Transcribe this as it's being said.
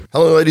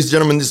Hello, ladies and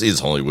gentlemen. This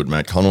is Hollywood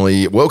Matt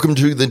Connolly. Welcome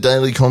to the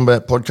Daily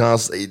Combat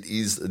Podcast. It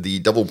is the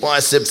double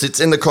biceps. It's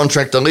in the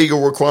contract, a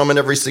legal requirement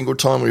every single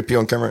time we appear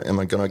on camera. Am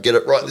I going to get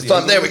it right this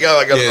time? There we go.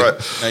 I got it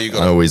right. No, you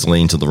got I always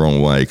lean to the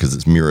wrong way because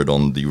it's mirrored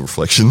on the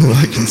reflection that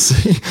I can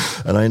see,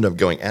 and I end up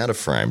going out of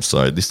frame.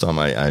 So this time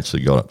I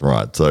actually got it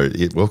right. So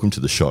welcome to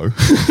the show.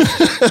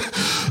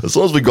 As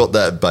long as we got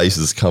that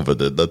basis covered,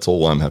 that's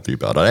all I'm happy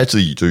about. I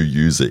actually do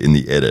use it in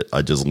the edit.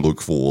 I just look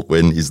for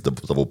when is the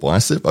double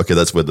bicep. Okay,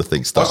 that's where the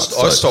thing starts.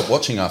 I stopped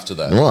watching after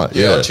that. Right,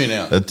 yeah. I tune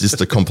out. It's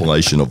just a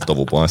compilation of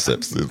double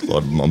biceps.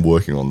 I'm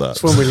working on that.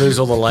 That's when we lose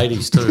all the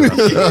ladies too.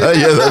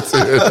 Yeah, that's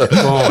it.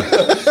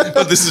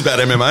 But this is about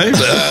MMA.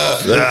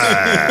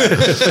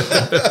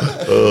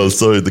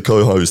 So the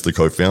co-host, the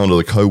co-founder,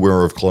 the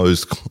co-wearer of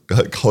clothes,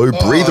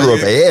 co-breather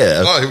of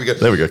air. Oh, here we go.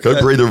 There we go.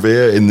 Co-breather of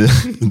air in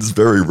this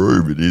very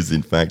room. It is,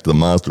 in fact, the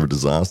master of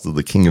disaster,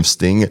 the king of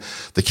sting,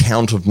 the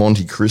Count of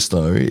Monte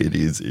Cristo. It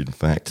is, in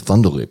fact,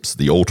 Thunderlips,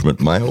 the ultimate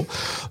male,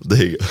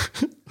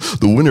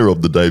 the winner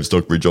of the Dave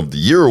Stockbridge of the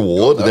Year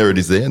Award. There it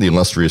is there, the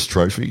illustrious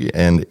trophy.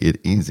 And it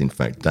is, in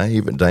fact,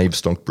 Dave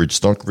Stockbridge.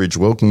 Stockbridge,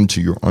 welcome to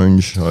your own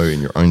show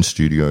in your own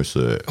studio,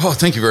 sir. Oh,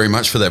 thank you very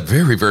much for that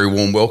very, very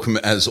warm welcome.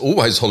 As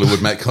always,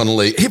 Hollywood Matt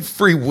Connolly.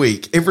 Every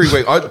week.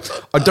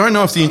 I don't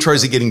know if the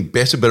intros are getting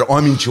better, but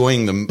I'm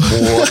enjoying them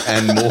more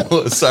and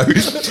more. So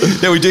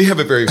now we do have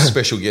a very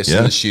special guest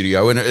in the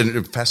studio and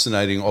a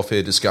fascinating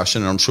off-air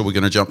discussion, and I'm sure we're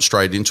going to jump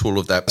straight into all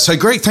of that. So,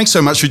 Greg, thanks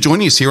so much for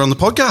joining us here on the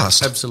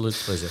podcast. Absolute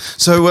pleasure.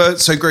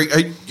 So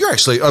Greg, you're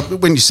actually,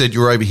 when you said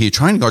you were over here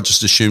training, I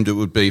just assumed it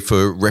would be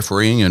for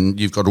refereeing, and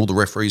you've got all the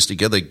referees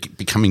together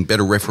becoming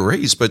better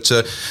referees. But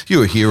you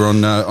were here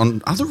on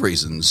other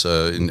reasons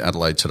in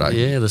Adelaide today.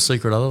 Yeah, the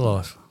secret other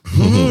life.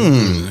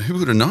 Who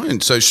would have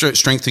known? So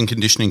strength and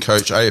conditioning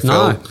coach, AFL.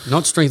 No,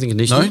 not strength and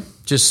conditioning. No?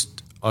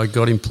 Just I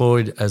got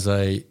employed as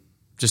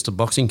just a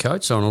boxing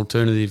coach, so an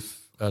alternative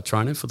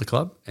trainer for the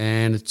club,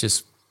 and it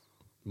just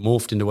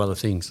morphed into other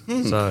things.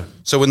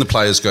 So when the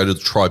players go to the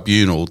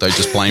tribunal, they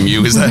just blame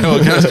you. Is that how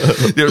it goes?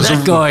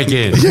 That guy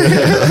again.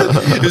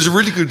 It was a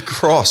really good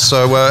cross.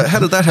 So how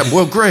did that happen?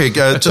 Well, Greg,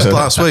 just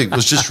last week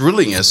was just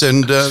drilling us,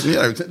 and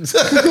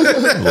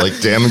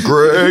Like, damn it,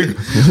 Greg.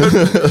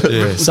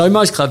 Yeah. So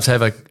most clubs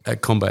have a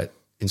combat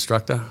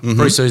instructor.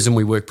 Pre-season,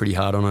 we work pretty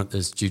hard on it.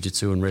 There's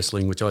jiu-jitsu and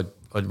wrestling, which I'd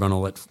run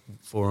all that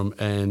for them,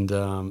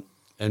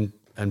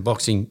 and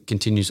boxing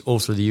continues all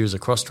through the year as a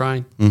cross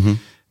train.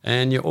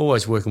 And you're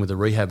always working with the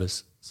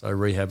rehabbers. So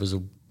rehabbers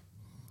have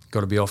got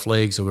to be off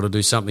legs or got to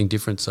do something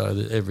different. So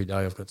that every day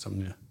I've got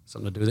something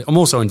to do with it. I'm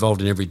also involved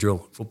in every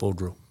drill, football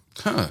drill.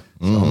 So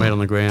I'm out on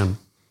the ground.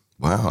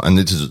 Wow. And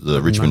this is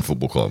the Richmond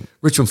Football Club.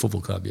 Richmond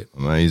Football Club, yeah.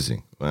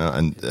 Amazing. Wow.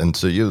 And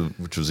so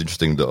which was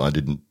interesting that I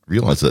didn't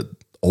realise that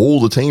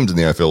all the teams in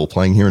the AFL are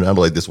playing here in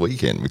Adelaide this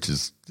weekend, which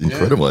is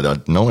incredible. I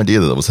had no idea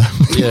that was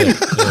happening. Yeah.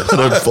 I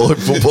don't follow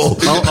football.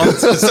 I'm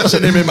such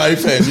an MMA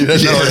fan. You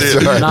don't know idea.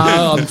 Right.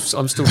 No,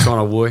 I'm still trying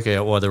to work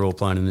out why they're all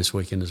playing in this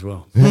weekend as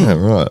well. Yeah,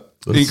 right.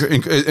 And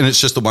it's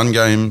just the one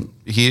game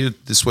here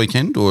this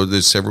weekend, or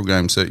there's several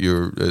games that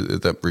you're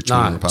that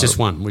Richmond? No, just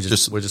one. We're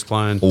just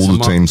playing. All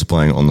the teams are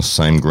playing on the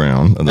same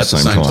ground at the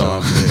same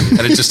time.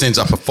 And it just ends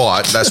up a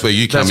fight. That's where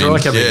you come in.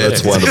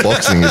 That's why the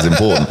boxing is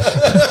important.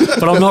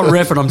 But I'm not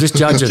reffing, I'm just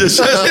judging. Just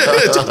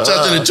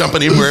judging and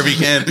jumping in wherever you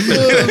can.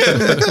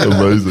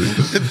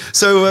 Amazing.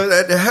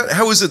 So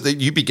how is it that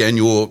you began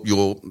your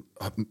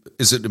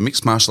is it a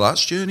mixed martial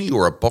arts journey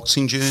or a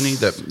boxing journey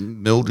that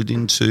melded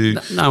into?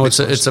 No,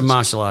 it's a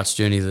martial arts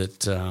journey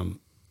that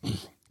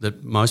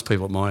that most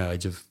people at my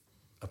age are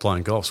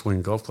playing golf,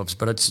 swinging golf clubs,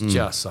 but it's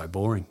just so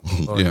boring.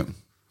 Like,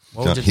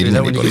 why would you do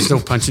that when you can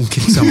still punch and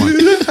kick someone?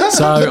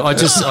 So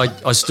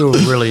I still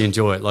really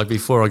enjoy it. Like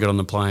before I got on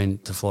the plane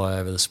to fly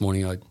over this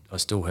morning, I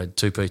still had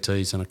 2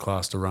 PTs and a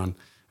class to run,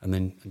 and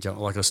then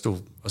like I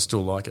still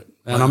like it.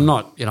 And I'm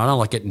not, I don't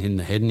like getting hit in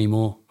the head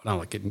anymore. I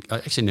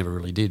actually never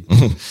really did.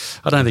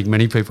 I don't think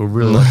many people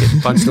really like getting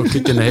punched or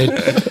kicked in the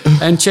head.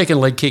 And checking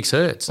leg kicks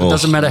hurts. It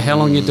doesn't matter how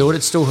long you do it,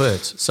 it still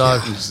hurts.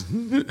 So,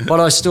 but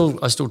I still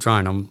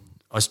train.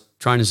 I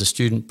train as a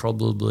student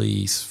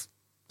probably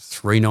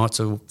 3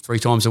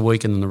 times a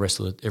week, and then the rest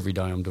of every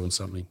day I'm doing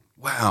something.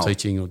 Wow.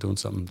 Teaching or doing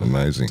something.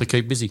 Amazing. To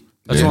keep busy.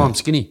 That's why I'm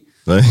skinny.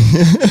 And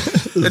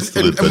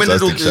when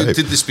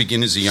did this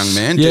begin as a young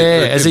man?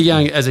 As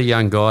a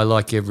young guy,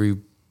 like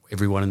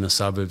everyone in the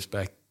suburbs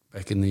back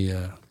in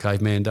the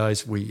caveman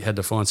days, we had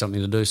to find something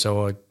to do.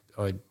 So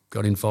I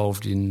got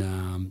involved in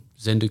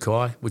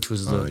Zendukai, which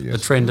was the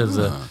trend of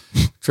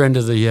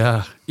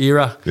the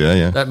era.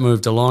 Yeah. That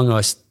moved along.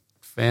 I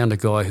found a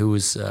guy who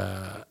was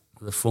the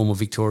former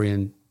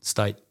Victorian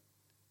state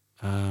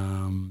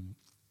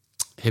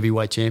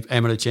heavyweight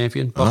amateur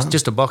champion,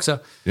 just a boxer,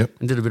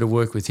 and did a bit of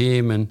work with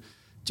him, and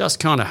just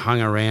kind of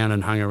hung around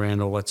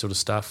all that sort of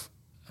stuff.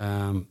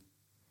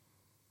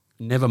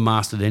 Never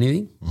mastered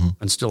anything,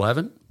 and still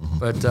haven't,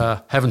 but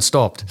haven't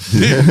stopped.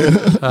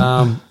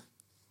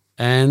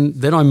 And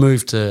then I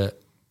moved to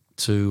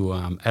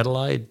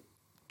Adelaide.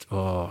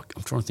 I'm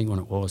trying to think when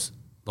it was,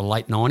 the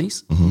late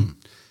 90s.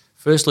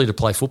 Firstly, to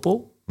play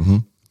football,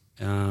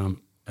 and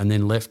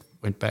then left,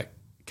 went back,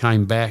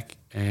 came back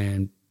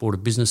and bought a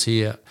business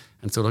here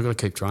and thought, I've got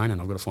to keep training.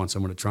 I've got to find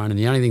somewhere to train. And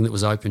the only thing that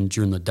was open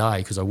during the day,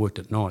 because I worked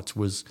at nights,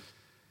 was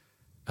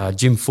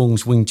Jim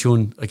Fung's Wing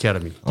Chun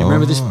Academy. Do you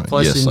remember this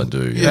place? Yes, I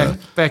do. Yeah.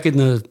 Back in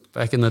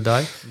the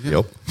day.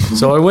 Yep.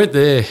 So I went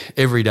there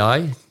every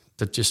day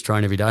to just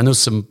train every day. And there was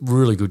some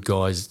really good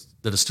guys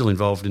that are still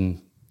involved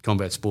in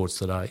combat sports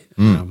today.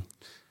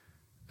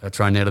 I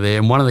trained out of there.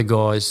 And one of the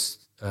guys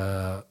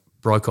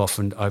broke off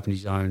and opened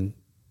his own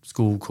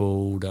school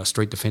called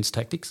Street Defence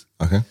Tactics.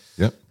 Okay,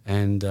 yep.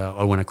 And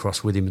I went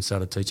across with him and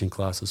started teaching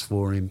classes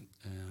for him.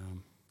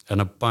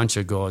 And a bunch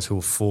of guys who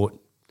have fought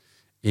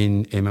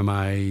in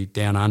MMA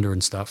down under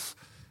and stuff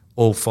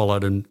all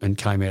followed and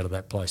came out of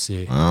that place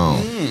there.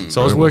 Oh.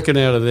 So I was working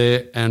out of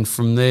there, and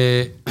from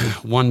there,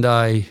 one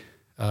day,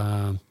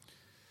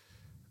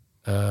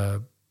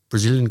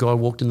 Brazilian guy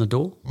walked in the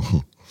door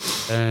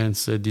and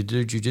said, "Do you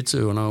do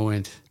jiu-jitsu?" And I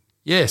went,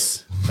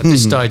 "Yes." At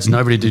this stage,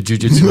 nobody did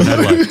jiu-jitsu in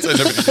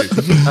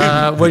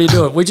Adelaide. Where do you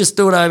do it? We just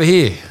do it over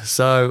here.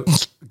 So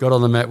got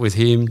on the mat with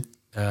him.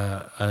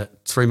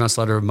 3 months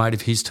later, a mate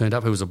of his turned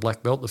up who was a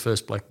black belt, the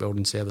first black belt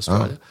in South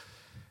Australia.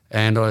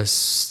 And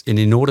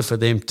in order for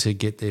them to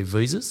get their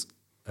visas,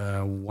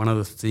 one of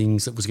the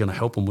things that was going to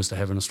help them was to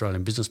have an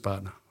Australian business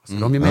partner. I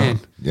said, I'm your man.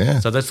 Yeah.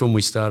 So that's when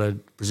we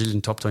started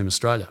Brazilian Top Team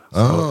Australia.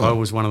 So I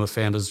was one of the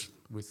founders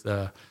with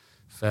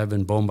Fab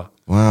and Bomba.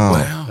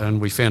 Wow.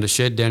 And we found a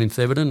shed down in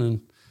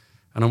Theberton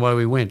and away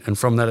we went. And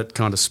from that, it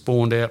kind of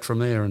spawned out from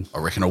there. And I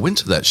reckon I went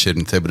to that shed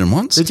in Theberton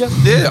once. Did you?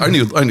 Yeah,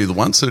 only the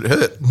once it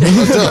hurt.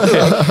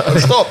 I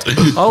stopped.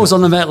 I was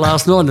on the mat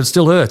last night and it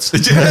still hurts.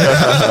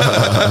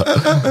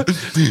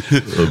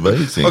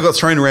 Amazing. I got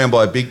thrown around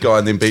by a big guy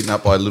and then beaten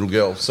up by a little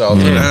girl. So,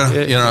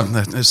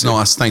 it's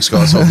nice. Thanks,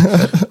 guys.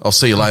 I'll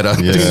see you later.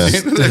 Yeah.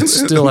 It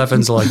still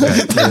happens like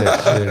that.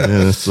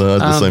 Yeah, it's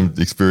the same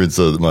experience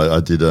I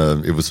did.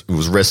 It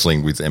was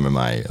wrestling with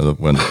MMA.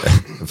 When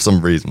for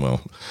some reason,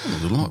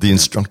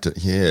 the instructor,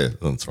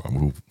 that's right.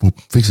 We'll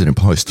fix it in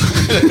post.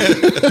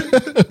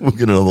 We'll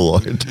get another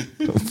line.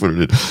 I'll put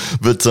it in.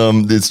 But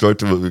the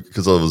instructor,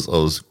 because I was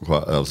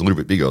a little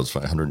bit bigger, I was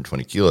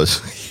 120 kilos.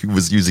 He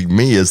was using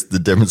me as the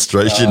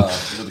demonstration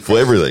for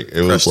everything.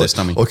 It was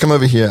like, "Oh, come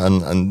over here,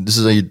 and this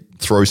is how you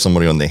throw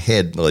somebody on their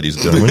head, ladies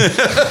and gentlemen."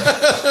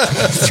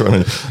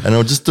 And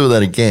I'll just do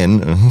that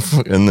again,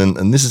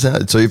 and this is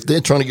how. So if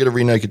they're trying to get a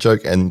rear naked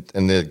choke and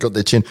they've got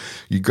their chin,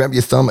 you grab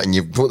your thumb and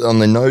you put it on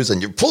their nose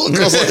and you pull it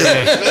across like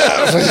that.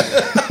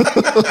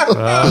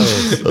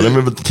 I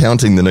remember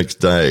counting the next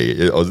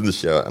day. I was in the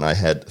shower and I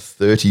had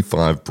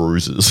 35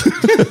 bruises.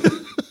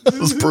 There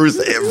was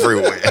bruises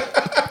everywhere.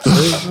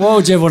 Why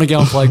would you ever want to go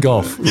and play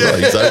golf? Yeah,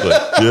 exactly.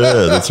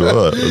 Yeah, that's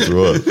right.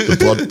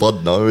 The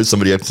blood nose.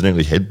 Somebody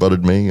accidentally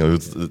headbutted me.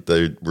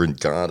 They were in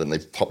guard and they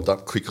popped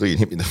up quickly and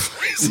hit me in the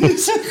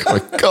face. Oh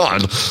my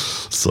God.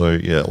 So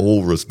yeah,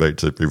 all respect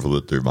to people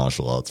that do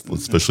martial arts,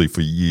 especially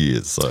for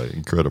years. So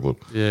incredible.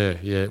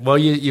 Yeah. Well,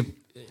 you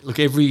look,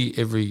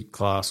 every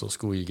class or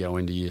school you go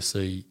into, you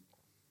see,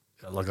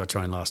 like I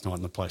trained last night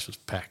and the place was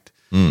packed.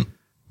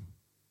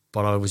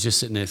 But I was just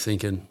sitting there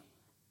thinking,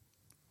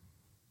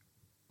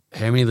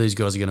 how many of these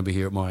guys are going to be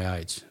here at my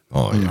age?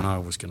 Oh, yeah. And I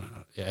was going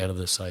to, out of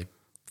the, say,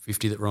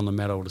 50 that were on the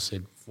mat, I would have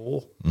said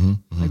 4,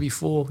 maybe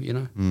 4,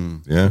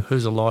 Yeah.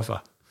 Who's a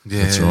lifer?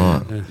 Yeah. That's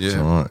right. Yeah. That's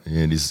right.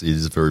 Yeah, it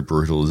is very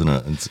brutal, isn't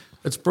it?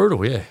 It's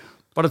brutal, yeah.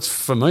 But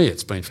for me,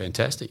 it's been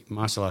fantastic.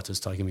 Martial arts has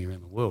taken me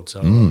around the world,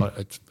 so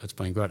it's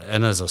been great.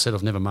 And as I said,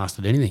 I've never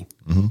mastered anything,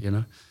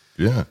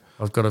 Yeah.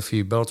 I've got a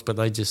few belts, but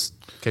they just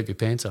keep your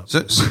pants up.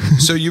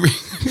 So you've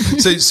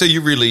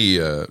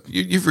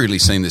really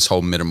seen this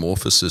whole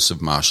metamorphosis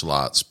of martial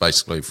arts,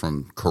 basically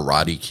from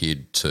Karate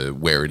Kid to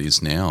where it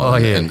is now,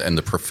 and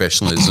the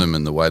professionalism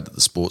and the way that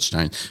the sport's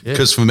changed.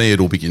 Because for me, it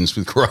all begins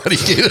with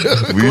Karate Kid.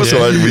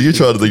 Were you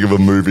trying to think of a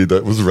movie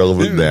that was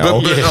relevant now?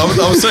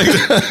 I was saying,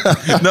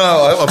 I've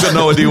got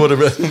no idea what.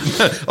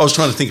 I was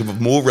trying to think of a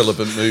more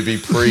relevant movie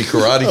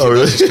pre-Karate Kid. Oh,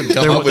 really?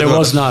 There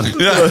was none.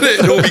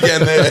 It all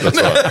began there.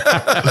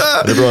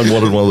 Everyone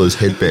wanted one of those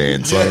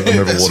headbands. I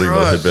remember wanting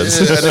one of those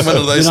headbands. Yeah, one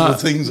of those little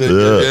things.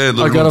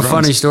 I got a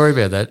funny story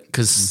about that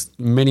because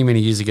many, many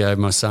years ago,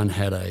 my son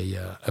had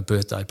a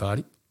birthday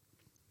party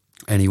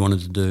and he wanted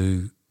to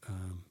do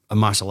a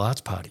martial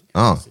arts party.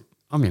 Oh.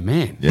 I'm your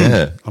man.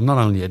 Yeah. I'm not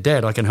only your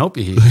dad, I can help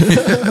you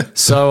here.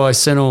 So I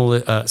sent all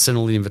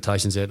the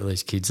invitations out to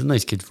these kids, and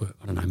these kids were,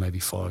 I don't know, maybe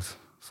 5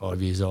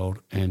 years old,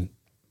 and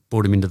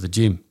brought them into the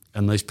gym.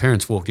 And these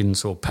parents walked in and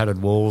saw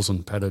padded walls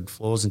and padded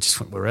floors and just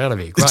went, we're out of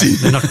here. Great.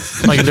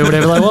 They can do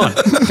whatever they want.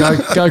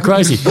 Go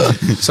crazy.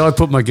 So I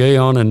put my gi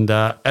on, and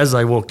as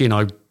they walked in,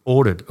 I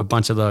ordered a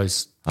bunch of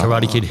those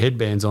Karate Kid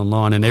headbands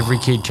online, and every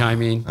kid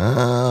came in,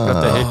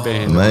 got the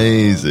headband.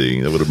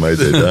 Amazing. That would have made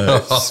their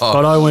day.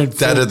 But I went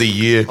Dad of the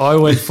year. I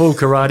went full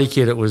Karate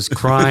Kid. It was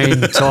Crane,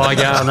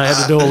 Tiger, and they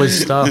had to do all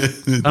this stuff.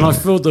 And I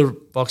filled the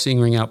boxing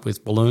ring up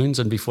with balloons,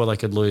 and before they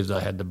could leave, they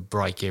had to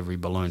break every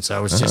balloon. So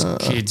it was just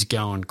kids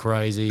going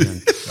crazy.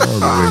 And That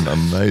would have been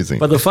amazing.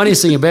 but the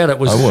funniest thing about it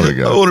was, I want to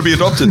go. I want to be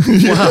adopted.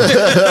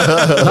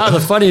 no,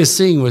 the funniest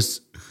thing was,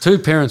 two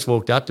parents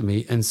walked up to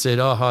me and said,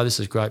 "Oh, hi, this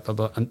is great," blah,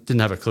 blah, and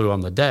didn't have a clue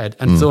I'm the dad,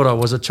 and thought I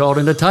was a child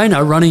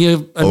entertainer running a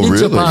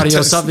ninja really? party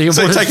or something.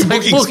 So you're taking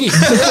bookings.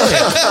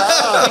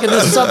 Yeah. Thinking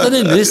there's something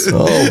in this.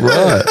 Oh,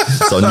 right.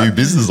 It's a new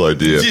business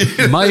idea.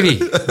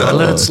 Maybe. I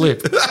let it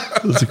slip.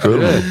 That's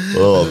incredible.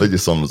 Oh, I bet your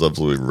son was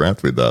absolutely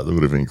wrapped with that. That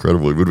would have been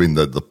incredible. It would have been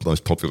the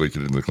most popular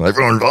kid in the class.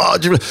 Everyone,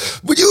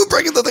 would you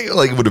break the thing?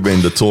 Like, it would have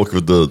been the talk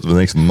of the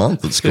next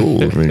month at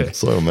school. I mean,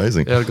 so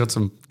amazing. Yeah, I got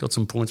some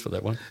points for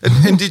that one.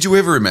 And did you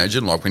ever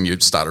imagine, like when you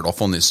started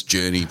off on this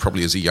journey,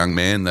 probably as a young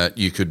man, that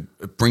you could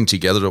bring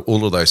together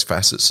all of those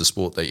facets of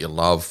sport that you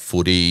love,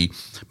 footy,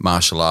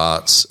 martial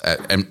arts,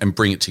 and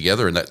bring it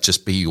together and that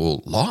just be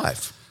your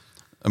life?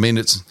 I mean,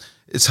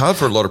 it's hard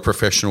for a lot of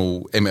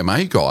professional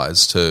MMA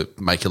guys to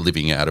make a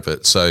living out of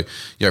it. So,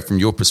 from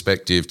your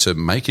perspective, to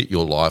make it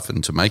your life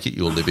and to make it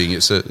your living,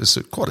 it's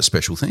quite a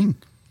special thing.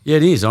 Yeah,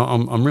 it is.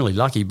 I'm really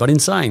lucky. But in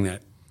saying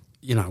that,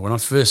 when I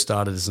first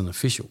started as an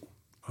official,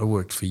 I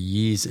worked for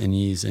years and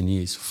years and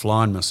years,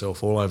 flying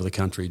myself all over the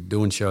country,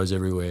 doing shows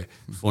everywhere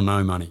for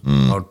no money.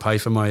 I would pay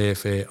for my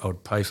airfare, I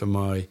would pay for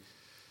my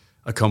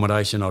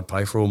accommodation, I'd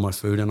pay for all my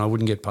food, and I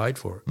wouldn't get paid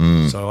for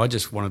it. So I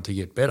just wanted to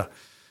get better.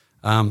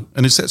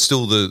 And is that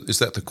still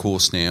the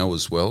course now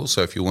as well?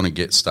 So if you want to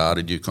get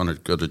started, you kind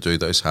of got to do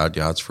those hard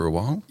yards for a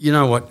while. You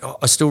know what?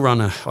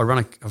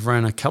 I've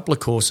run a couple of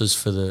courses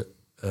for the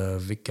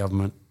Vic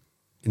government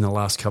in the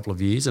last couple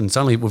of years, and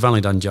we've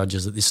only done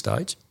judges at this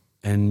stage.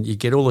 And you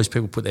get all these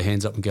people put their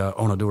hands up and go,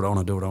 I want to do it, I want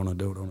to do it, I want to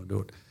do it, I want to do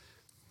it.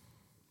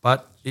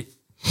 But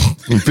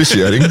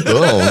officiating?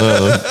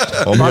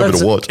 Oh, no. I'm happy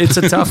to watch. It's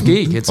a tough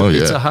gig. It's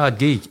a hard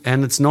gig,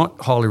 and it's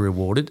not highly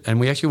rewarded. And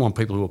we actually want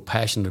people who are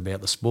passionate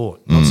about the sport,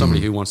 not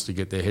somebody who wants to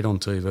get their head on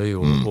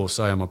TV or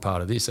say, I'm a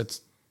part of this.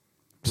 It's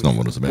not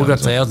what it's about. We've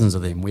got thousands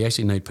of them. We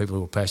actually need people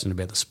who are passionate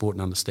about the sport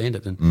and understand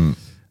it. And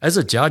as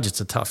a judge,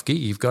 it's a tough gig.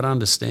 You've got to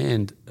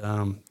understand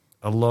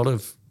a lot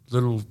of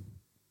little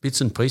bits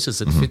and pieces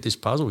that fit this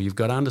puzzle. You've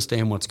got to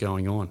understand what's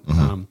going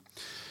on.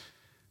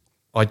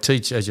 I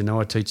teach, as you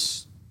know,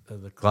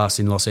 the class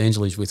in Los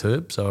Angeles with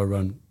Herb.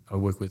 So I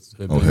work with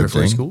Herb at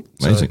referee school.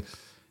 Amazing.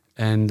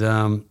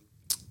 And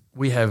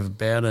we have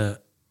about an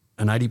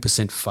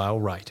 80% fail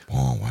rate.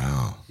 Oh,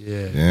 wow.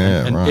 Yeah.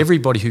 Yeah, and right.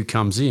 everybody who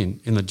comes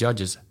in the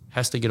judges,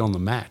 has to get on the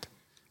mat.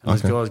 And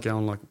those guys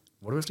going like,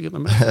 what do we have to get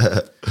on the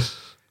mat?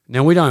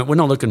 Now, we're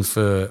not looking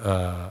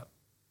for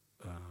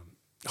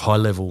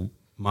high-level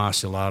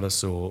martial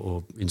artists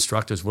or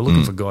instructors. We're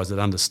looking for guys that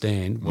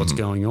understand what's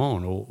going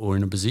on or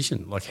in a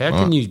position. Like, how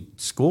can you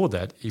score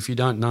that if you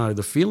don't know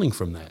the feeling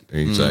from that?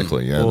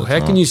 Exactly, yeah. Or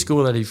how can you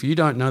score that if you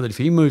don't know that if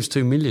he moves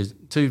 2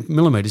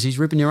 millimeters, he's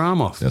ripping your arm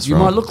off? That's you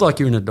right. might look like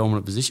you're in a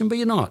dominant position, but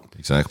you're not.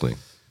 Exactly.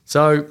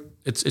 So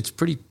it's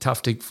pretty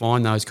tough to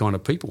find those kind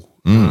of people.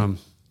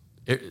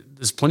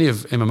 There's plenty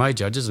of MMA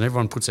judges and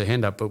everyone puts their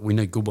hand up, but we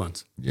need good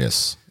ones.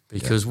 Yes.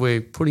 Because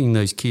we're putting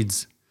these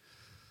kids'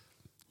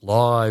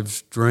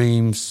 lives,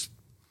 dreams,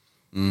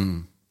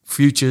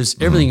 futures,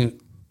 everything.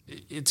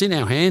 It's in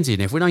our hands here.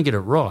 Now, if we don't get it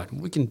right,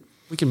 we can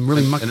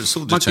really muck and it's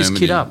sort of this determined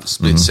kid in up.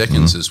 split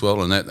seconds as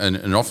well, and that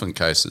and often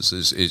cases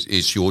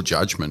is your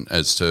judgment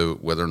as to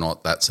whether or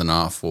not that's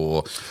enough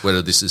or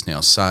whether this is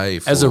now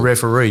safe. As a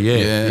referee,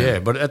 yeah.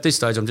 But at this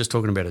stage, I'm just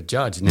talking about a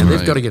judge. Now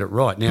they've got to get it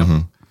right.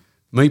 Now,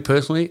 me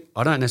personally,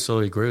 I don't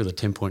necessarily agree with a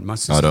 10-point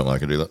must system. I don't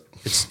like it either.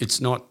 It's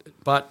not.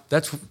 But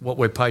that's what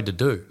we're paid to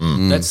do.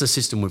 That's the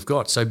system we've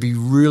got. So be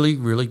really,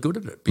 really good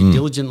at it. Be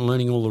diligent in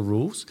learning all the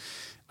rules,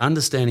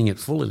 understanding it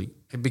fully.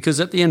 Because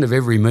at the end of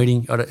every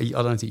meeting, I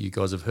don't think you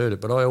guys have heard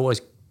it, but I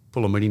always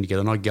pull a meeting together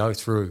and I go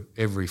through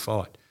every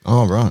fight.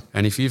 Oh, right.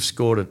 And if you've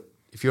scored it,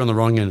 if you're on the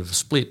wrong end of a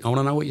split, I want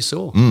to know what you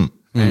saw.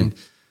 And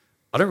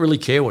I don't really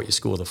care what you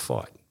score the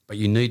fight, but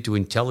you need to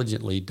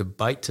intelligently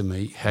debate to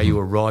me how you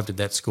arrived at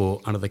that score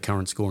under the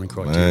current scoring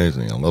criteria.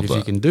 Amazing. I love that. If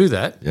you can do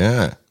that,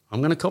 Yeah. I'm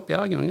going to copy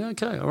arguing.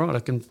 Okay, all right, I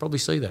can probably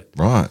see that.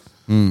 Right.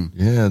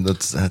 Yeah,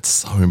 that's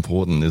so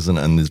important, isn't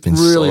it? And there's been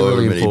Really, so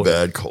really many important.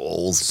 bad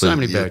calls. So But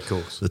many bad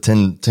calls. The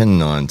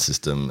 10-9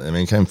 system, I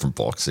mean, it came from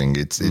boxing.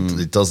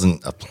 It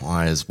doesn't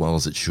apply as well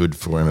as it should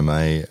for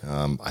MMA.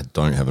 I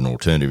don't have an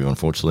alternative,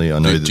 unfortunately. I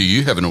know. Do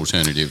you have an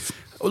alternative?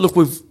 Look,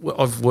 I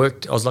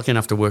was lucky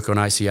enough to work on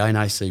ACA and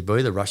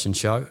ACB, the Russian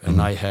show, and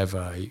they have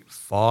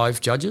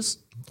 5 judges.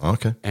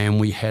 Okay. And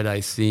we had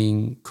a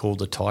thing called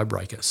the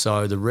tiebreaker.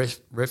 So the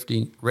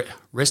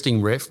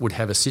resting ref would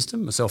have a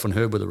system. Myself and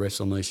Herb were the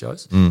refs on these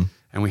shows, and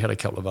we had a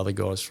couple of other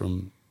guys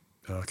from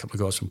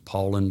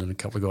Poland and a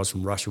couple of guys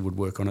from Russia would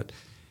work on it.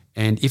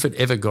 And if it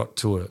ever got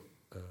to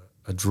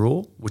a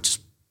draw, which is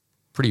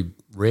pretty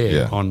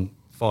rare on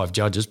 5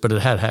 judges, but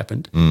it had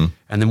happened.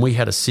 And then we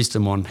had a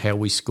system on how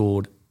we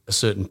scored a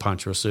certain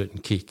punch or a certain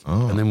kick.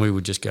 And then we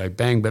would just go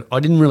bang. But I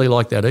didn't really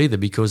like that either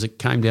because it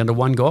came down to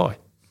one guy.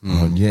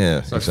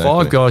 Yeah, so exactly.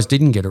 5 guys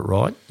didn't get it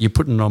right. You're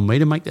putting it on me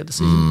to make that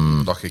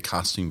decision. Like a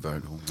casting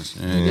vote almost.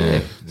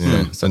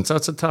 So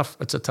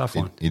it's a tough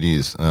one. It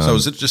is. So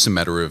is it just a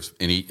matter of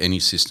any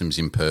system's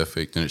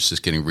imperfect and it's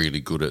just getting really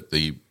good at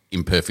the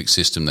imperfect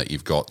system that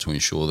you've got to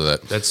ensure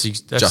that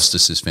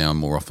justice is found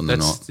more often than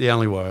not? That's the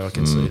only way I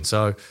can see it.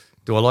 So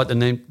do I like the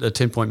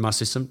 10-point must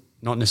system?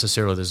 Not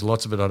necessarily. There's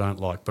lots of it I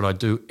don't like, but I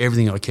do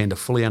everything I can to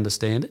fully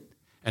understand it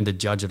and to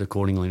judge it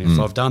accordingly. And if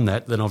I've done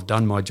that, then I've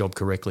done my job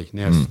correctly.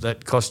 Now, if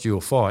that cost you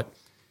a fight,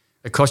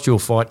 it cost you a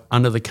fight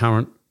under the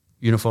current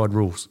unified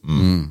rules.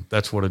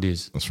 That's what it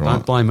is. That's right.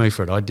 Don't blame me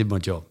for it. I did my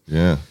job.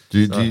 Yeah. Do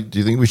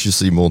you think we should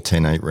see more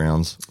 10-8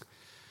 rounds?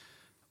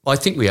 I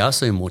think we are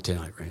seeing more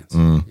 10-8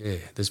 rounds. Yeah,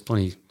 there's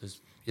plenty.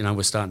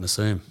 We're starting to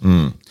see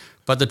them.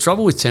 But the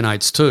trouble with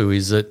 10-8s too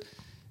is that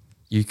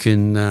you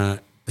can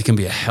there can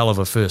be a hell of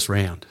a first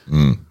round,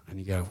 and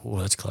you go, "Oh,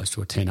 that's close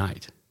to a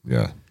 10-8."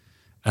 Yeah,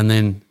 and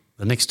then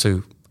the next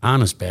 2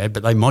 aren't as bad,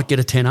 but they might get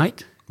a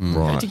 10-8.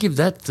 Right. How'd you give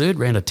that third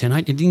round a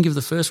 10-8? You didn't give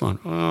the first one.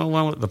 Oh,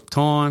 well, at the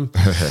time,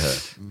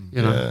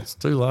 it's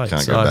too late.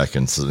 Can't go back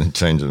and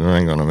change it.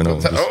 Hang on a minute.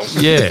 I'll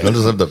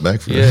just have that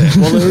back for you.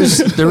 Well,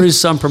 there is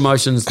some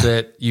promotions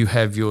that you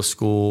have your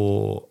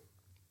score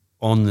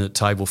on the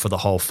table for the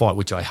whole fight,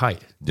 which I hate.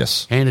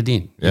 Yes. Hand it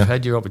in. Yeah. You've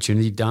had your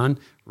opportunity done.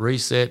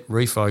 Reset,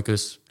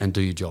 refocus, and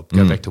do your job.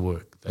 Go back to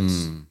work.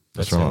 That's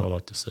right. how I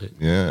like to see it.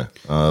 Yeah.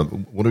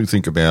 What do you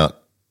think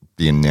about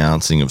the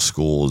announcing of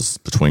scores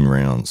between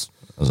rounds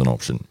as an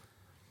option?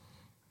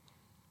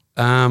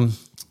 I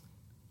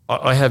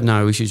have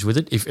no issues with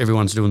it if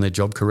everyone's doing their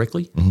job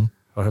correctly.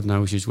 I have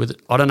no issues with it.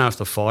 I don't know if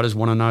the fighters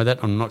want to know that.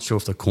 I'm not sure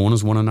if the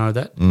corners want to know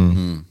that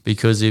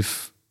because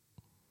if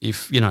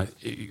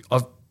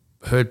I've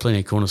heard plenty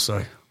of corners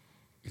say,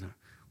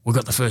 we've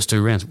got the first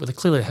 2 rounds. Well, they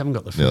clearly haven't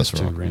got the first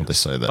 2 rounds. Well, they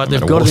say that, but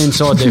they've got it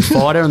inside their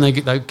fighter, and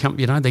they come.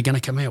 They're going to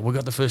come out. We've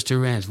got the first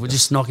 2 rounds. We'll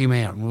just knock him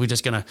out. We're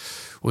going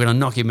to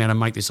knock him out and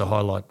make this a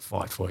highlight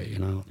fight for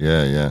you.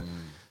 Yeah.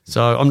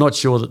 So I'm not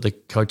sure that the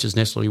coaches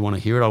necessarily want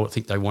to hear it. I would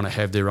think they want to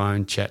have their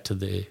own chat to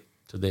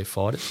their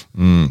fighters.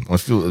 I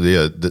feel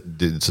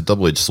it's a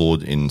double-edged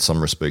sword in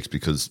some respects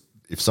because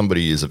if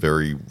somebody is a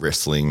very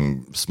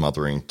wrestling,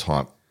 smothering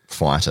type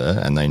fighter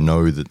and they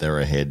know that they're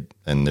ahead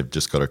and they've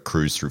just got to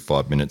cruise through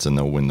 5 minutes and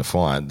they'll win the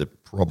fight, they're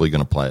probably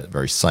going to play it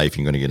very safe.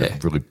 You're going to get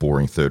a really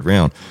boring third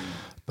round.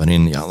 But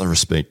in the other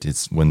respect,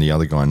 it's when the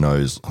other guy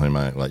knows, hey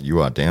mate, like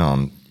you are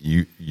down,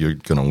 you're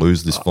going to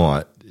lose this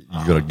fight.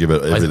 You've got to give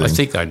it everything. I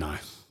think they know.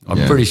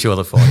 I'm pretty sure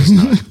the fighters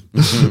know.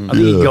 I think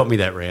he got me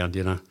that round,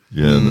 Yeah,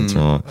 that's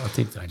right. I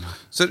think they know.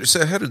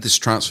 So how did this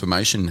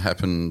transformation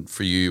happen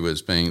for you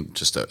as being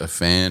just a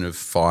fan of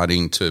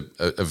fighting to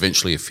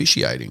eventually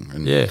officiating?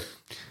 Yeah,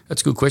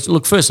 that's a good question.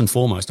 Look, first and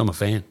foremost, I'm a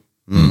fan.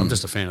 I'm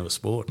just a fan of the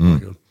sport.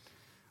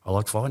 I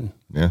like fighting.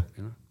 Yeah.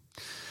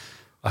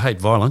 I hate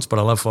violence, but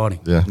I love fighting.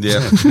 Yeah.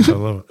 I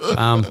love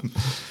it.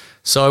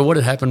 So what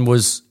had happened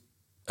was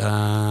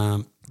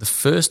the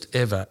first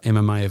ever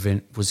MMA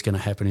event was going to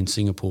happen in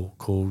Singapore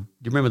called, do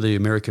you remember the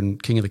American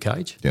King of the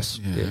Cage? Yes.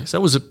 Yeah. So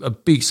it was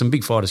some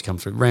big fighters come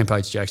through.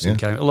 Rampage Jackson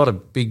came, a lot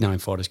of big name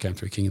fighters came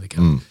through King of the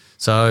Cage.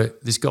 So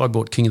this guy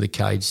brought King of the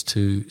Cage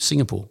to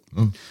Singapore.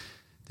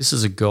 This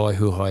is a guy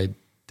who I had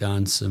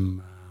done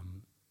some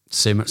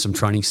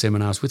training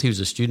seminars with. He was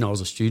a student, I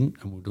was a student,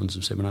 and we were doing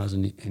some seminars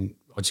and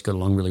I just got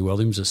along really well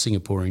with him. He was a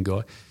Singaporean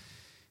guy.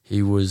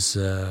 He was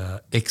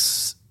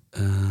I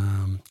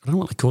don't know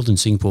what they called in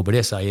Singapore,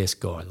 but SAS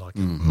guy, like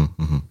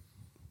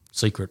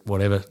secret,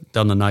 whatever.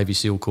 Done the Navy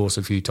SEAL course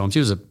a few times.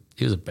 He was a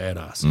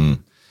badass,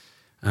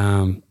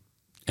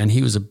 and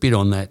he was a bit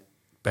on that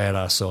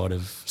badass side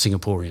of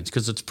Singaporeans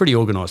because it's a pretty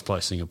organised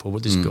place, Singapore.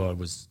 But this guy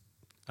was,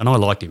 and I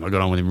liked him. I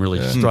got on with him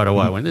really straight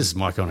away. I went, this is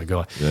my kind of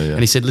guy. And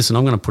he said, listen,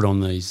 I'm going to put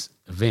on these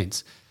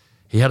events.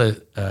 He had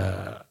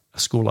a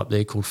school up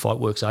there called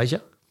Fightworks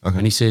Asia,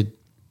 and he said,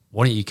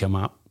 why don't you come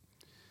up?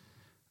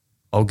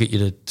 I'll get you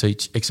to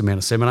teach X amount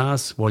of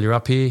seminars while you're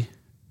up here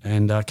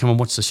and come and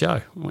watch the show.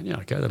 I went, yeah,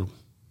 okay, that'll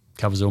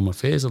covers all my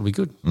fares. It'll be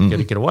good.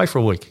 Get away for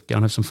a week, go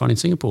and have some fun in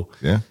Singapore.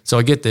 Yeah. So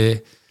I get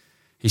there.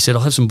 He said,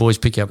 I'll have some boys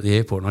pick you up at the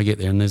airport. And I get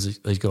there and these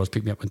guys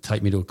pick me up and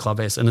take me to a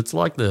clubhouse. And it's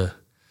like they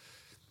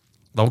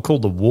were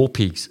called the War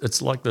Pigs.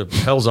 It's like the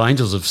Hells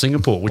Angels of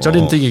Singapore, which I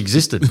didn't think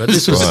existed. But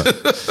this was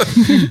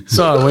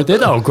So I went there.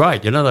 They were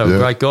great. They were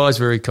great guys,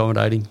 very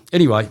accommodating.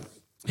 Anyway,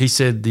 he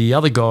said the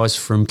other guys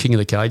from King of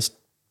the Cage,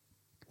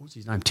 what's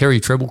his name? Terry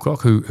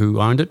Treblecock,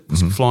 who owned it,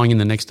 was flying in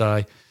the next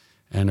day,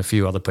 and a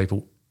few other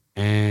people.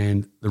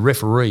 And the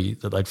referee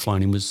that they'd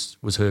flown in was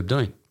Herb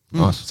Dean.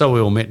 Nice. So we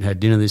all met and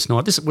had dinner this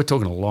night. We're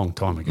talking a long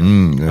time ago.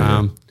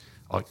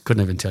 I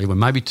couldn't even tell you when,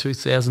 maybe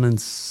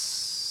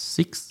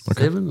 2006,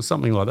 7 or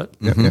something like that.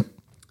 Yeah.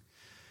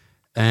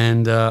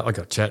 And I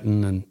got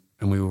chatting and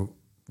we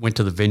went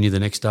to the venue the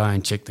next day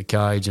and checked the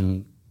cage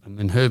and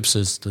then Herb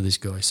says to this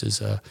guy, he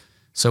says,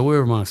 so where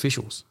are my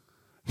officials?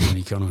 And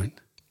he kind of went,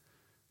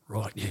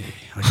 right, yeah.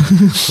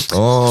 Okay.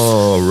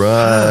 Oh,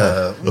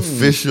 right.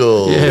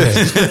 Official. Yeah.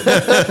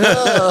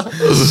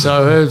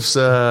 So Herb's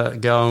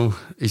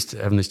he's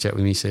having this chat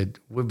with me. He said,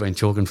 we've been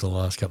talking for the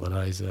last couple of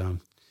days.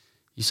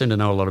 You seem to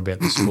know a lot about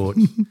the sport.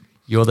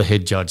 You're the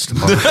head judge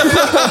tomorrow.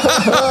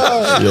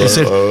 He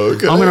said,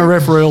 okay. I'm going to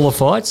referee all the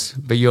fights,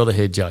 but you're the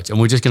head judge. And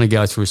we're just going to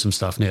go through some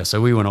stuff now. So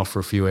we went off for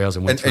a few hours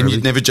and went through. And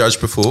you'd never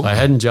judged before? I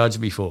hadn't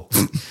judged before.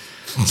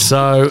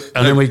 So,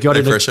 and then we got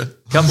in a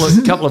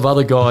couple of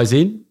other guys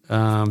in,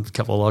 a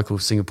couple of local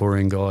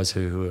Singaporean guys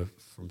who are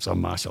from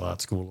some martial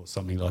arts school or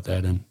something like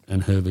that. And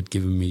Herb had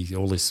given me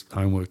all this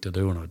homework to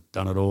do, and I'd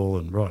done it all.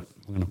 And right,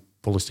 I'm going to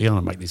pull this together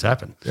and make this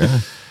happen.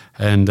 Yeah.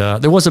 And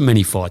there wasn't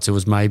many fights. There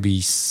was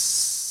maybe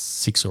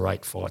 6 or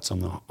 8 fights on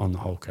the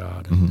whole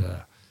card, and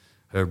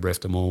Herb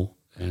reffed them all,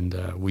 and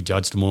we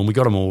judged them all, and we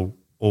got them all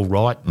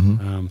right.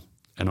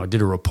 And I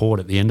did a report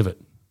at the end of it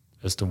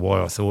as to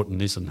why I thought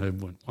and this, and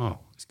Herb went, "Oh,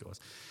 this guy's."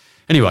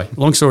 Anyway,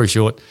 long story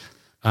short,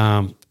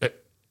 Herb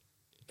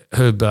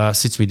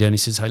sits me down. He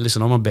says, "Hey,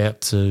 listen, I'm about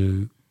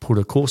to put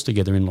a course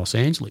together in Los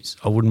Angeles.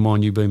 I wouldn't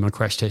mind you being my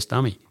crash test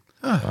dummy."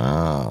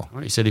 Wow.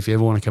 He said, "If you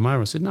ever want to come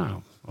over," I said,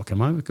 "No, I'll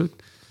come over. Good."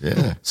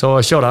 Yeah. So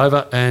I shot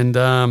over, and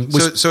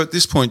so at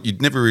this point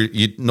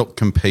you'd not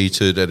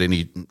competed at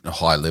any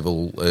high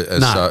level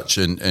as such,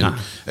 and how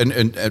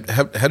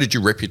did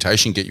your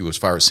reputation get you as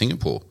far as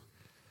Singapore?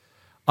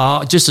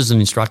 Just as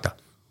an instructor.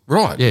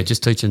 Right. Yeah,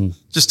 just teaching.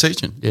 Just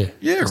teaching. Yeah.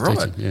 Yeah, just right.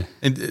 Teaching, yeah.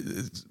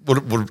 And what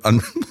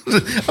an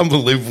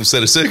unbelievable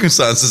set of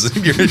circumstances.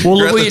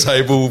 You're at the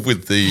table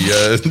with the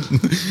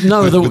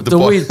the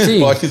weird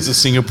thing. Vikings of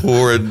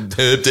Singapore and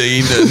Herb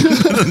Dean,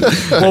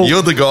 and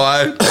you're the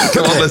guy.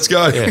 Come on, let's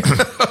go. Yeah.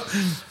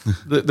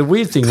 The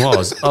weird thing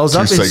was, I was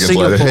up in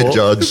Singapore. Later, head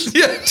judge,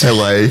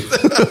 LA.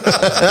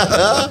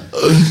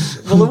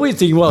 Well, the weird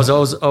thing was, I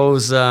was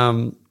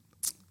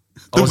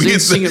in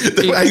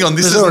Singapore. Hang on,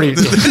 this is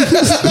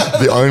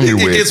the only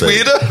weird. It gets thing.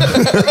 weirder.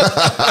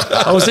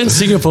 I was in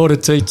Singapore to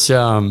teach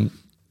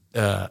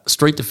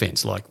street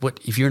defence. Like, what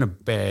if you're in a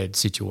bad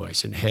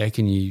situation? How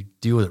can you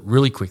deal with it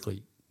really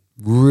quickly,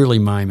 really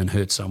maim and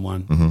hurt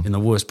someone in the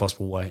worst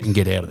possible way, and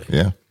get out of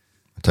there? Yeah,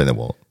 I'll take that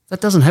wallet. That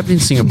doesn't happen in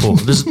Singapore.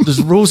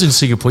 There's rules in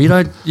Singapore. You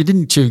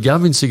didn't chew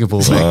gum in Singapore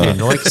back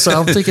then. So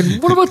I'm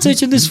thinking, what am I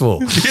teaching this for?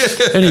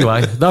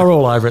 Anyway, they were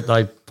all over it.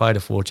 They paid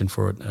a fortune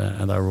for it,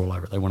 and they were all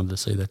over it. They wanted to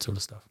see that sort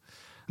of stuff.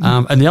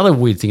 And the other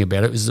weird thing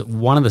about it was that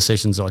one of the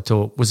sessions I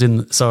taught was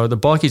so the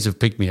bikies have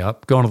picked me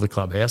up, gone to the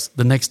clubhouse.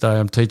 The next day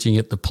I'm teaching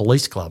at the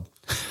police club.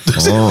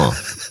 Oh.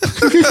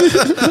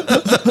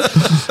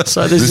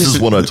 So this is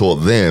what I taught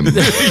them.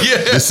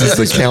 This is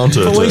the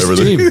counter police to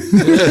everything.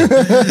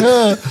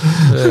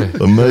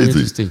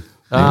 Amazing.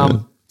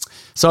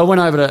 So I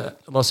went over to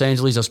Los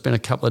Angeles. I spent a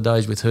couple of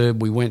days with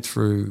Herb. We went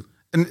through.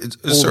 And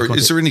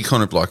is there any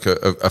kind of like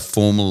a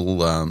formal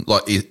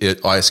like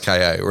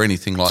ISKA or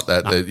anything like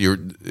that that you're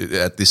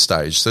at this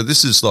stage? So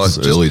this is like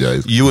just early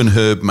days. You and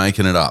Herb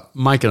making it up,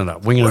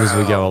 winging it as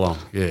we go along.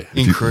 Yeah,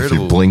 incredible.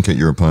 If you blink at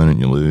your opponent,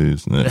 you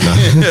lose. No.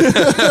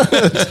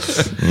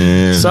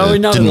 Yeah, so we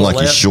know didn't like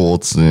your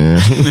shorts.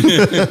 Yeah.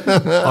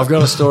 I've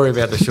got a story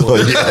about the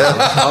shorts.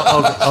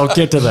 I'll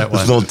get to that one.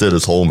 It's not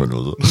Dennis Holman,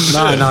 was it?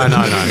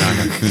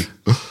 No.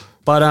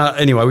 But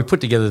anyway, we put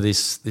together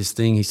this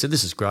thing. He said,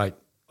 "This is great.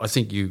 I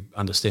think you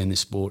understand this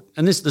sport."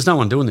 And there's no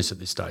one doing this at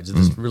this stage.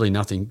 There's really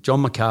nothing.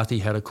 John McCarthy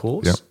had a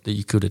course that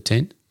you could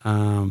attend.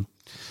 And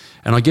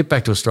I get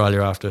back to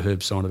Australia after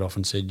Herb signed it off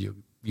and said, you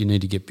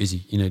need to get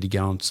busy. You need to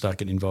go and start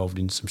getting involved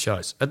in some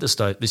shows. At this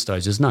stage,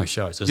 there's no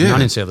shows. There's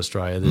none in South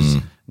Australia. There's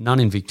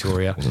none in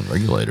Victoria. Wasn't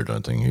regulated, I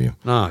don't think, here.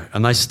 No.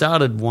 And they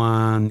started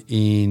one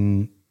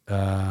in...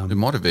 it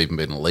might have even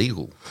been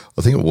illegal.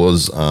 I think it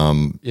was. It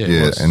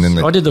was. And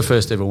then I did the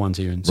first ever ones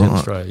here in South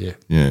Australia.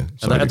 Yeah.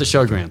 At the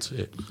showgrounds.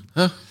 Yeah.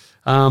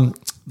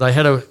 They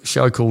had a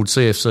show called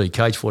CFC,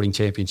 Cage Fighting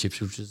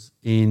Championships, which was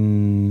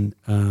in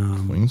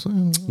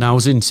Queensland. No, it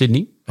was in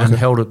Sydney and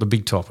held at the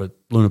Big Top at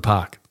Luna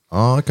Park.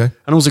 Oh, okay.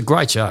 And it was a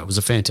great show. It was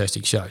a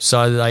fantastic show.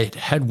 So they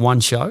had one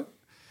show,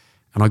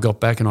 and I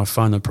got back and I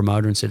phoned the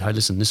promoter and said, "Hey,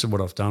 listen, this is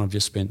what I've done. I've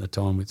just spent the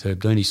time with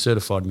Herb Dean. He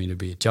certified me to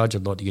be a judge.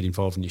 I'd like to get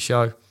involved in your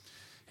show."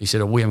 He said,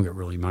 "Oh, we haven't got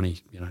really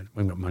money. We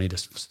haven't got money to."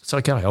 It's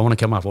okay. I want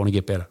to come up. I want to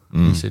get better.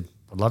 He said,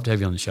 "I'd love to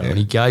have you on the show." And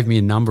he gave me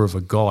a number of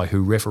a guy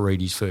who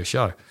refereed his first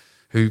show,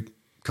 who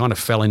kind of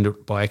fell into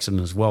it by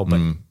accident as well.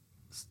 But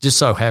just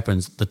so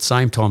happens the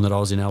same time that I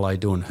was in LA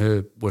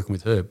working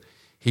with Herb,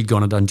 he'd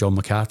gone and done John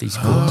McCarthy's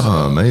course.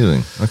 Oh,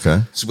 amazing.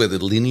 Okay. This is where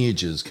the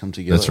lineages come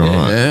together. That's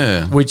right.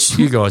 Yeah. Which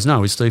you guys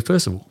know is Steve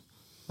Percival.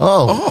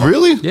 Oh,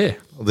 really? Yeah.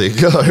 Well, there you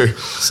go.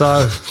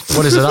 So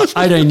what is it?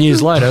 18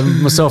 years later,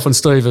 myself and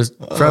Steve have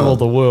travelled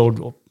the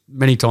world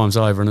many times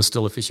over and are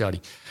still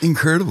officiating.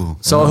 Incredible.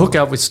 So I hook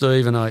up with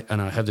Steve and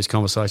I have this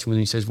conversation with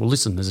him. He says, "Well,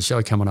 listen, there's a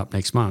show coming up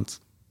next month.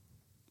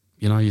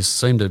 You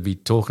seem to be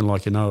talking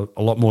like you know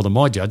a lot more than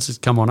my judge.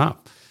 Just come on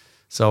up."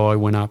 So I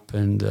went up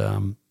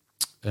and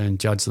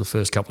judged the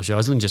first couple of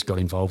shows and just got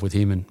involved with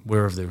him, and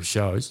wherever there were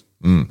shows,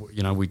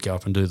 we'd go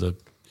up and do the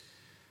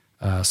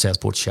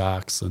Southport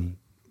Sharks and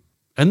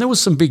And there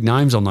was some big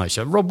names on those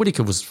shows. Rob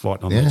Whittaker was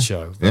fighting on that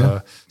show.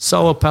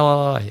 Soa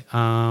Palale,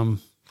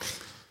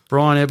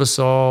 Brian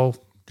Ebersole,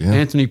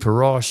 Anthony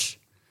Parosh,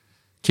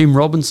 Kim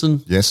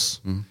Robinson.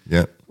 Yes.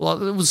 Yeah. Well,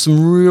 there was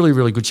some really,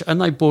 really good and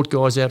they brought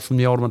guys out from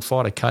the Ultimate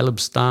Fighter, Caleb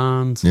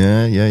Starnes.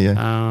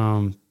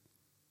 Yeah.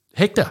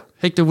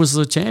 Hector was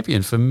the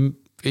champion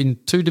in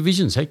 2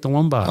 divisions, Hector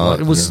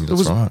Lombard. It was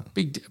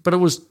big, but it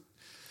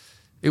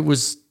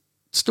was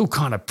still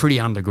kind of pretty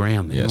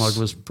underground then. Yes. Like it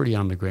was pretty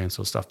underground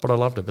sort of stuff. But I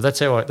loved it. But that's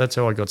how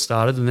I got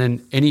started. And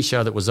then any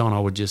show that was on, I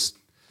would just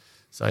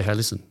say, hey,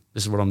 listen,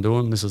 this is what I'm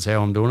doing, this is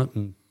how I'm doing it,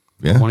 and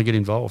I want to get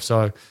involved.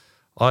 So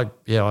I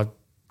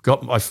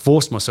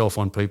forced myself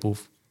on people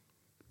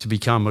to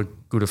become a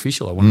good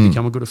official. I wanted to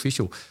become a good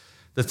official.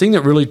 The thing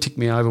that really ticked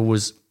me over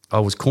was I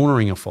was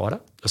cornering a fighter,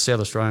 a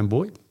South Australian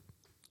boy,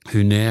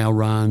 who now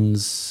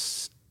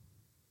runs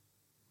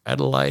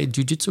Adelaide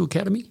Jiu-Jitsu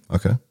Academy.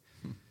 Okay.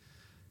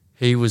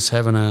 He was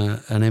having an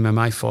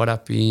MMA fight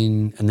up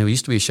and there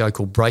used to be a show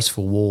called Brace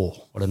for War.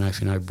 I don't know if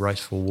you know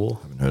Brace for War.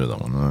 I haven't heard of that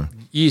one, no.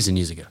 Years and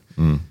years ago.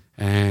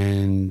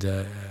 And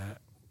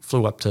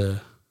flew up to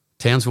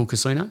Townsville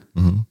Casino.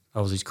 I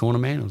was his corner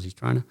man, I was his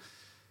trainer.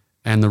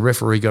 And the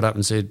referee got up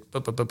and said,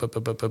 bup, bup, bup, bup,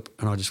 bup, bup, bup.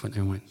 And I just went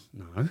there and went,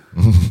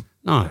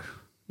 no,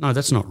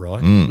 that's not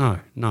right.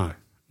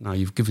 No,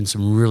 you've given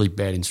some really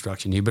bad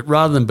instruction here. But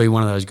rather than be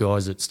one of those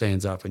guys that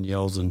stands up and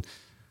yells, and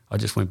I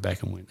just went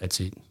back and went, that's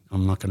it.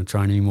 I'm not going to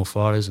train any more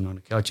fighters. I'm not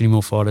going to coach any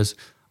more fighters.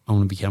 I'm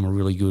going to become a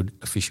really good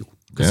official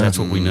because that's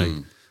what we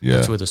need. Yeah.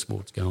 That's where the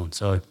sport's going.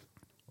 So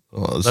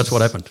that's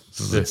what happened.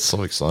 It's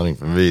so exciting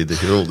for me to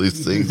hear all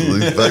these things, all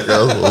these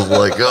backgrounds. I was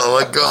like,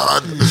 oh my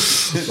God.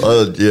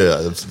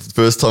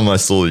 First time I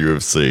saw the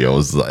UFC, I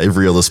was like,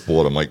 every other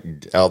sport, I'm like,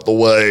 out the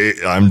way,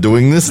 I'm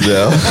doing this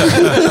now.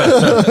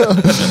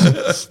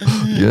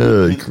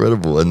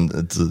 Incredible. And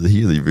to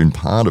hear that you've been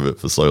part of it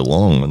for so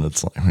long, and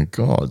it's like, oh my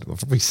God, I've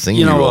probably seen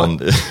you on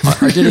there.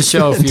 I did a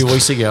show a few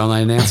weeks ago and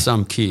they announced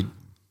some kid,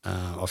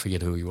 I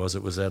forget who he was,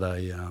 it was at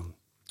a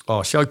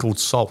show called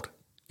Salt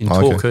in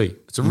Torquay.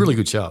 It's a really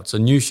good show. It's a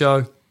new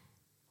show.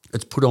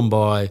 It's put on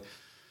by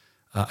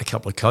a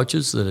couple of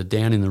coaches that are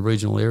down in the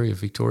regional area of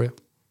Victoria.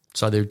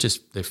 So they're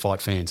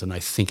fight fans and they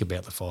think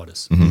about the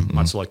fighters,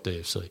 much like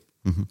DFC.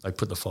 They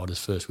put the fighters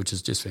first, which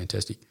is just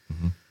fantastic.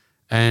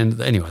 And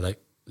anyway,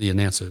 the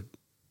announcer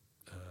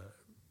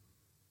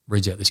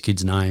reads out this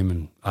kid's name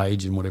and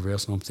age and whatever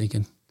else, and I'm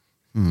thinking,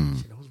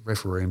 shit, I was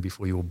refereeing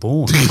before you were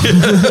born.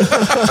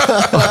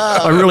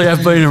 I really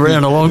have been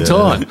around a long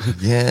time.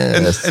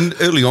 Yes. And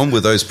early on, were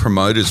those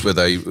promoters, were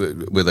they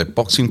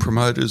boxing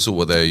promoters or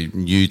were they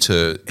new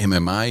to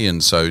MMA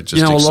and so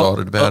just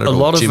excited about it? A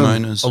lot of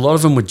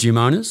them were gym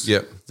owners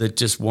that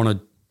just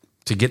wanted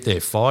to get their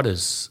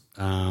fighters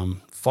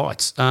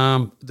fights.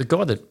 The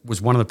guy that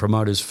was one of the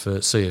promoters for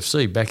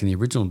CFC back in the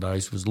original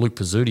days was Luke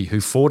Pizzuti, who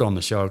fought on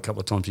the show a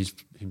couple of times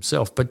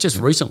himself. But just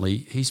recently,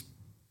 he's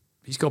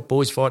got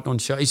boys fighting on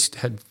show. He's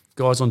had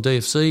guys on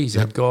DFC. He's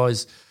had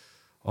guys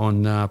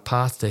on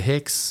Path to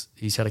Hex.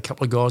 He's had a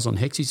couple of guys on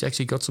Hex. He's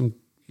actually got some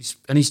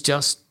and he's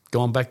just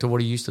gone back to what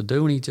he used to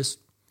do, and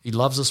he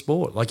loves the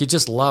sport. Like, you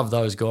just love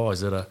those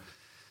guys that are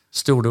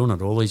still doing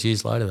it all these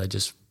years later.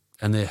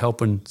 And they're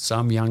helping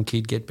some young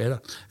kid get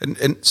better.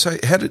 And so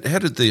how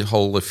did the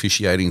whole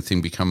officiating thing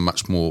become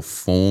much more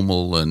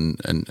formal,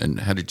 and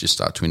how did you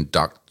start to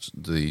induct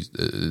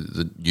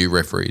the new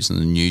referees and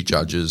the new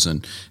judges,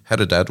 and how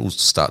did that all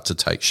start to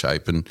take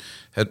shape, and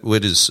where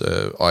does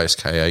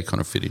ISKA kind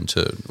of fit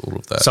into all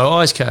of that? So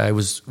ISKA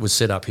was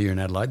set up here in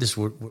Adelaide. This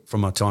was from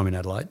my time in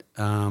Adelaide.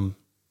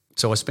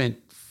 So I spent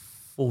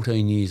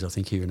 14 years, I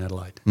think, here in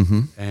Adelaide,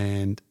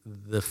 and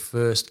the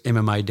first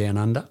MMA Down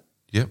Under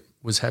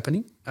was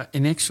happening.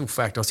 In actual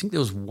fact, I think there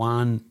was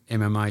one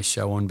MMA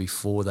show on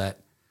before that,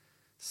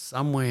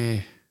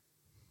 somewhere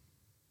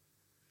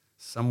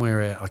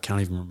out, I can't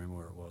even remember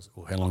where it was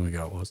or how long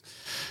ago it was.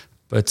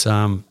 But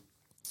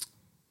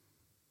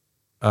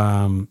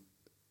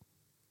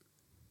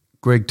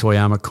Greg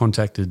Toyama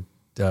contacted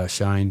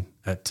Shane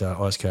at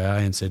ISKA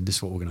and said, this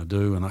is what we're going to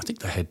do. And I think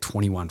they had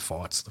 21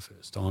 fights the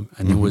first time,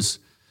 and there was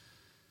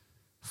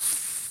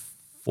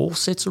 4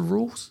 sets of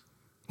rules.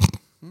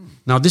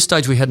 Now, at this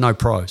stage, we had no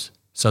pros,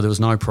 so there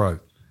was no pro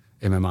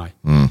MMA.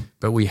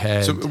 But we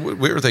had... So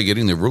where are they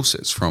getting their rule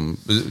sets from?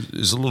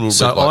 Is a little bit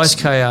so like...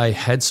 ISKA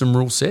had some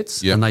rule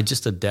sets, and they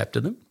just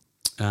adapted them,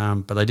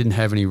 but they didn't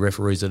have any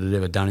referees that had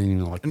ever done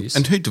anything like this.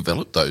 And who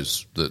developed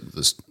those the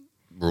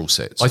rule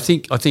sets? I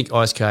think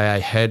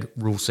ISKA had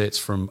rule sets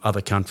from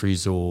other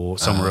countries or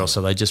somewhere else,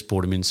 so they just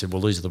brought them in and said,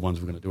 well, these are the ones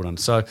we're going to do it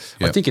under. So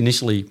I think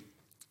initially,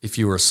 if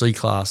you were a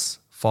C-class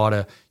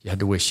fighter, you had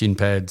to wear shin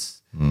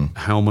pads, a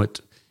helmet.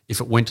 If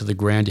it went to the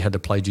ground, you had to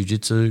play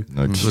jiu-jitsu.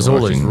 It was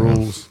all these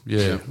rules.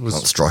 Yeah. It was,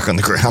 not strike on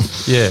the ground.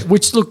 Yeah,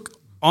 which, look,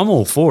 I'm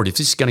all for it. If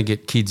this is going to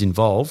get kids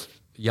involved,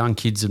 young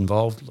kids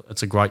involved,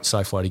 it's a great,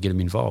 safe way to get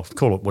them involved.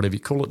 Call it whatever you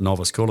call it,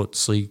 novice, call it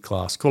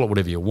C-class, call it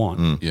whatever you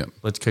want.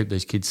 Let's keep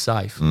these kids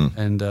safe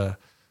and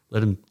let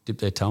them dip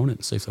their toe in it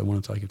and see if they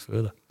want to take it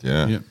further.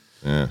 Yeah.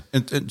 Yeah.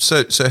 And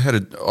so how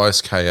did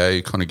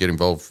ISKA kind of get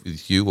involved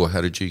with you, or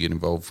how did you get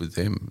involved with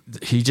them?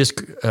 They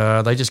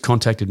just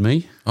contacted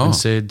me and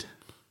said,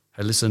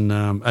 "Hey, listen,"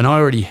 and I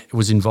already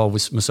was involved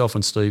with myself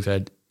and Steve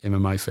had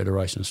MMA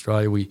Federation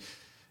Australia.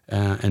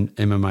 And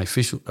MMA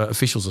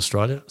Officials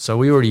Australia. So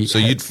we already. So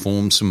you'd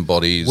form some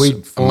bodies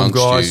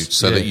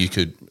amongst you that you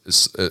could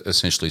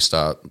essentially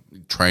start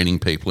training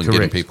people and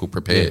getting people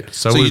prepared. Yeah.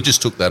 So you just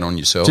took that on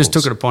yourselves. Just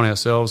took it upon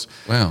ourselves.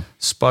 Wow.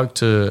 Spoke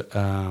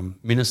to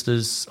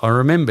ministers. I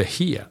remember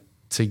here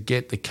to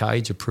get the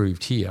cage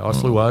approved here. I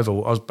flew over.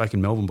 I was back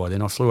in Melbourne by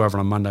then. I flew over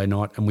on a Monday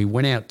night and we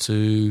went out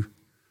to.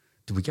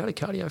 Did we go to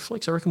Cardio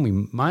Flex? I reckon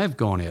we may have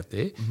gone out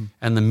there. Mm-hmm.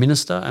 And the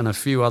minister and a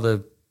few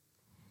other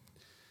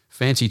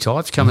fancy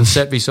types come and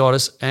sat beside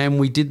us, and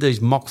we did these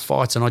mock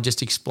fights, and I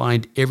just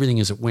explained everything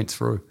as it went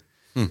through,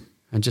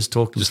 and just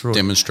talked them through.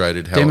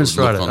 Demonstrated how it would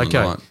look on the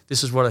night.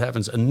 This is what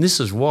happens, and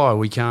this is why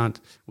we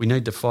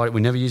need to fight.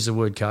 We never use the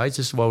word cage.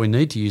 This is why we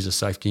need to use a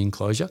safety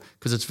enclosure,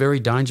 because it's very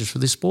dangerous for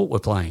this sport we're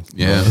playing.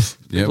 Yeah,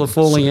 people are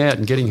falling out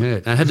and getting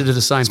hurt. And I had to do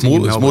the same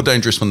thing. It's more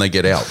dangerous when they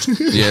get out.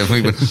 Yeah,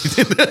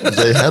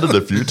 they had it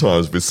a few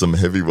times with some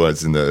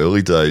heavyweights in the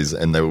early days,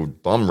 and they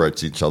would bum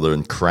roach each other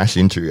and crash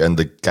into, and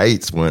the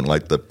gates weren't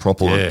like the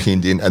proper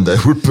pinned in, and they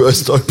would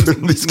burst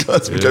open. These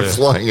guys would go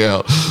flying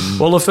out.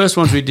 Well, the first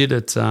ones we did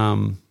at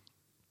the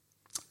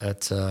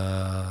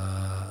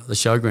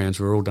showgrounds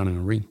were all done in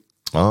a ring.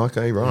 Oh,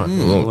 okay, right.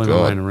 All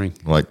in a ring.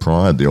 Like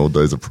Pride, the old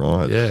days of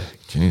Pride. Yeah.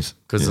 Jeez.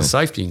 Because the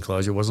safety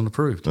enclosure wasn't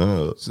approved.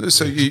 Oh.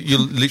 So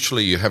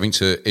you're having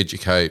to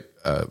educate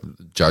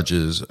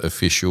judges,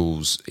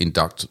 officials,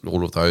 induct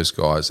all of those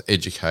guys,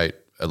 educate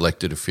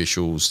elected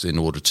officials in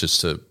order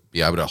just to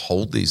be able to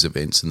hold these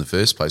events in the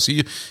first place. So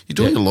you're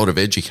doing a lot of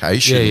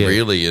education,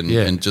 really,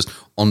 and just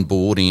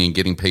onboarding and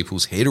getting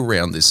people's head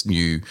around this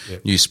new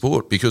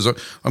sport. Because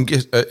I'm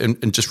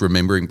and just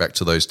remembering back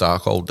to those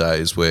dark old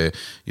days where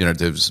there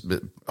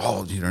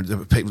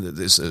were people.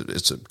 It's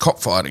a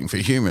cockfighting for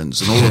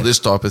humans and all of this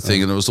type of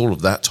thing, and there was all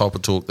of that type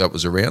of talk that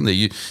was around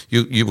there.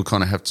 You were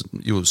kind of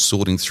you were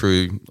sorting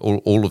through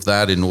all of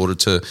that in order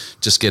to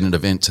just get an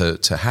event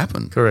to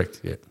happen. Correct.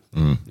 Yeah.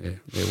 Yeah.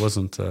 It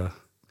wasn't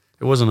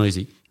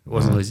easy. It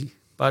wasn't easy,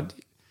 but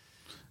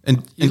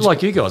and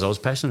like you guys, I was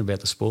passionate about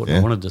the sport. And I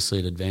wanted to see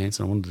it advance,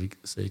 and I wanted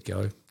to see it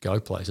go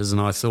places.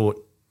 And I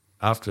thought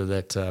after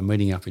that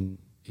meeting up in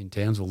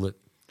Townsville that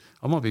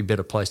I might be a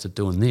better place at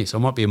doing this. I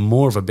might be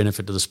more of a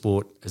benefit to the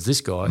sport as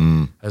this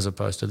guy as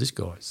opposed to this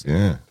guy. So.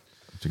 Yeah,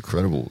 it's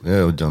incredible.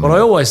 Yeah, we've done. But I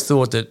always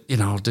thought that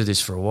I'll do this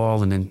for a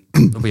while, and then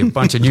there'll be a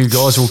bunch of new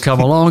guys who will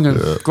come along, and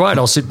great,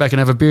 I'll sit back and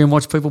have a beer and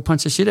watch people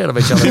punch the shit out of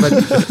each other.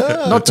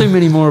 But not too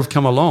many more have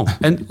come along,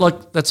 and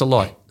that's a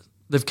lie.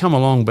 They've come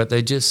along, but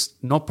they're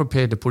just not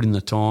prepared to put in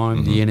the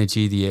time, the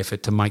energy, the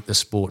effort to make the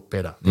sport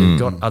better. They've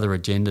got other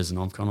agendas, and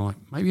I'm kind of like,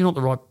 maybe you're not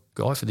the right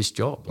guy for this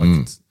job.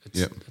 Like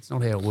it's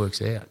not how it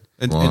works out.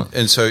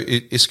 And so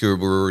ISKA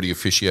were already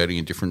officiating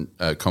in different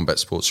combat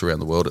sports around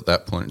the world at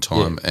that point in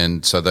time,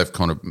 and so they've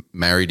kind of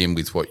married in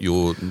with what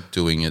you're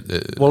doing at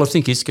the. Well, I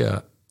think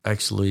ISKA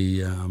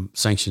actually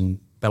sanctioned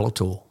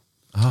Bellator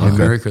in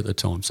America at the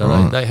time,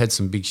 so they had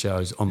some big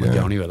shows on the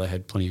go anyway. They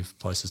had plenty of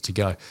places to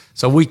go.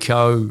 So we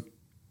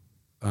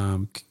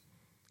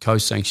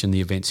co-sanction the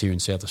events here in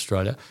South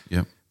Australia.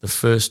 Yeah, the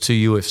first two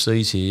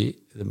UFCs here,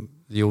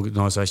 the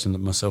organisation that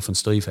myself and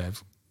Steve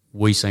have,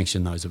 we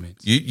sanction those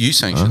events. You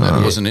sanctioned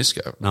that? It wasn't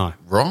ISKA? No.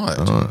 Right.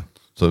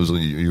 So it was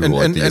you were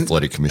like the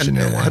athletic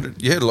commissioner.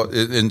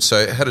 And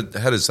so how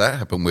does that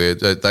happen where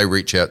they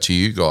reach out to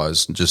you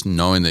guys just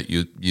knowing that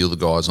you're the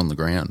guys on the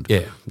ground?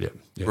 Yeah.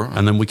 Right.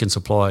 And then we can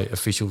supply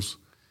officials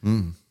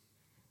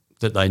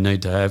that they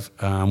need to have.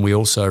 We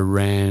also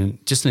ran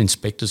just an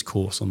inspector's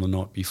course on the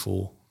night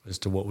before as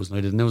to what was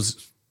needed. And there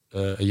was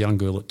a young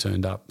girl that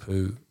turned up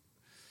who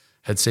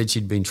had said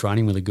she'd been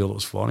training with a girl that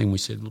was fighting. We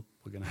said, look,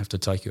 we're going to have to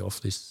take you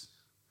off this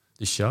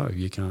show.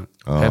 You can't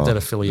have that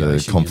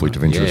affiliation. Conflict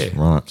of interest,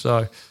 right.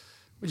 So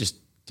we just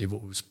did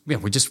what was,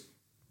 we just,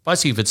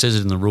 basically if it says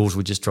it in the rules,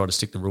 we just try to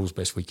stick the rules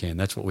best we can.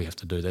 That's what we have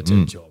to do. That's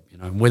our job.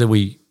 And whether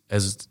we,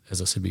 as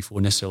I said before,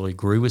 necessarily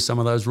agree with some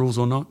of those rules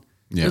or not,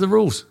 they're the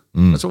rules.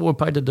 That's what we're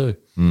paid to do.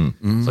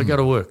 So go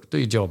to work, do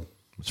your job.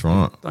 That's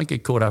right. Don't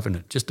get caught up in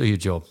it. Just do your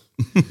job.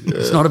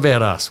 It's not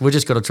about us. We're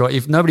just got to try.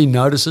 If nobody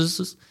notices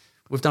us,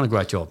 we've done a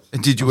great job.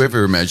 And did you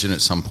ever imagine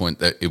at some point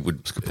that it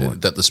would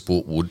that the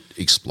sport would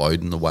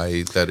explode in the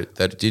way that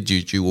it did?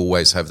 Did you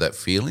always have that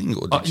feeling?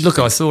 Or look,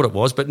 I thought it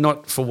was, but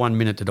not for 1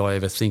 minute did I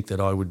ever think that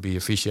I would be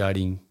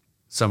officiating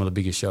some of the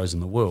biggest shows in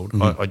the world.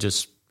 I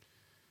just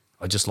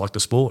like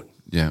the sport.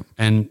 Yeah.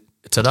 And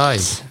today,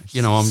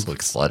 I'm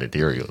like slighted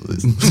area of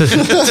this.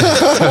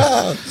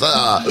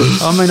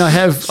 I mean,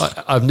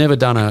 I've never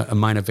done a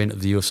main event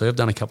of the UFC. I've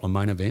done a couple of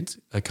main events,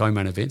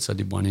 co-main events. I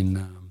did one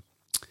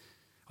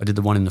I did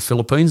the one in the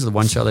Philippines, the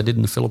one show they did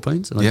in the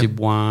Philippines, and I did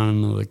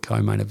one of the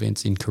co-main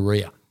events in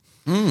Korea.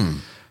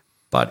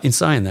 But in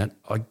saying that,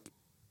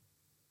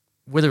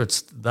 whether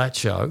it's that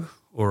show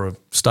or a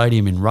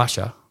stadium in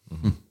Russia,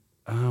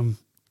 I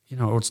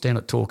would stand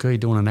at Torquay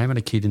doing an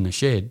amateur kid in the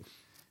shed.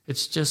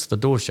 It's just the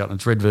door's shut and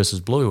it's red versus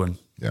blue, and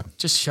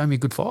just show me a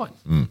good fight.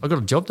 I've got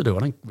a job to do. I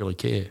don't really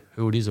care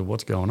who it is or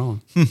what's going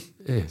on.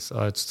 Yeah,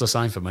 so it's the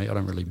same for me. I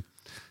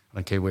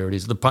don't care where it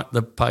is. The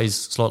pay's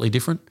slightly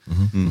different,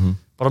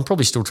 but I'm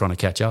probably still trying to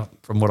catch up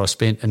from what I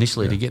spent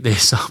initially to get there.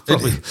 So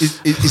probably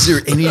is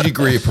there any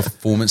degree of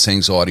performance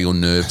anxiety or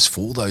nerves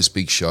for those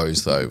big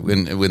shows though?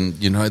 When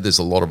you know there's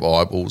a lot of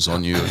eyeballs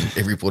on you and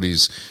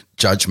everybody's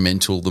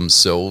judgmental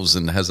themselves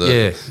and has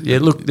a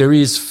Look, there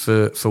is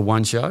for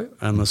one show,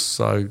 and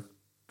the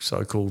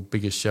so-called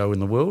biggest show in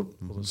the world,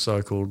 or the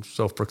so-called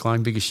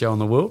self-proclaimed biggest show in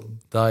the world.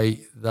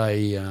 They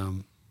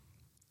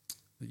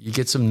you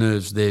get some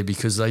nerves there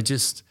because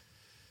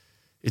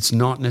it's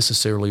not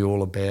necessarily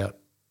all about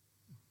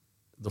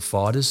the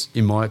fighters,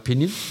 in my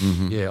opinion.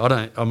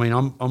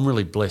 I'm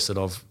really blessed that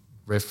I've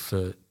ref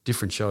for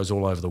different shows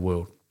all over the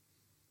world.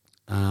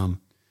 And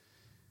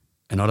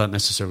I don't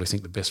necessarily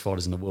think the best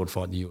fighters in the world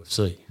fight in the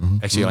UFC.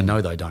 Actually, I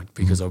know they don't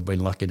because I've been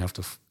lucky enough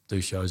to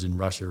do shows in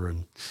Russia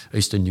and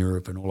Eastern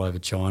Europe and all over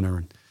China.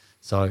 And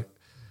so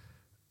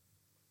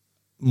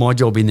my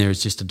job in there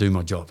is just to do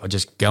my job. I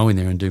just go in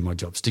there and do my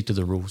job, stick to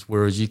the rules.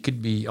 Whereas you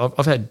could be,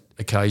 I've had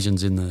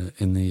occasions in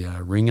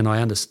the ring, and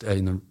I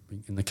understand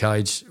in the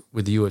cage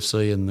with the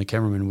UFC and the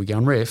cameraman, we go,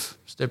 ref,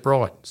 step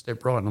right,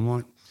 and I'm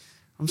like,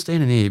 I'm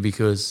standing here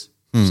because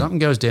if something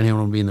goes down here, I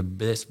want to be in the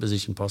best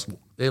position possible.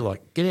 They're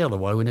like, get out of the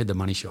way, we need the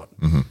money shot.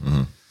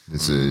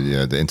 It's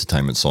the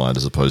entertainment side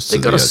as opposed to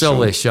they've got to sell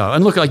their show.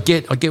 And look, I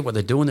get what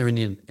they're doing. They're in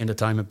the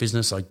entertainment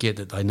business. I get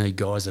that they need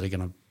guys that are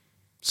going to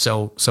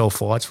sell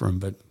fights for them,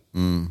 but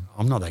I'm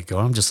not that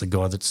guy. I'm just the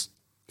guy that's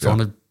trying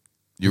to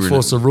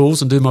enforce the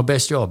rules and do my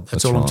best job.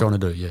 That's all I'm trying to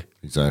do, yeah.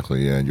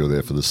 Exactly, yeah. And you're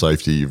there for the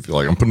safety.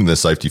 I'm putting their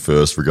safety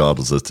first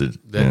regardless as to...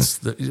 That's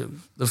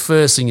the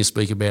first thing you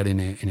speak about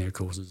in our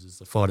courses is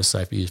the fighter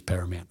safety is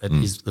paramount. That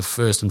is the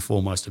first and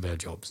foremost of our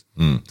jobs,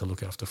 to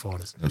look after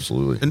fighters.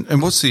 Absolutely.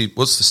 And what's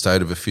the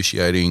state of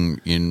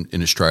officiating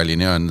in Australia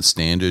now and the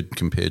standard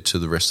compared to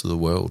the rest of the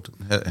world?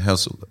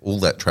 How's all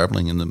that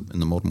travelling in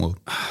the modern world?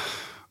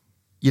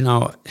 You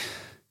know...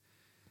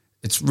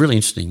 It's really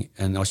interesting,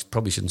 and I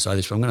probably shouldn't say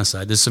this, but I'm going to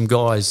say there's some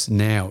guys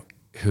now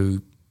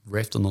who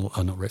judged on the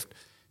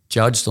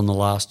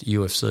last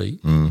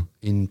UFC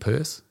in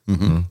Perth.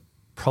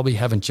 Probably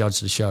haven't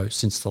judged the show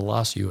since the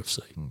last UFC.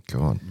 Oh,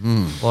 God.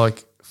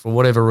 Like, for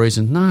whatever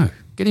reason, no.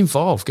 Get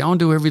involved. Go and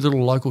do every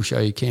little local show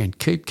you can.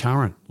 Keep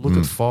current. Look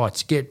at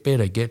fights. Get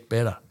better.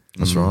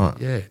 That's right.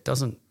 Yeah, it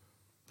doesn't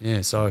 –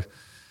 yeah, so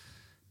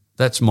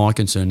that's my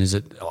concern is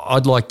that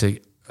I'd like to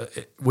 –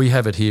 we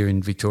have it here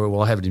in Victoria.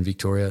 Well, I have it in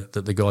Victoria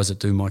that the guys that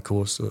do my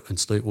course, and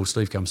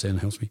Steve comes down and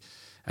helps me,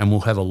 and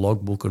we'll have a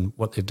logbook on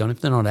what they've done. If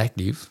they're not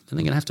active, then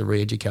they're going to have to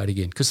re-educate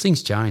again because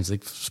things change.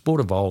 The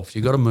sport evolves.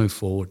 You've got to move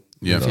forward.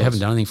 Yeah, if you haven't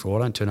done anything for a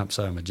while, don't turn up and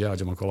say I'm a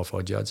judge, I'm a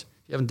qualified judge. If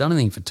you haven't done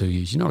anything for 2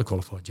 years, you're not a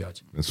qualified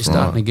judge. You're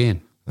starting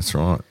again. That's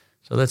right.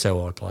 So that's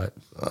how I play it.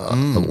 I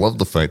love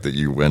the fact that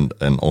you went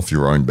and off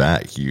your own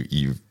back.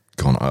 You've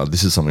gone,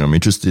 this is something I'm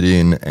interested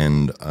in,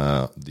 and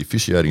the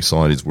officiating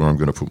side is where I'm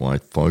going to put my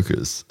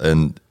focus.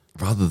 And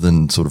rather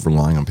than sort of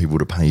relying on people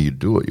to pay you to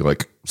do it, you're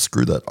like,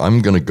 screw that.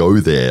 I'm going to go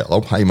there.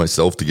 I'll pay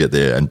myself to get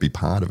there and be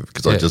part of it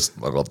because I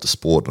love the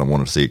sport and I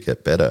want to see it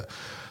get better.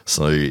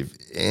 So if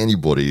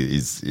anybody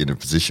is in a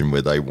position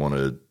where they want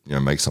to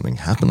make something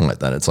happen like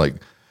that, it's like,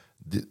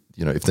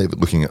 if they're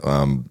looking at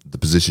the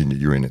position that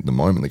you're in at the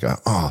moment, they go,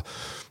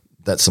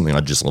 that's something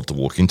I'd just love to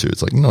walk into.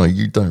 It's like, no,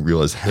 you don't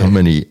realize how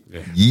many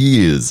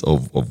years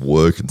of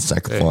work and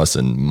sacrifice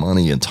and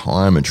money and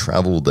time and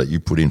travel that you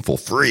put in for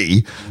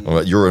free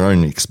at your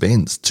own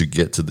expense to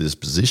get to this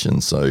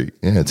position. So,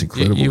 it's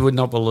incredible. You would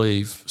not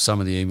believe some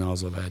of the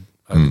emails I've had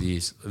over the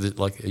years.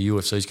 Like a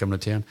UFC's coming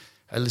to town.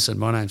 Hey,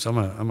 listen,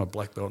 I'm a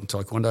black belt in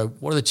Taekwondo.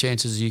 What are the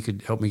chances you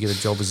could help me get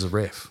a job as a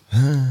ref?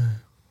 How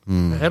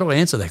do I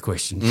answer that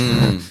question?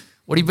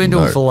 What have you been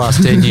doing for the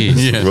last 10 years?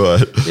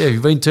 Right. Yeah,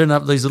 you've been turning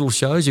up these little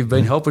shows. You've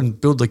been helping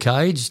build the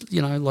cage.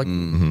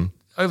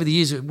 Over the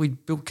years,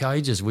 we'd build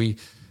cages. We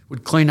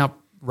would clean up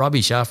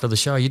rubbish after the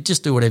show. You'd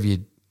just do whatever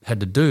you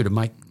had to do to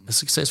make a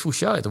successful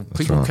show. The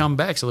people come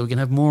back so that we can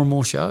have more and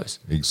more shows.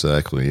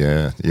 Exactly,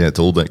 yeah. Yeah, it's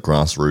all that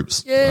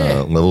grassroots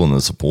level and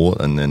the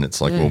support. And then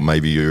it's like, well,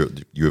 maybe you're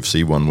at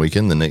UFC one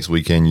weekend, the next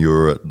weekend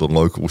you're at the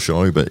local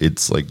show, but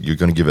it's like you're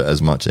going to give it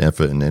as much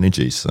effort and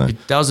energy. So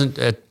it doesn't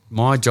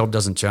my job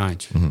doesn't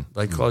change.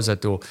 They close that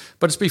door.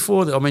 But it's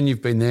before that. I mean,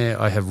 you've been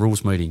there. I have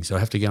rules meetings. I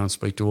have to go and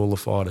speak to all the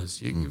fighters.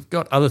 You've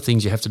got other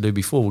things you have to do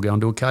before. We'll go and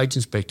do a cage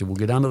inspector. We'll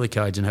get under the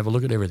cage and have a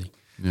look at everything.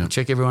 We'll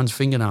check everyone's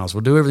fingernails.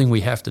 We'll do everything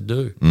we have to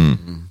do.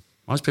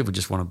 Most people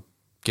just want to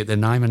get their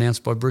name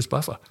announced by Bruce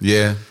Buffer.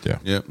 Yeah. How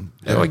do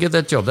I get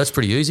that job? That's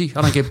pretty easy.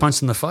 I don't get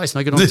punched in the face and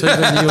I get on TV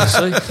in the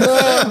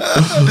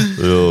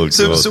UFC.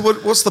 So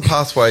what's the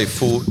pathway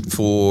for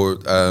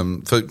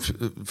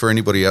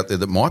anybody out there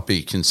that might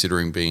be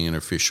considering being an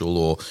official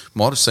or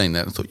might have seen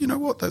that and thought, you know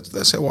what,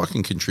 that's how I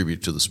can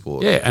contribute to the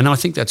sport? Yeah, and I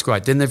think that's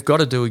great. Then they've got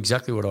to do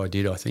exactly what I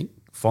did, I think.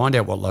 Find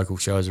out what local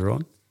shows are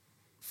on.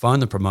 Phone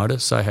the promoter,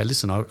 say, hey,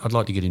 listen, I'd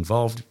like to get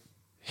involved.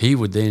 He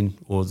would then,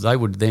 or they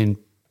would then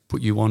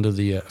put you onto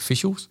the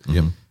officials.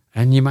 Yep.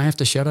 And you may have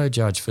to shadow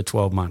judge for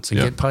 12 months and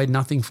get paid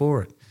nothing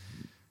for it.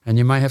 And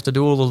you may have to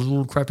do all the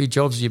little crappy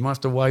jobs. You might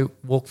have to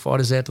walk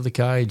fighters out to the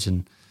cage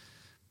and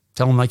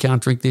tell them they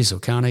can't drink this or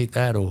can't eat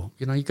that, or,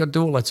 you got to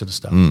do all that sort of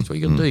stuff. That's what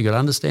you got to do. You got to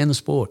understand the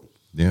sport.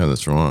 Yeah,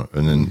 that's right.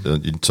 And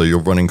then, so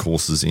you're running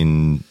courses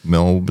in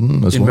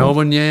Melbourne as well? In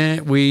Melbourne,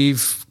 yeah.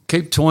 We've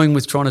keep toying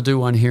with trying to do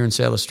one here in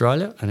South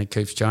Australia, and it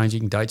keeps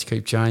changing. Dates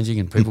keep changing,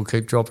 and people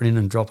keep dropping in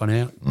and dropping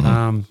out.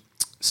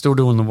 Still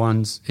doing the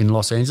ones in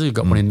Los Angeles. We've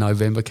got one in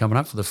November coming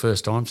up for the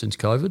first time since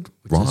COVID,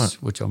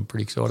 which I'm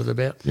pretty excited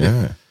about.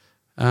 Yeah.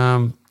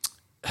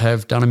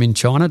 Have done them in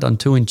China, done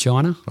 2 in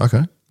China.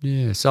 Okay.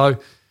 Yeah. So,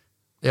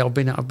 yeah, I've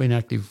been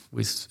active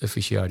with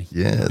officiating.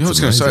 Yeah. I was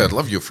going to say, I'd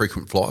love your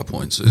frequent flyer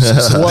points.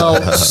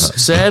 Well,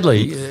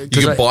 sadly, you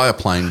could buy a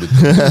plane with.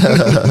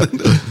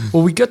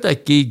 Well, we got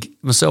that gig,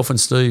 myself and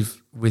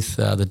Steve, with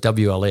the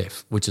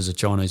WLF, which is a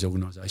Chinese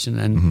organisation,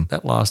 and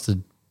that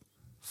lasted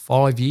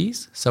 5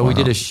 years. So we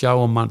did a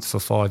show a month for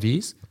 5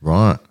 years.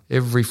 Right.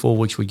 Every 4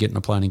 weeks we'd get in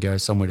a plane and go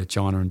somewhere to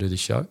China and do the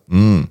show.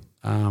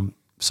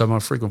 So my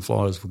frequent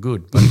flyers were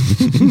good. But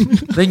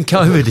then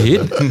COVID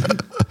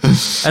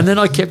hit, and then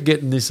I kept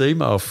getting this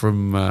email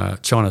from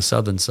China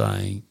Southern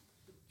saying,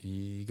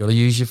 you got to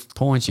use your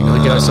points, you got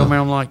to go somewhere.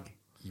 I'm like,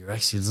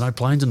 there's no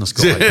planes in the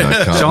sky.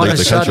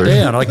 China's shut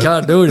down. I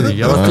can't do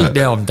anything. I think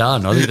now I'm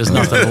done. I think there's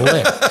nothing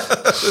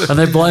left. And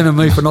they're blaming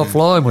me for not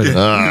flying with it.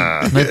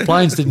 And their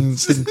planes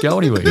didn't go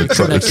anywhere. You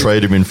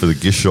trade him in for the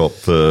gift shop.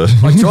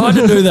 I tried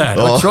to do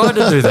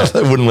that.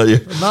 They wouldn't let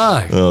you.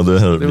 No.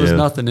 There was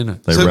nothing in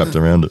it. They wrapped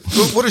around it.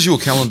 What does your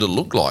calendar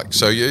look like?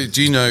 So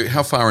do you know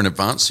how far in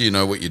advance do you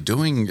know what you're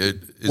doing?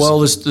 Well,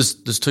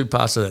 there's 2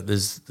 parts of that.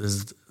 There's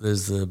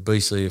the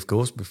BC, of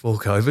course, before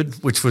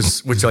COVID,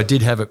 which I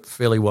did have it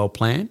fairly well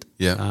planned.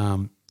 Yeah.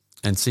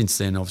 And since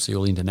then, obviously,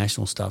 all the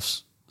international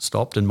stuff's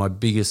stopped. And my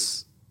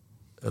biggest,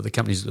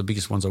 the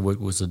biggest ones I worked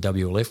with was the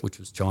WLF, which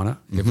was China,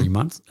 every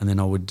month. And then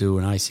I would do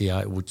an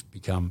ACA, which would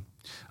become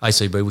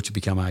ACB, which would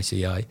become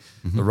ACA.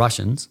 The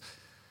Russians,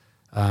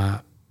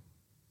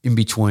 in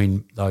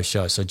between those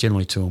shows. So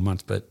generally 2 a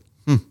month. But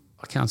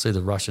I can't see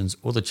the Russians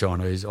or the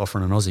Chinese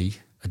offering an Aussie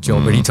a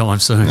job anytime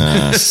soon.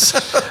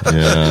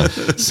 Yeah.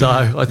 So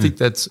I think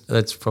that's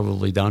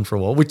probably done for a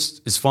while, which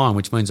is fine,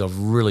 which means I've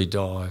really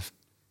dived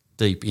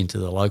deep into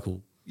the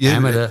local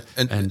amateur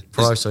and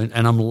pro scene,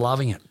 and I'm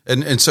loving it.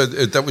 And so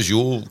that was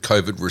your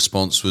COVID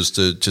response, was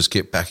to just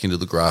get back into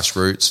the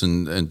grassroots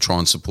and try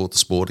and support the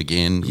sport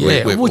again.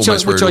 Yeah, which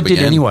I did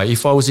anyway.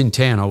 If I was in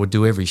town, I would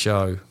do every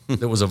show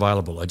that was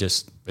available.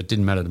 It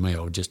didn't matter to me.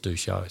 I would just do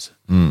shows.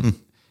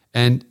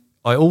 And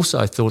I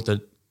also thought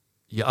that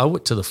you owe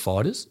it to the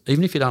fighters,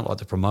 even if you don't like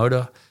the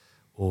promoter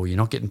or you're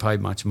not getting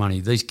paid much money,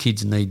 these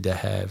kids need to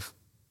have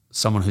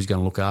someone who's going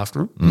to look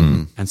after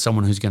them and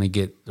someone who's going to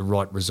get the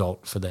right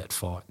result for that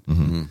fight.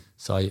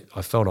 So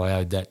I felt I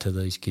owed that to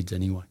these kids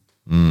anyway.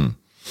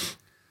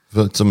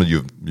 But some of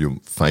your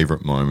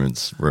favourite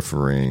moments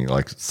refereeing,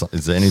 like,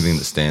 is there anything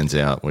that stands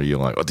out where you're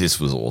like, oh, this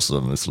was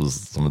awesome, this was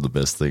some of the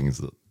best things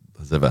that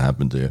has ever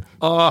happened to you?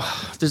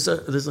 Oh, there's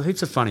a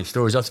heaps of funny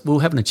stories. We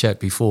were having a chat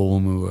before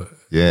when we were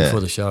before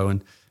the show,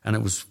 and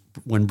it was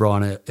when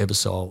Brian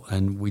Ebersol,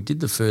 and we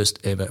did the first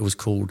ever. It was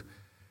called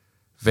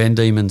Van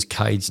Diemen's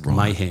Caged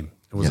Mayhem.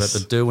 It was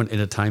at the Derwent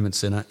Entertainment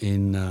Centre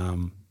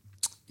in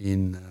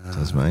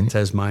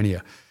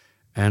Tasmania.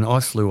 And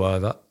I flew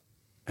over,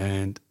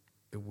 and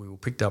we were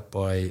picked up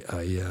by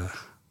a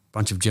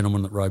bunch of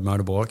gentlemen that rode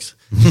motorbikes.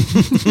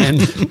 And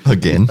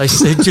again, they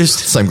said,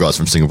 same guys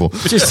from Singapore.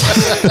 Just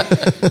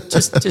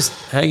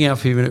hang out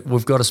for a minute.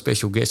 We've got a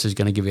special guest who's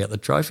going to give out the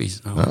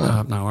trophies. And I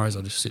went, no worries,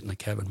 I'll just sit in the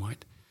cabin,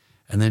 wait.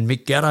 And then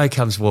Mick Gatto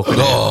comes walking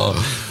out.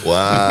 Oh,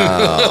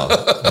 wow.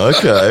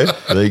 Okay,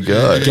 there you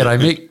go. G'day,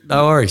 Mick.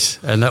 No worries.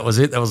 And that was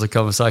it. That was a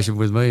conversation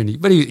with me.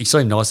 But he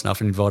seemed nice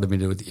enough and invited me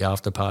to the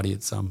after party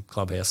at some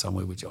clubhouse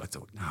somewhere, which I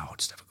thought, no, I'll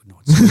just have a good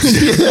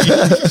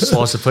night.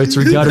 Slice of pizza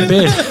and go to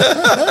bed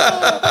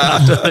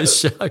after the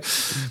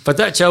show. But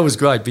that show was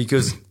great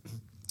because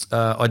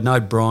I'd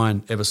known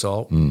Brian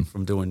Ebersol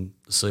from doing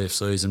the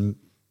CFCs and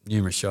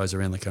numerous shows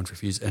around the country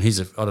for years, and I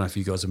don't know if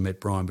you guys have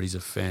met Brian, but he's a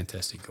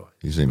fantastic guy.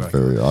 He seems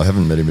I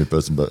haven't met him in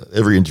person, but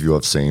every interview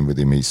I've seen with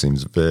him, he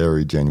seems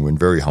very genuine,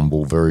 very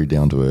humble, very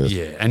down to earth.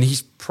 Yeah, and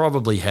he's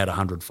probably had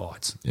 100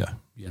 fights. Yeah.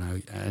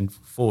 And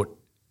fought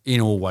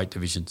in all weight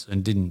divisions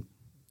and didn't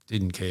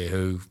care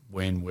who,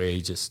 when, where,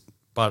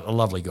 but a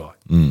lovely guy.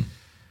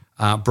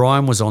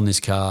 Brian was on this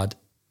card.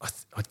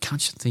 I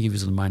can't think if he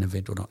was in the main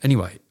event or not.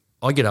 Anyway,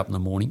 I get up in the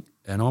morning,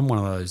 and I'm one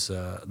of those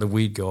the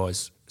weird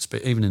guys.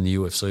 Even in the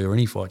UFC or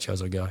any fight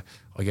shows I go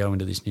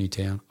into this new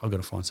town, I've got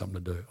to find something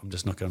to do. I'm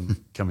just not going to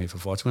come here for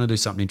fights. I'm going to do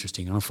something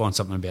interesting. I'm going to find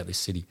something about this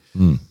city.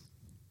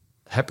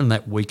 Happened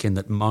that weekend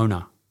that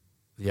Mona,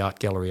 the art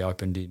gallery,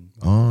 opened in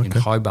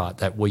Hobart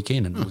that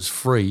weekend, and it was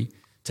free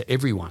to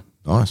everyone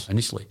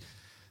initially.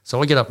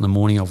 So I get up in the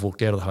morning, I've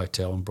walked out of the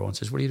hotel, and Brian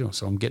says, what are you doing?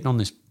 So I'm getting on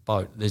this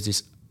boat. There's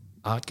this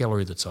art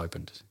gallery that's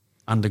opened,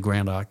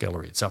 underground art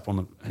gallery. It's up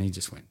on and he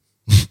just went,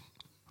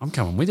 I'm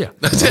coming with you.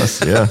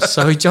 Nice, yeah.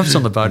 So he jumps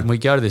on the boat and we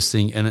go to this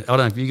thing. And I don't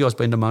know, have you guys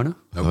been to Mona?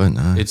 I don't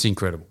know. It's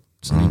incredible.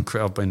 It's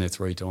I've been there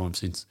 3 times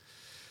since.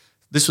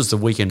 This was the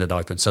weekend it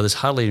opened. So there's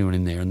hardly anyone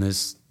in there, and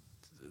there's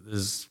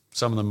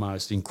some of the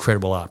most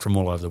incredible art from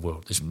all over the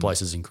world. This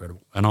place is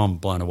incredible. And I'm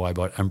blown away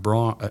by it. And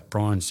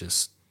Brian's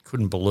just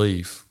couldn't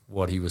believe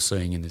what he was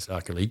seeing in this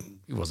arcade.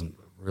 He wasn't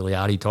a really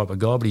arty type of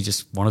guy, but he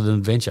just wanted an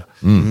adventure.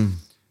 Mm-hmm.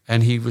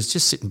 And he was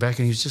just sitting back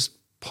and he was just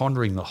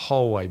pondering the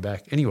whole way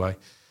back. Anyway,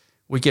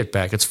 we get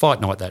back. It's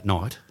fight night that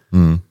night.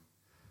 Mm.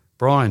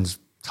 Brian's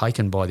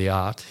taken by the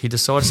art. He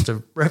decides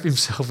to wrap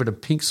himself in a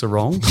pink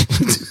sarong,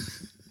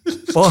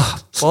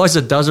 buys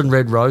a dozen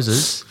red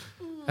roses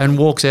and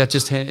walks out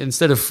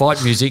instead of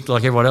fight music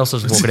like everyone else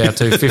was walking out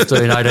to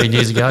 15, 18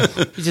 years ago,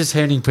 he's just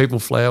handing people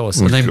flowers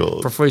and then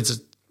proceeds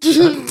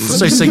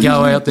to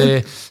go out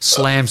there,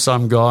 slam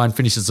some guy and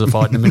finishes the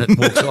fight in a minute and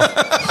walks off.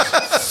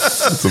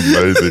 That's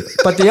amazing.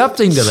 But the up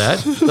thing to that,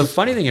 the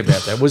funny thing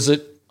about that was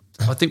that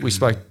I think we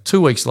spoke 2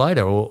 weeks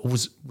later, or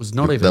was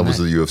not even that. Was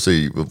the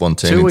UFC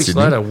 110 2 in weeks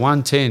Sydney? later,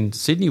 110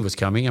 Sydney was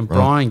coming and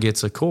Brian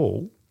gets a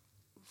call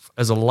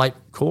as a late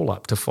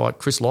call-up to fight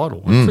Chris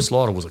Lytle. And Chris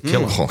Lytle was a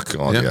killer. Oh,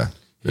 God, yeah.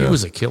 He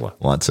was a killer.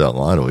 Lights out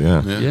Lytle,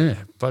 yeah. Yeah,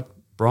 but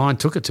Brian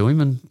took it to him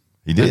and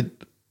he did.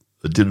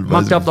 It did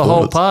mucked up the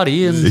whole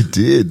party and it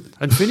did.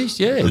 And finished,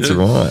 That's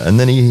right. And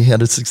then he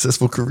had a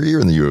successful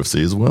career in the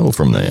UFC as well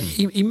from there.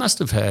 He must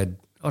have had,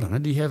 I don't know,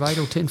 did he have 8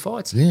 or 10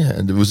 fights? Yeah,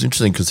 and it was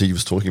interesting because he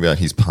was talking about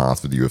his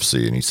path with the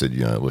UFC and he said,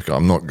 look,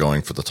 I'm not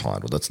going for the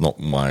title. That's not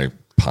my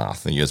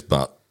path. And he goes,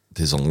 but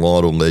there's a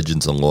lot of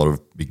legends, a lot of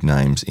big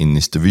names in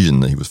this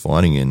division that he was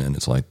fighting in, and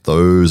it's like,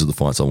 those are the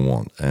fights I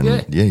want.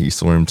 And you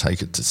saw him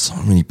take it to so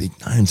many big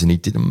names, and he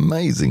did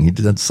amazing. He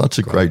did such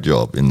a great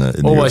job in the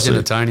always UFC.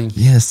 Entertaining.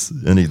 Yes,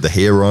 and the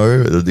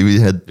hero he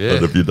had. I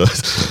don't know if you know,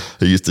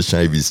 he used to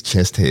shave his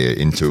chest hair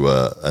into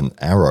an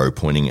arrow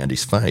pointing at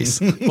his face,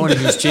 pointing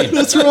at his chin.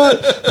 That's right,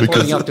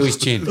 pointing up to his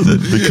chin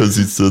because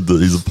he said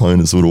that his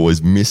opponents would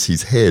always miss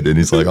his head, and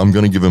he's like, I'm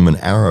going to give him an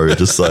arrow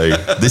to say,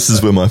 this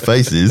is where my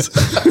face is.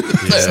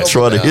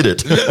 Try to hit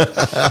it.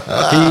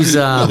 He's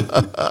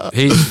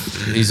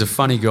a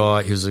funny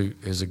guy. He's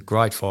a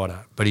great fighter,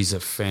 but he's a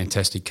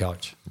fantastic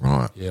coach.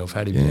 Right. Yeah, I've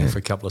had him there for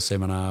a couple of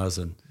seminars,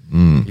 and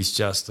he's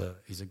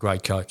a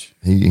great coach.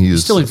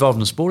 He's still involved in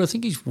the sport. I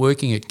think he's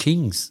working at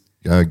King's.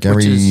 Gary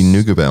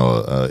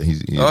Neugebauer.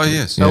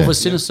 Yes.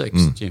 Elvis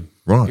Sinesek's gym.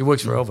 Right. He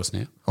works for Elvis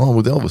now. Oh,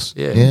 with Elvis.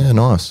 Yeah,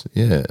 nice.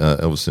 Yeah,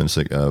 Elvis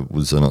Sinesek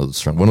was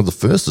one of the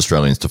first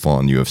Australians to fight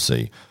in the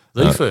UFC.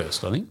 The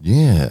first, I think.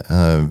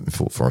 Yeah, he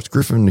fought Forrest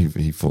Griffin.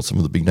 He fought some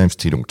of the big names,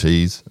 Tito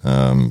Ortiz.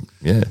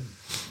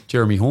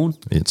 Jeremy Horn.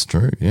 It's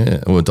true,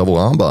 yeah. Or a double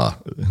armbar.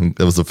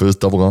 That was the first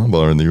double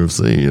armbar in the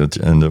UFC,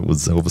 and it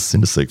was Elvis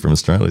Sinesek from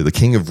Australia, the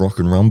king of rock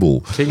and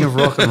rumble. King of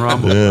rock and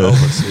rumble,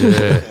 Elvis,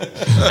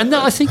 yeah. And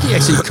I think he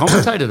actually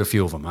commentated a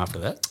few of them after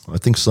that. I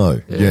think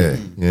so,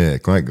 yeah.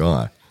 Great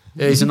guy.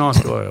 Yeah, he's a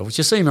nice guy. You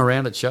see him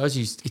around at shows.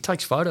 He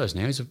takes photos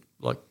now.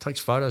 Takes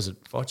photos at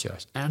fight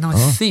shows. And I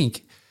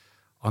think...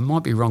 I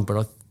might be wrong, but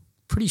I'm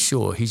pretty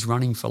sure he's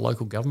running for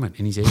local government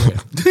in his area.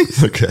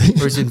 Okay.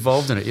 Or he's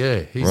involved in it,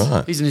 yeah. He's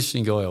an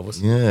interesting guy,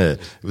 Elvis. Yeah.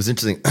 It was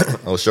interesting.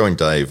 I was showing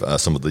Dave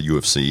some of the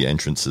UFC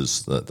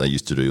entrances that they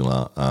used to do.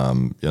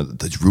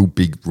 Those real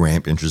big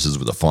ramp entrances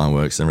with the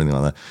fireworks and everything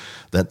like that.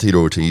 That Tito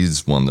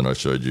Ortiz one that I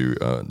showed you,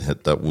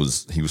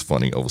 he was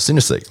fighting Elvis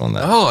Sinesek on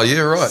that. Oh, yeah,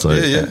 right. So,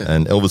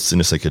 And Elvis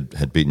Sinesek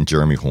had beaten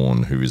Jeremy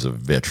Horn, who is a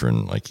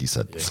veteran, like he's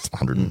had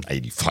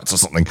 180 fights or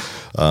something.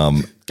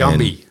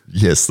 Gumby.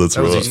 Yes, that's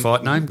right. That was his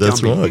fight name?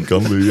 That's Gumby. right,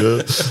 Gumby,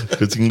 yeah.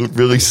 Because he looked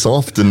really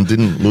soft and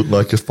didn't look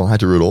like a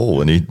fighter at all.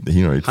 And he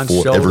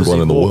fought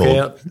everyone in the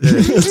world.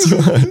 That's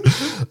right.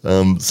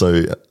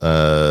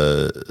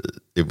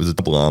 It was a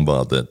double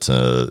armbar that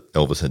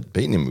Elvis had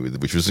beaten him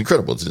with, which was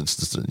incredible. It's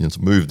just a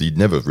move that you'd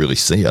never really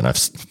see, and I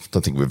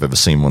don't think we've ever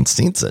seen one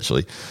since,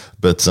 actually.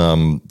 But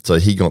so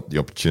he got the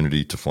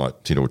opportunity to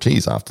fight Tito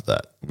Ortiz after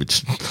that,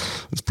 which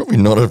was probably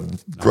not a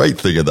great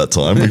thing at that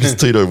time because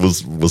Tito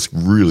was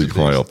really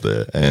high up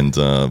there. And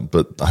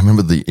but I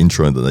remember the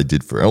intro that they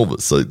did for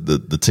Elvis. So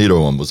the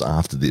Tito one was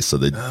after this. So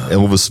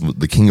Elvis,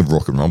 the king of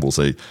rock and rumble,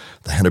 so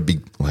they had a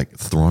big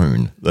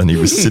throne, and he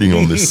was sitting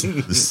on this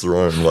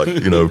throne,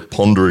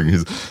 pondering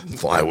his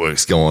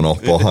fireworks going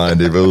off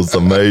behind him. It was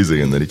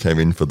amazing. And then he came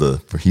in for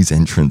his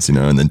entrance,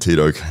 and then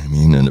Tito came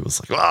in, and it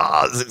was like,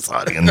 this is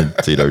exciting. And then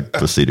Tito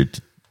proceeded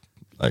to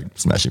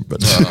smash him,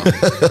 but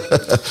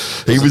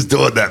he was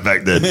doing that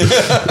back then.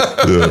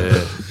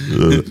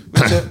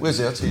 Where's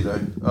our Tito?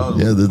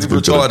 We've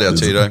retired our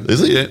Tito. Is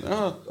he? Yeah.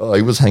 Oh,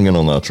 he was hanging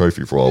on our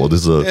trophy for a while.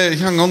 He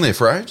hung on there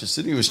for ages.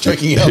 He was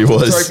checking out the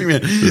trophy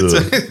man.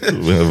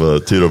 We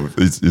have Tito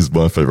is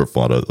my favourite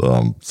fighter.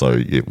 So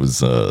it was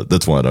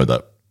that's why I know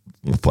that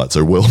fight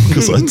so well,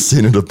 because I'd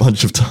seen it a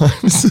bunch of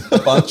times. A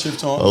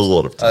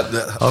lot of times.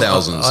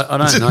 Thousands. I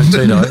don't know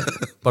Tito,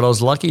 but I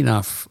was lucky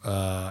enough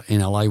in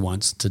LA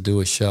once to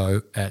do a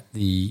show at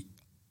the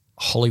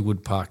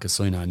Hollywood Park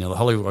Casino. Now, the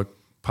Hollywood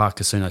Park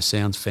Casino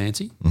sounds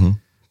fancy,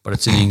 but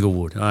it's in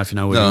Inglewood. I don't know if you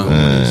know where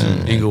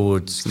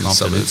Inglewood is. Inglewood's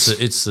Compton.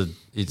 It's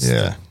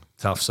the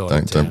tough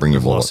side. Don't bring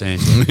your wallet. Los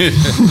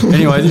Angeles.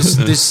 Anyway,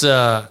 this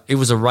it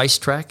was a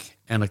racetrack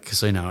and a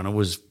casino, and it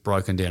was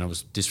broken down. It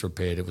was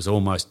disrepaired. It was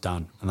almost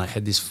done, and they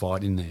had this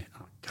fight in there.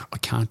 I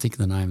can't think of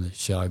the name of the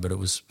show, but it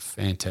was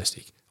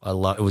fantastic.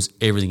 It was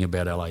everything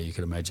about LA you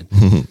could imagine.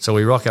 So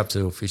we rock up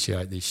to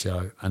officiate this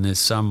show, and there's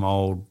some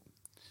old,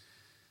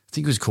 I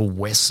think it was called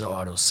West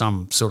Side or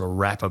some sort of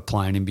rapper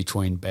playing in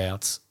between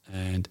bouts,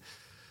 and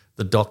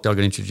the doctor, I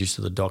got introduced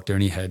to the doctor,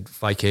 and he had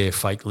fake hair,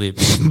 fake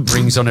lips,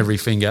 rings on every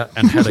finger,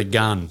 and had a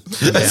gun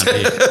down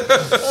here.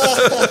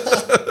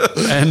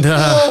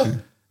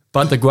 And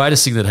but the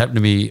greatest thing that happened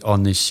to me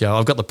on this show,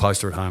 I've got the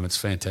poster at home, it's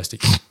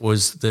fantastic,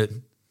 was that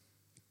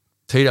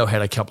Tito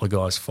had a couple of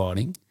guys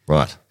fighting.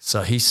 Right.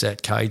 So he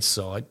sat cage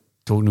side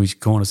talking to his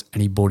corners,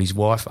 and he brought his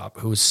wife up,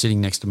 who was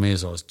sitting next to me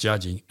as I was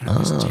judging, and it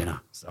was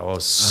Jenna. So I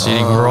was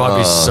sitting right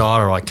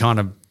beside her. I kind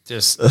of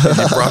just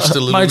brushed a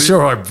little made bit.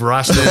 sure I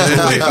brushed a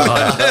little bit.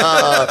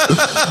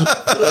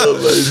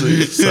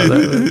 Amazing. So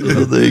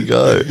there you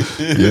go.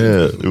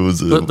 Yeah, it was.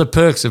 The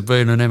perks of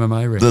being an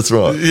MMA ref. That's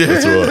right. Yeah.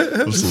 That's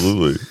right.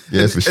 Absolutely.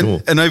 Yeah, for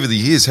sure. And over the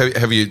years,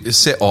 have you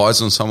set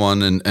eyes on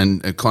someone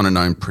and kind of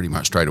known pretty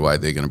much straight away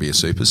they're going to be a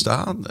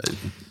superstar?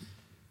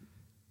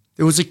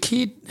 There was a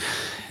kid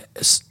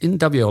in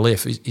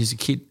WLF. He's a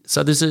kid.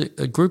 So there's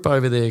a group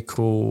over there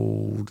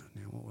called,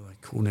 what were they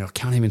called now? I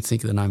can't even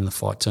think of the name of the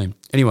fight team.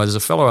 Anyway, there's a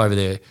fellow over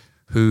there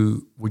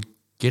who would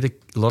get a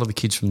lot of the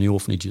kids from the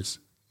orphanages,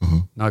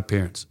 no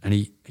parents, and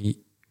he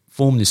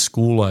formed this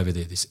school over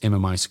there, this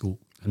MMA school,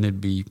 and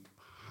there'd be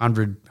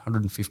 100,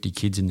 150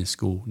 kids in this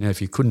school. Now, if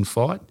you couldn't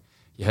fight,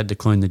 you had to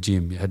clean the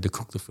gym, you had to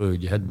cook the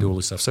food, you had to do all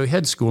this stuff. So he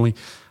had schooling.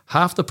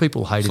 Half the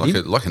people hated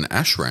him. Like an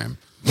ashram.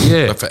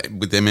 Yeah,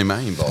 with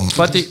MMA involved.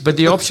 But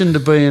the option to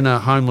being a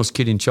homeless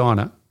kid in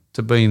China,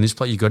 to be in this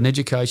place, you got an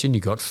education,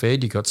 you got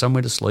fed, you got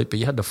somewhere to sleep, but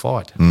you had to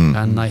fight.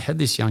 And they had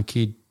this young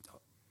kid,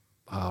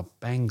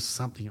 Bang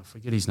something, I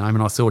forget his name,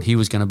 and I thought he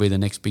was going to be the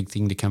next big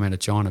thing to come out of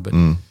China, but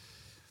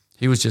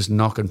he was just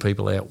knocking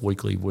people out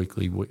weekly,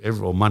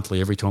 or monthly,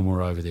 every time we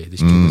were over there.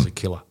 This kid was a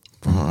killer.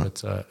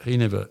 But he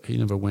never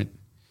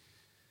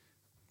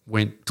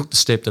took the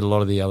step that a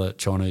lot of the other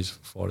Chinese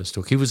fighters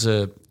took. He was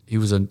a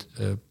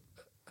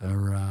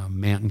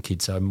mountain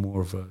kid, so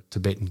more of a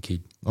Tibetan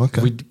kid.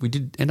 Okay. We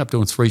did end up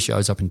doing 3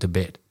 shows up in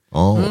Tibet.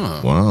 Oh,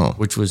 wow.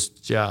 Which was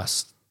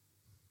just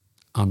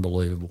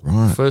unbelievable.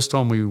 Right. First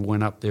time we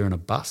went up there in a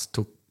bus,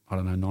 took,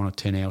 9 or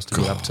 10 hours to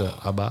get up to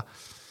Aba.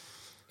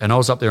 And I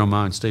was up there on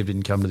my own. Steve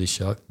didn't come to this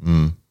show.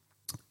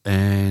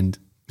 And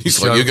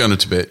he's like, you're going to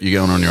Tibet. You're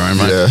going on your own,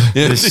 mate.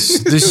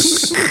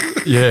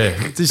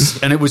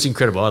 And it was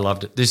incredible. I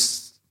loved it.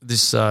 This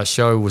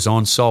show was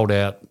on, sold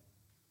out.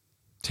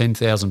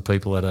 10,000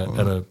 people at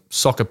a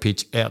soccer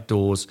pitch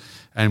outdoors,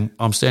 and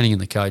I'm standing in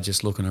the cage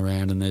just looking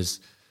around, and there's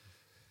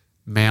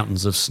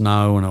mountains of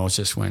snow, and I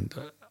just went,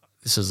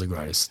 this is the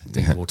greatest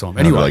thing of all time.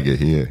 Anyway, how did I get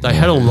here? They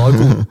had a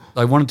local.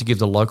 They wanted to give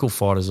the local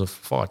fighters a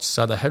fight,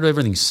 so they had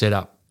everything set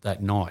up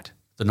that night,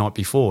 the night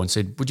before, and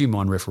said, "Would you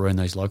mind refereeing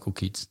these local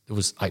kids?" There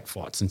was 8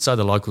 fights, and so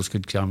the locals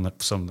could come.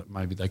 Some that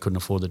maybe they couldn't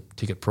afford the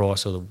ticket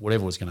price or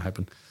whatever was going to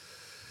happen.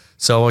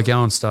 So I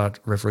go and start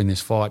refereeing this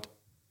fight,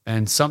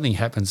 and something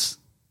happens.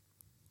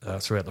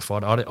 Throughout the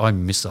fight, I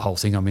missed the whole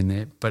thing. I'm in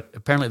there, but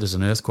apparently there's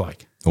an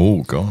earthquake.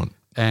 Oh, God.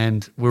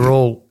 And we're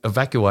all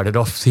evacuated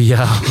off the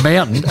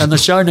mountain, and the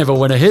show never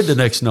went ahead the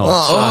next night.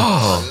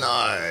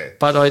 No.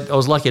 But I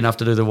was lucky enough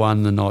to do the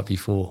one the night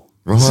before,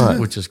 Right.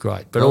 which is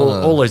great. But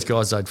all these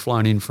guys, they'd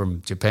flown in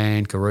from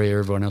Japan, Korea,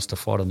 everyone else to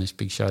fight on this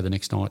big show the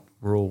next night.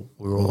 We were all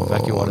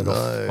evacuated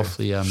off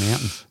the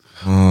mountain.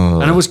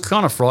 And it was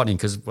kind of frightening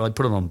because they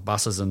put it on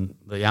buses, and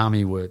the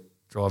army were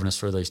driving us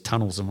through these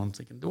tunnels, and I'm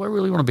thinking, do I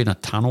really want to be in a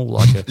tunnel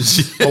like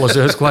all those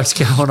earthquakes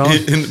going on?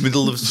 In the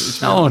middle of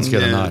no one's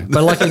going to know.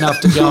 But lucky enough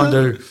to go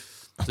and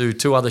do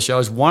 2 other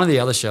shows. One of the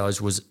other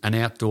shows was an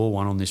outdoor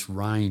one on this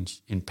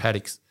range in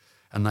paddocks,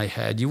 and they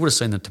had, you would have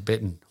seen the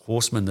Tibetan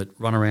horsemen that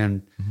run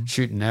around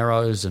shooting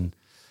arrows, and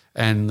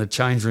the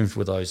change rooms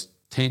with those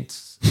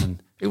tents,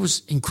 and it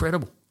was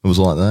incredible. It was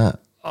like that.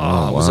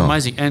 It was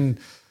amazing. And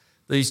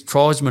these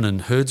tribesmen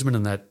and herdsmen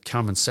and that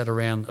come and sat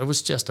around. It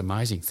was just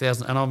amazing.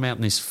 And I'm out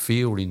in this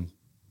field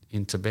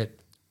in Tibet.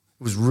 It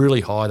was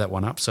really high, that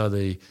one up, so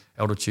the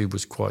altitude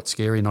was quite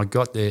scary. And I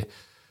got there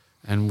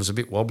and was a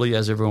bit wobbly,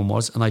 as everyone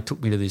was, and they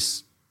took me to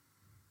this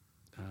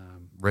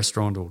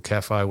restaurant or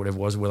cafe or whatever it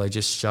was, where they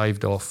just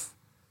shaved off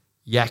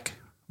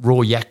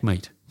raw yak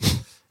meat.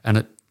 And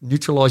it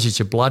neutralises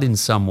your blood in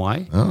some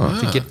way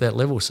to get that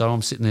level. So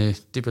I'm sitting there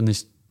dipping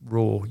this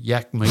raw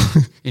yak meat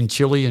in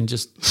chili and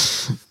just...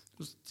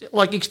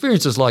 like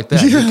experiences like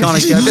that. You kind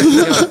of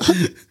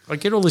go, I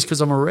get all this because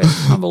I'm a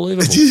ref.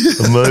 Unbelievable.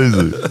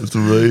 Amazing. It's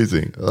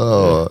amazing.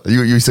 Oh,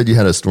 you said you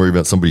had a story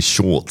about somebody's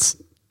shorts.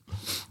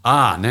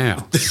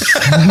 Now.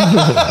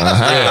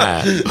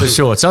 The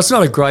shorts. That's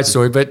not a great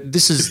story, but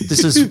this is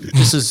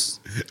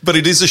But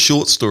it is a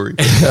short story.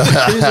 It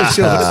is a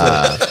short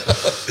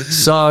story.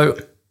 So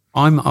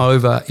I'm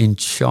over in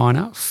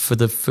China for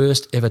the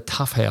first ever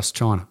Tough House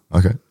China.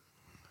 Okay.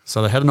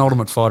 So they had an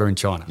Ultimate Fighter in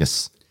China.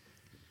 Yes.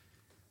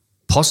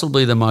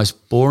 Possibly the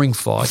most boring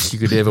fights you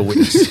could ever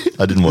witness.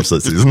 I didn't watch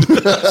that season.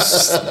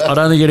 I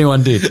don't think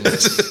anyone did.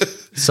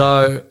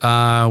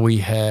 So we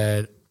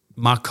had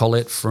Mark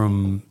Collett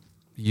from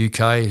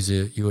UK, who's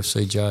a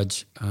UFC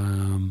judge.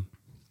 I'm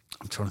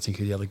trying to think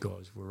who the other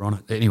guys were on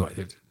it. Anyway,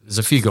 there's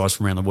a few guys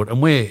from around the world.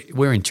 And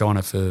we're in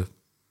China for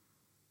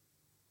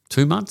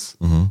 2 months.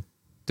 Mm-hmm.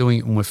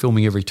 And we're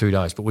filming every 2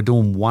 days, but we're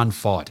doing one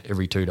fight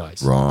every 2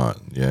 days. Right,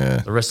 yeah.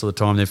 The rest of the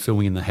time they're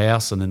filming in the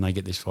house and then they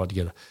get this fight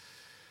together.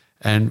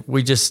 And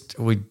we do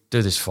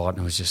this fight and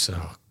it was just,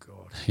 oh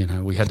God,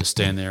 we had to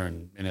stand there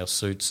in our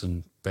suits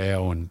and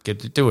bow and get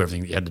to do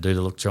everything that you had to do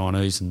to look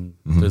Chinese and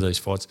do these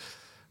fights.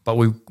 But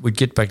we'd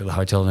get back to the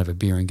hotel and have a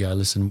beer and go,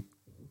 listen,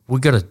 we're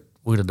going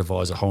to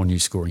devise a whole new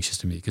scoring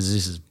system here because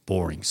this is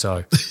boring.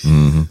 So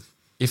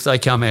if they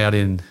come out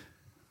in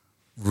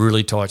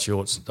really tight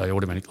shorts, they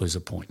automatically lose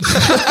a point.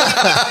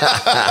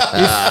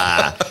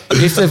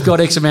 if they've got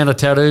X amount of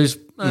tattoos,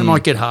 they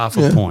might get half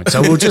a point.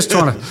 So we're just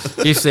trying to,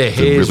 if their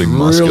hair's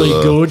really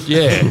good,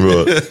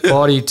 right.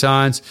 Body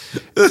tones.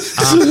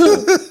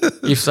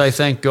 If they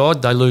thank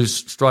God, they lose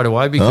straight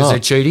away because they're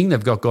cheating.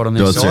 They've got God on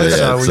their side.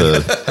 Yeah, so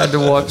we had to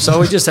wipe. So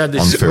we just had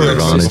this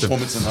system.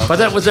 But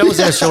that was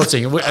our shorts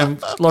thing.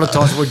 And a lot of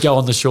times we'd go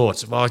on the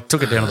shorts. Well, I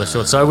took it down to the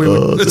shorts. So we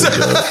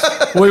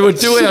would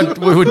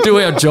do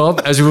our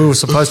job as we were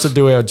supposed to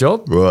do our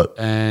job. Right.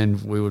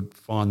 And we would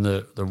find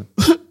the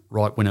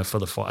right winner for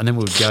the fight. And then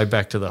we would go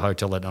back to the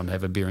hotel that night and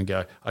have a beer and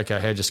go, okay,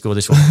 how'd you score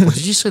this one? Well,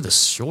 did you see the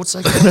shorts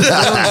they got?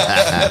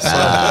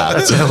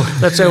 So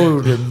that's how we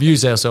would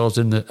amuse ourselves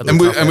in the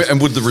and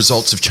would the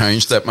results have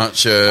changed that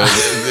much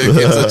against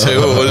the two,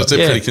 or was it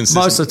pretty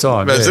consistent? Most of the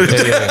time. Most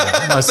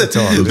of the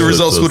time. The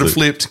results would have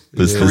flipped.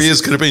 Careers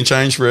could have been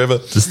changed forever.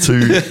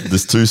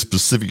 There's two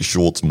specific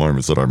shorts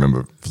moments that I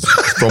remember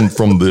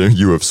from the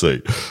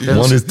UFC.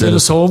 One is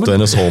Dennis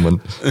Hallman,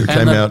 who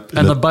came out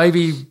and the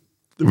baby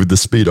with the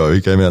Speedo.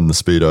 He came out in the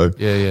Speedo.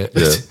 Yeah.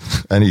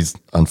 And he's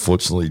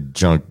unfortunately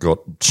junk got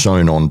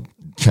shown on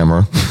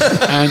camera.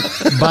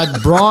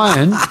 But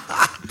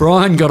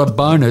Brian got a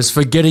bonus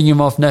for getting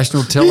him off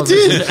national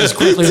television as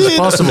quickly as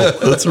possible.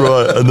 That's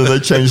right. And then they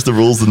changed the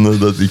rules and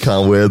that you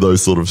can't wear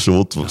those sort of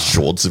shorts.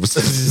 It was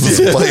a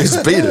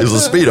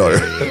Speedo.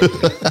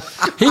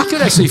 He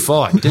could actually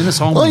fight. Dennis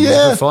Hallman was a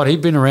good fighter.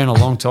 He'd been around a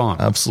long time.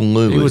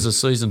 Absolutely. He was a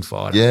seasoned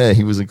fighter. Yeah,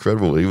 he was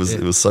incredible. He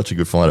was such a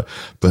good fighter.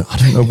 But I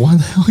don't know why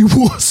the hell he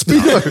wore a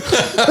Speedo.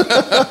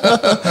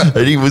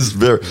 And he was I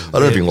don't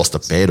know if he lost a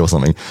bet or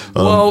something.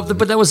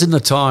 But that was in the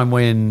time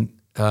when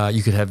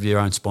you could have your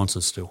own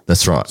sponsors still.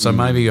 That's right. So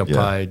maybe he got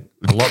paid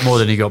a lot more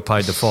than he got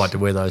paid to fight to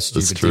wear those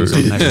stupid things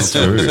on national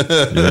television.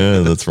 Yeah,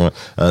 that's right.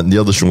 The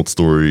other short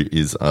story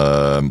is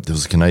there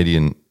was a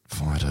Canadian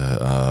fighter.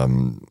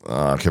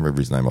 I can't remember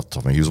his name off the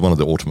top of my head. He was one of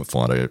the Ultimate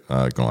Fighter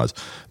guys,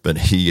 but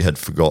he had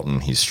forgotten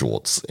his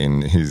shorts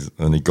and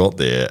he got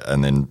there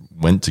and then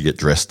went to get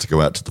dressed to go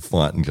out to the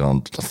fight and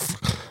gone, I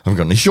haven't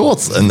got any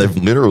shorts. And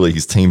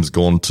his team's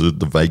gone to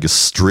the Vegas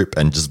Strip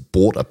and just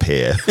bought a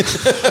pair.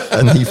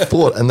 And he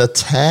fought and the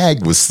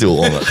tag was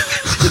still on it.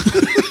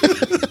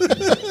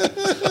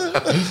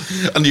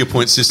 Under your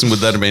point system, would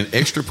that have been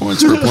extra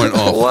points or a point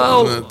off?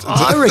 Well,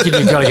 I reckon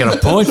you've got to get a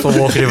point for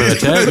walking in with a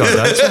tag on,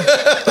 don't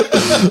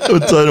you?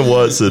 Dana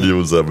White said it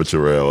was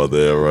amateur hour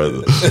there, right?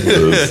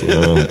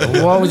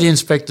 What were the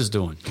inspectors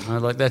doing?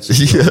 That's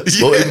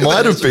Well, it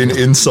might have been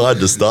inside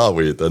to start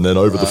with, and then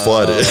over the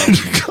fight.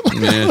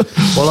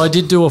 Well, I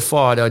did do a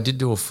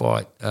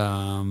fight.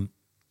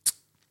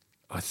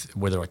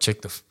 Whether I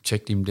checked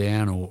him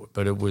down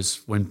but it was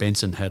when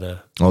Benson had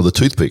the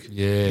toothpick.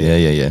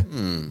 Yeah.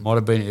 Might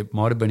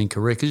have been in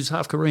Korea because he's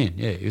half Korean.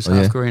 Yeah, he was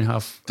half Korean,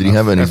 half. Did he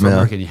have it in his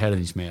mouth? He had it in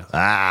his mouth.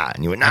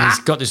 And you went, And he's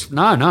got this.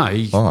 No,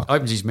 he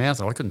opens his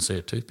mouth. I couldn't see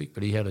a toothpick,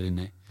 but he had it in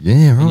there.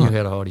 Yeah, right. He knew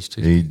how to hide his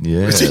toothpick.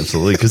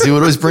 Absolutely. Because he would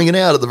always bring it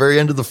out at the very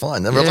end of the fight.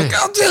 And everyone's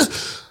like,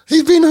 oh,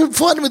 he's been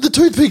fighting with the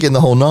toothpick in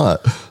the whole night.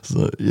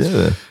 So,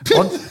 yeah.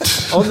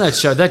 On that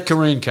show, that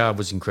Korean card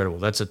was incredible.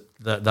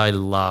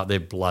 They're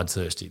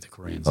bloodthirsty, the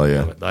Koreans. Oh,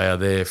 yeah. They are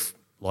there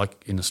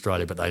like in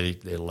Australia, but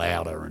they're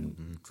louder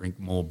and drink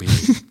more beer.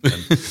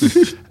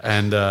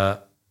 and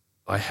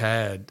I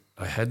had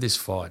this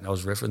fight. I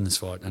was refereeing this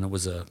fight, and it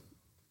was a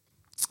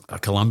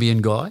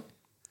Colombian guy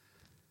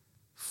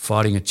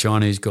fighting a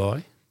Chinese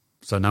guy,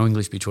 so no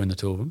English between the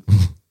two of them,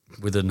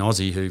 with an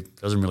Aussie who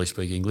doesn't really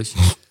speak English,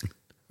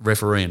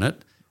 refereeing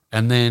it,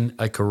 and then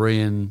a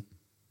Korean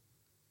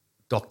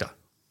doctor.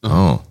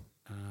 Oh.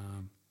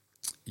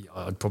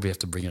 I'd probably have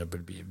to bring it up,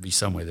 but it'd be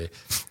somewhere there.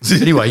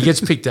 Anyway, he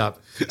gets picked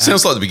up.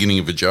 Sounds like the beginning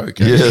of a joke.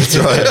 Yeah, that's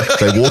right.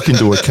 They walk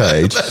into a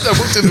cage. They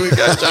walked into a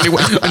cage.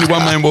 Only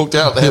one man walked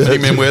out. How many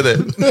men were there?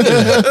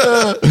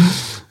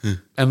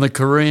 And the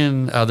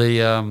Korean,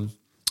 the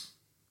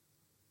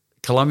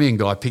Colombian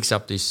guy picks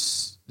up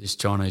this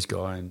Chinese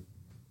guy and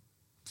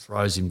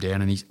throws him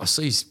down. And I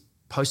see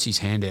posts his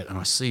hand out, and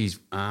I see his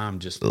arm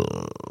just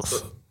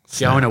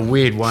go in a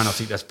weird one. I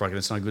think that's broken.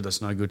 That's no good.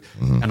 That's no good.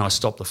 Mm-hmm. And I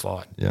stopped the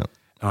fight. Yeah.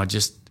 And I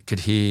just could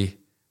hear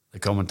the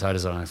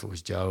commentators, I don't know if it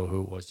was Joe or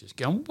who it was, just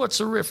going, what's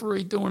the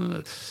referee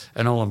doing?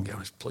 And all I'm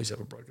going is, please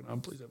have a broken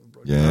arm, please have a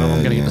broken arm.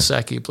 I'm going to get the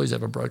sack here, please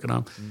have a broken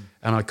arm.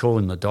 And I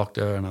called in the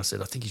doctor and I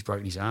said, I think he's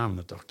broken his arm. And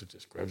the doctor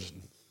just grabs it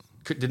and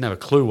didn't have a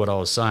clue what I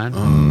was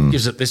saying.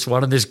 Gives it this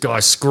one and this guy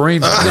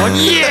screaming. Going,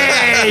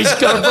 yeah, he's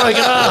got a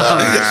broken arm.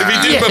 If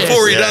he did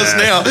before, he does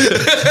now.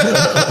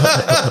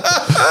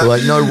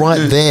 Like, no,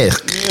 right there.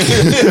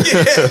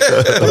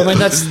 But I mean,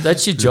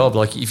 that's your job.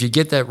 Like, if you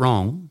get that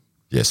wrong,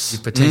 Yes. you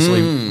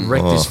potentially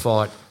wreck this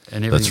fight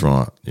and everything. That's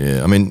right.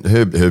 Yeah. I mean,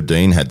 Herb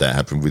Dean had that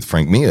happen with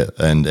Frank Mir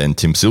and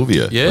Tim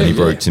Sylvia when he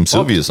broke Tim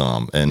Sylvia's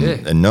arm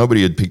and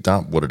nobody had picked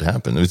up what had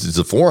happened. It was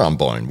a forearm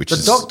bone, which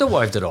the doctor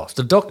waved it off.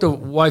 The doctor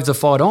waved the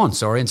fight on, and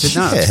said,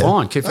 no, it's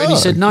fine. And he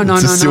said, no.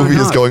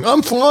 Sylvia's going,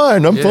 I'm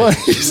fine.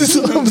 His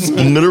arm's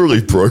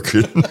literally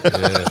broken.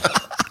 Yeah.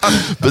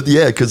 But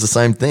yeah, because the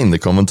same thing, the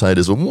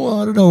commentators were,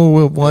 well, I don't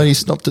know why he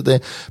stopped it there.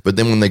 But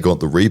then when they got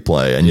the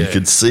replay and you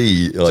could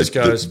see like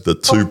the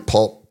two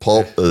pop,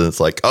 and it's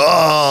like,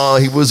 oh,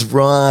 he was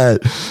right.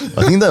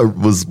 I think that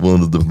was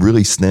one of the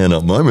really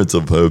stand-up moments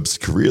of Herb's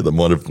career that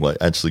might have like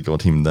actually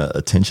got him that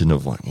attention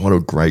of like, what a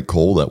great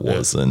call that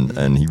was.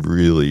 And he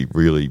really,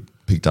 really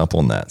picked up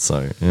on that.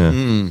 So, yeah.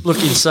 Look,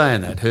 in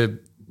saying that,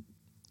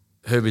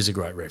 Herb is a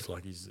great ref.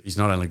 Like he's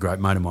not only a great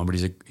mate of mine, but I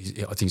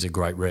think he's a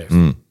great ref.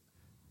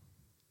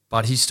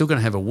 But he's still going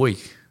to have a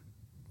week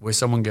where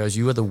someone goes,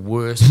 you are the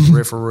worst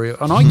referee.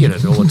 And I get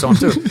it all the time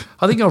too.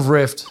 I think I've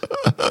reffed,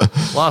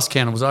 last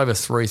count, it was over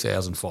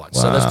 3,000 fights.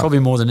 Wow. So that's probably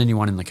more than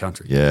anyone in the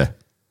country. Yeah.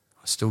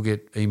 I still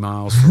get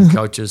emails from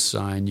coaches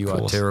saying you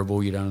are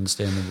terrible, you don't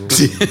understand the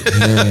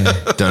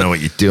rules. Don't know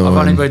what you're doing. I've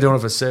only been doing it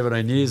for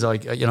 17 years.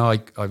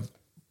 I've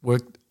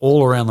worked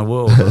all around the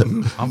world.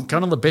 I'm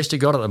kind of the best you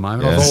got at the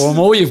moment. I'm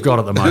all you've got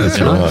at the moment.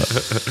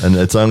 Right. And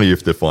it's only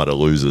if the fighter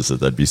loses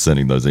that they'd be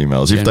sending those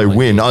emails. Generally, if they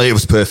win, it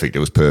was perfect. It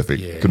was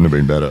perfect. Yeah. Couldn't have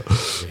been better.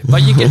 Yeah.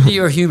 But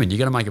you're a human. You're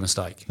going to make a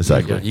mistake.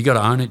 Exactly. You got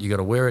to own it. You got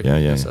to wear it.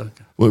 Yeah. So,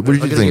 what did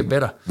you think get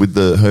better with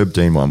the Herb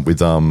Dean one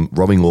with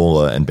Robbie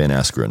Lawler and Ben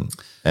Askren?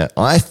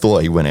 I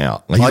thought he went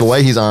out. Like the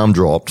way his arm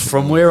dropped.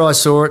 From where I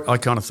saw it, I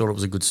kind of thought it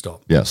was a good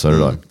stop. Yeah, so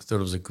did I. Thought it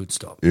was a good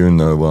stop. Even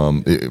though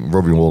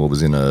Robbie Lawler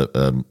was in it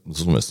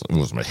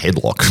wasn't a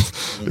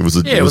headlock.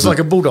 It was like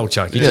a bulldog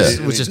choke. It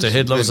was just a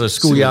headlock. It was a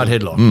schoolyard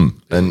headlock.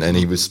 And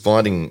he was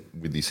fighting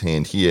with his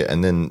hand here,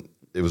 and then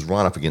it was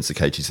right up against the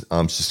cage. His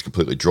arms just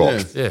completely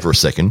dropped for a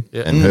second,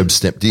 and Herb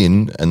stepped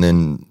in, and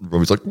then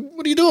Robbie's like,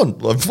 "What are you doing?"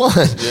 I'm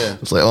fine. Yeah. I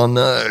was like, "Oh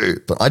no!"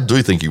 But I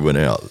do think he went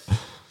out.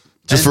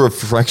 Just for a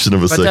fraction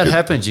of a second. But that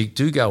happens. You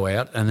do go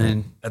out, and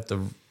then at the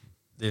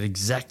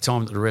exact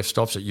time that the ref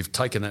stops it, you've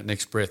taken that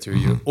next breath through.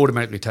 You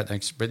automatically take that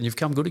next breath, and you've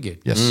come good again.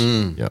 Yes.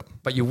 Yeah.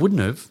 But you wouldn't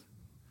have.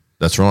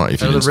 That's right.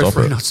 If you didn't stop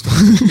it. Not stop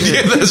it.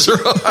 Yeah, that's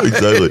right.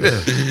 Exactly.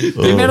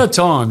 The amount of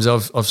times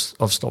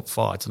I've stopped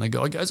fights, and the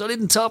guy goes, "I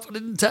didn't tap.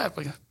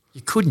 I go,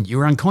 you couldn't. You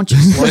were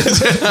unconscious. Like,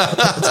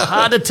 it's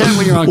hard to tap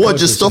when you're unconscious. What?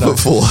 Just stop it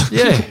for?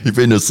 Yeah. You've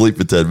been asleep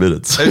for 10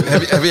 minutes.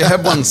 Have you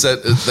had ones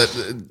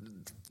that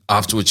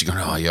afterwards you're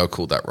going, oh yeah, I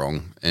called that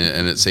wrong,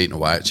 and it's eaten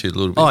away at you a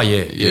little bit? Oh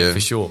yeah,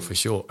 for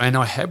sure. And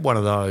I had one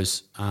of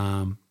those,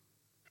 and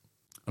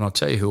I'll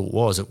tell you who it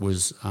was. It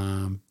was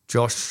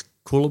Josh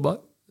Coolabo.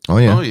 Oh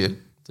yeah.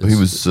 He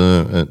was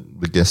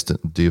the guest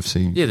at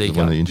DFC. Yeah, there you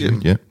go.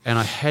 Yeah. And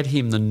I had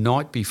him the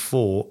night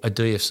before a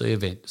DFC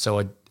event. So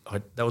I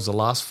that was the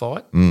last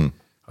fight.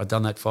 I'd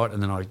done that fight,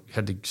 and then I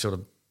had to sort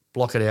of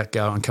block it out,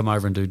 go and come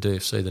over and do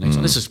DFC the next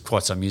one. This is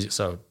quite some years,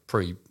 so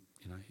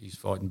he's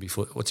fighting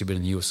before. What's he been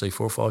in the UFC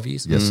 4 or 5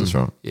 years? Yes, that's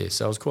right. Yeah,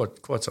 so it was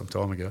quite some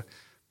time ago.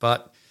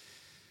 But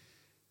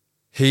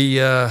he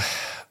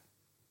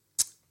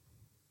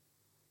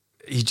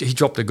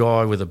dropped a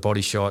guy with a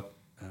body shot.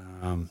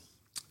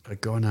 A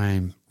guy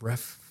named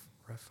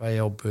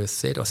Rafael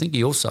Berthet. I think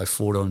he also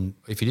fought on.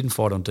 If he didn't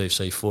fight on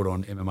DFC, he fought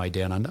on MMA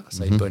Down Under.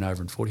 So he'd been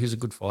over and fought. He was a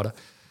good fighter.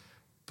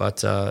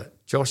 But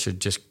Josh had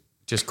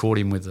just caught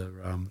him with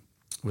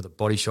a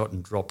body shot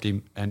and dropped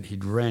him, and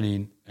he'd ran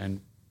in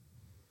and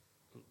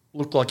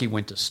looked like he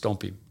went to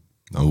stomp him.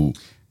 Oh.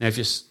 Now, if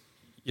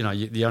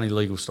the only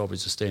legal stop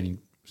is a standing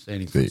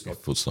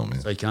foot stomp.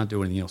 So he can't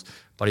do anything else.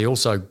 But he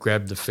also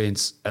grabbed the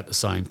fence at the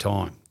same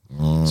time.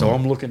 So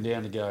I'm looking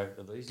down to go,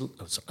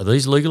 are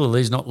these legal? Are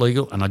these not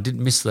legal? And I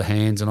didn't miss the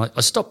hands, and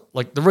I stopped.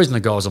 Like the reason the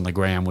guy was on the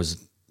ground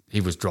was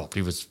he was dropped.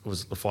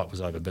 The fight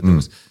was over.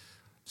 But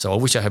so I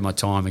wish I had my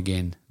time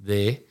again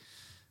there.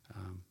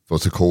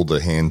 What's it called?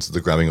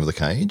 The grabbing of the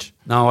cage?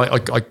 No,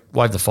 I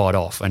waved the fight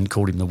off and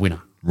called him the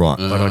winner. Right.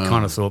 But I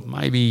kind of thought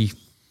maybe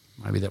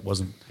that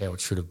wasn't how it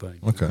should have been.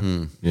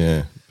 Okay.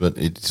 Yeah, but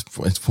it's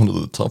one of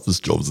the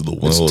toughest jobs in the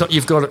world.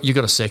 You've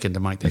got a second to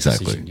make that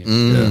decision.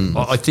 Yeah.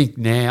 I think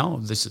now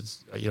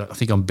I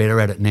think I'm better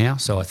at it now,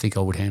 so I think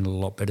I would handle it a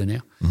lot better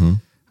now.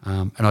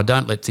 And I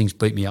don't let things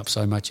beat me up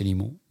so much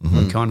anymore.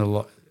 I kind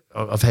of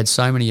I've had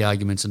so many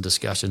arguments and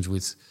discussions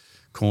with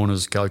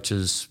corners,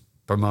 coaches,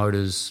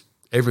 promoters,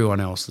 everyone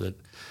else that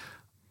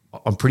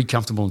I'm pretty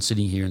comfortable in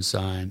sitting here and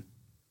saying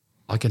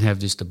I can have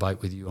this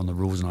debate with you on the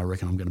rules, and I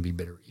reckon I'm going to be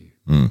better at you,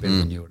 better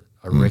than you at it.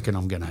 I reckon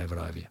I'm going to have it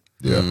over you.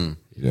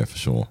 Yeah, for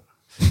sure.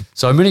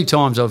 So many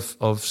times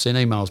I've sent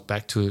emails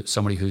back to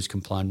somebody who's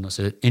complained, and I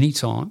said, at any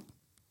time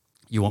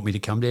you want me to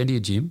come down to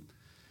your gym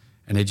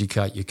and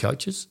educate your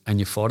coaches and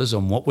your fighters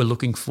on what we're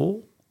looking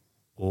for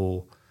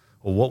or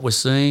what we're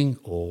seeing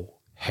or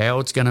how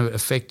it's going to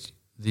affect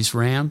this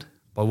round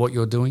by what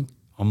you're doing,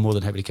 I'm more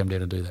than happy to come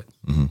down and do that.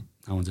 Mm-hmm.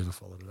 No one's ever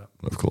followed it up.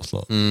 Of course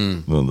not.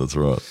 No, that's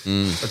right.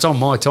 It's on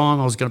my time.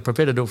 I was going to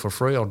prepare to do it for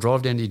free. I'll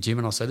drive down to your gym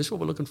and I'll say, this is what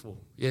we're looking for.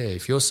 Yeah,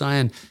 if you're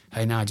saying,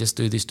 hey, no, just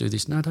do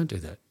this. No, don't do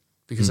that,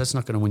 because that's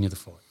not going to win you the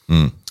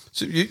fight.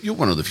 So you're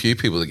one of the few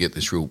people that get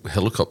this real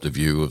helicopter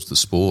view of the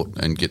sport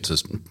and get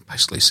to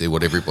basically see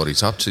what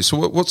everybody's up to.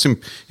 So what's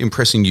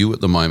impressing you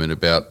at the moment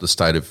about the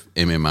state of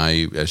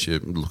MMA as you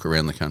look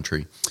around the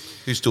country?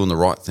 Who's doing the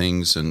right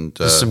things? And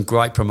there's some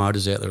great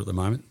promoters out there at the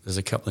moment. There's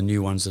a couple of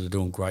new ones that are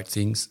doing great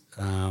things.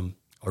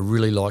 I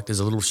really like, there's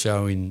a little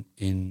show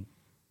in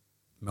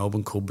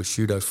Melbourne called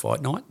Bushido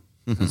Fight Night.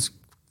 There's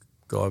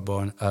a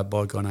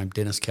guy named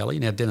Dennis Kelly.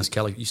 Now, Dennis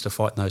Kelly used to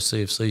fight in those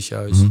CFC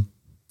shows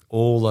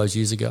all those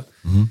years ago.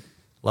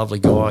 Lovely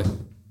guy.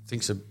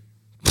 Thinks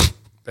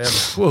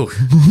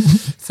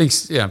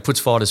puts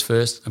fighters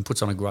first and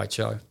puts on a great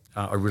show.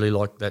 I really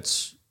like that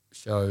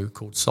show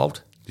called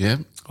Salt. Yeah.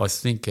 I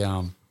think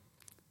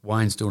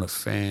Wayne's doing a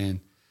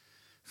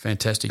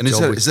fantastic and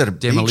job. Is that a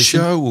big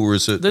show, or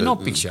is it? They're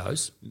not big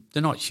shows.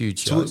 They're not huge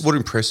shows. So what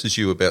impresses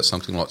you about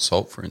something like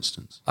Salt, for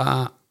instance?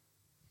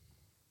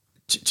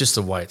 Just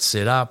the way it's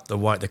set up,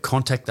 the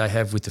contact they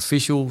have with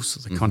officials,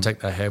 the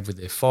contact they have with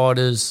their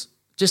fighters,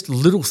 just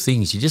little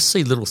things. You just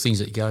see little things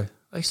that you go,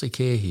 they actually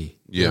care here.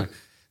 Yeah. You know,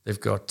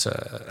 they've got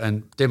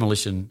and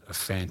Demolition are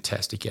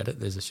fantastic at it.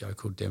 There's a show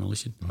called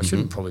Demolition. I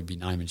shouldn't probably be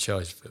naming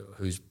shows for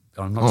who's.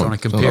 I'm not trying to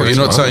compare. You're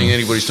not saying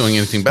anybody's doing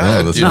anything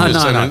bad.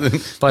 No.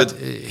 But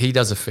he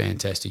does a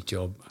fantastic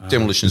job.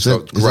 Demolition's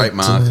got great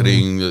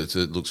marketing. It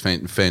looks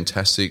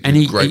fantastic.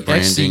 And great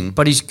branding.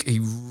 But he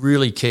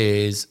really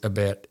cares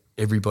about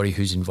everybody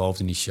who's involved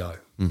in his show.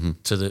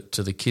 To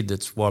the kid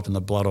that's wiping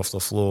the blood off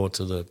the floor.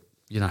 To the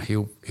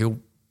he'll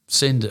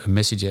send a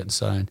message out and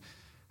saying,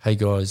 "Hey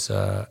guys,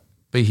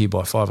 be here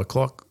by 5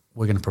 o'clock.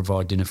 We're going to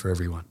provide dinner for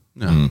everyone."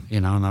 And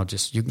they'll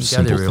just you can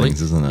Simple go there early.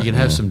 Things, isn't it? You can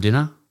have some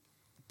dinner.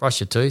 Brush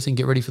your teeth and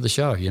get ready for the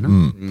show,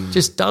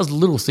 Just does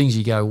little things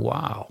you go,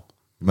 wow.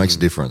 It makes a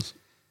difference.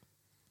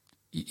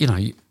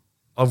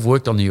 I've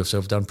worked on the UFC.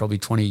 I've done probably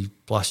 20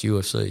 plus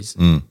UFCs.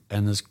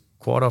 And there's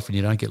quite often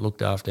you don't get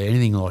looked after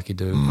anything like you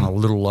do on a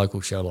little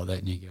local show like that,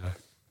 and you go,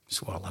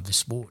 that's why I love this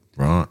sport.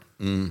 Right.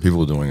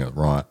 People are doing it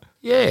right.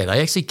 Yeah,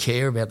 they actually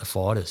care about the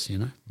fighters,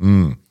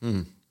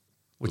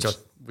 which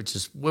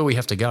is where we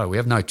have to go. We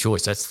have no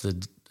choice. That's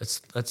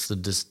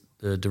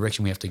the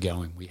direction we have to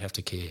go in. We have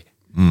to care.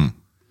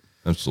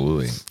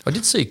 Absolutely. I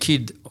did see a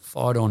kid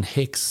fight on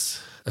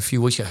Hex a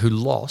few weeks ago who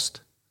lost,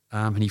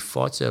 and he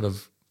fights out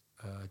of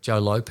Joe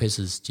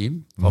Lopez's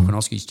gym,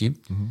 Volkanovski's gym,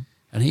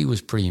 and he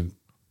was pretty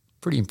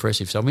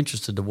impressive. So I'm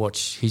interested to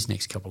watch his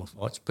next couple of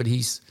fights. But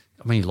he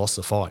lost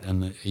the fight,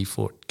 and he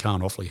fought Khan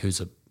Offley, who's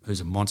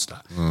a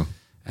monster,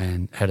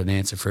 and had an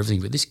answer for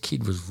everything. But this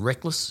kid was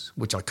reckless,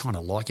 which I kind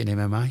of like in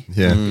MMA.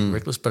 Yeah,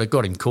 reckless, but it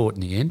got him caught in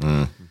the end.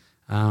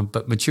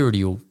 But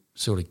maturity will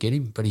sort of get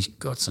him. But he's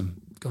got some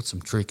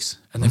tricks,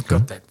 and they've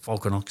got that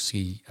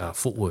Volkanovski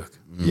footwork.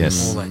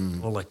 Yes.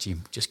 All that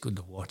gym, just good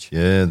to watch.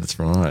 Yeah, that's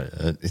right.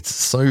 It's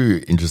so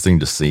interesting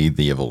to see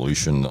the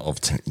evolution of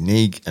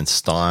technique and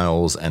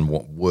styles and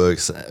what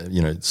works.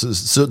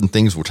 Certain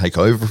things will take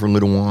over for a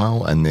little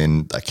while, and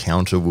then a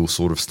counter will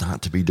sort of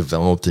start to be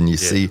developed, and you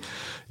see,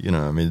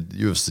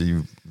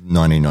 UFC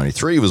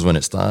 1993 was when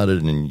it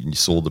started, and you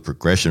saw the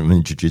progression.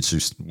 Jiu-jitsu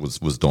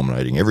was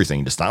dominating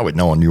everything to start with.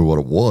 No one knew what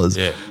it was.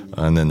 Yeah.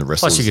 And then the rest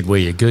Plus, you could wear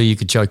your gi, you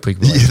could choke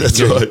people. Yeah, that's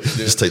right. Yeah.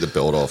 Just take the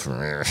belt off.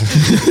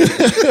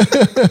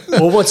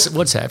 Well,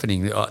 what's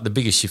happening, the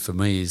biggest shift for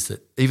me is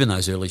that even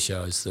those early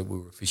shows that we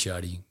were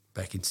officiating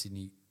back in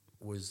Sydney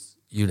was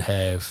you'd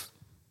have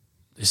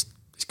this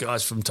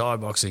guy's from Thai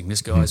boxing,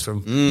 this guy's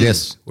from...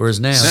 Yes. Whereas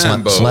now...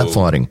 Slap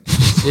fighting.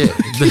 Yeah.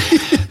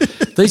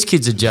 These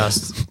kids are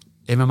just...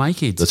 MMA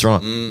kids. That's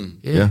right.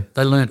 Yeah.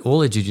 They learned all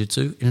their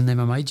jiu-jitsu in an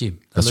MMA gym.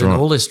 They learned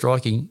all their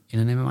striking in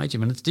an MMA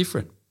gym, and it's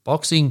different.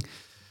 Boxing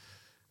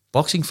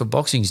for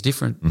boxing is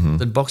different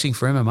than boxing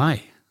for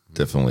MMA.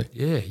 Definitely.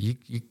 Yeah,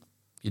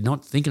 you're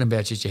not thinking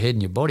about just your head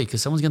and your body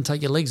because someone's going to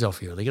take your legs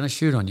off you. They're going to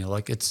shoot on you.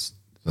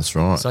 That's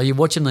right. So you're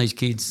watching these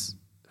kids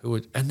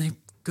and they're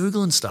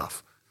Googling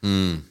stuff.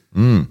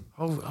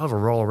 I'll have a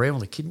roll around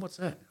with a kid. What's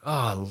that?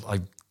 Oh,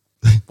 I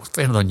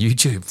found it on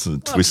YouTube. It's a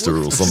twister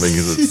or something.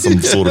 Is it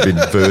some sort of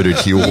inverted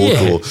heel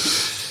hook or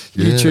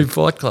YouTube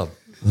Fight Club?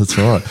 That's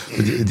right.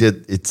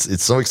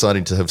 It's so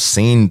exciting to have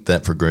seen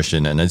that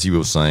progression. And as you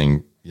were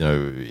saying,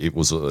 it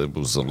was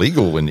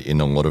illegal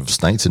in a lot of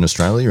states in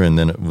Australia, and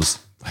then it was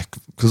like,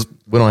 because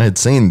when I had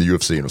seen the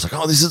UFC, and it was like,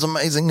 oh, this is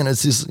amazing, and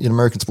it's this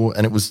American sport,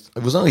 and it was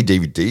only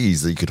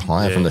DVDs that you could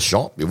hire from the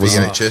shop. It was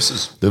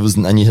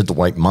VHSs. And you had to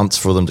wait months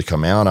for them to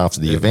come out after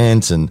the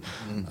event, and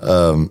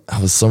I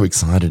was so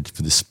excited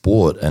for this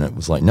sport, and it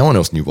was like no one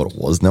else knew what it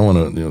was. No one,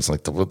 it was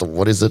like,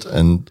 what is it?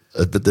 And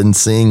but then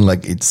seeing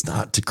like it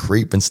start to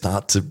creep and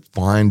start to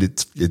find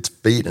its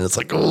feet, and it's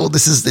like, oh,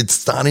 it's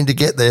starting to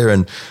get there.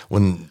 And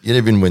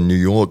even when New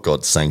York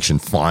got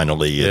sanctioned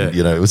finally, and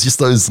it was just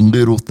those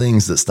little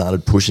things that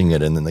started pushing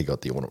it. And then they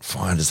got the Ultimate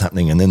Fighters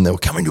happening, and then they were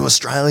coming to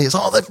Australia.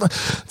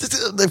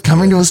 It's, they're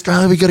coming to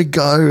Australia. We got to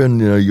go.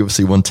 And UFC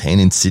 110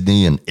 in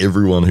Sydney, and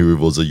everyone who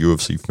was a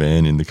UFC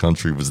fan in the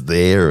country was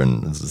there.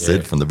 And as I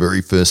said, from the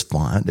very first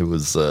fight, it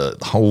was the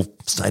whole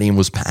stadium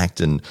was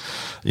packed, and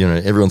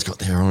everyone's got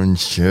their own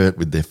shirt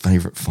with their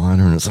favorite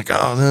fighter, and it's like,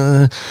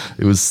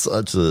 it was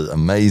such an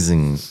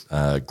amazing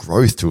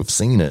growth to have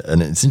seen it.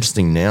 And it's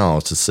interesting now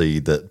to see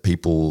that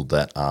people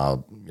that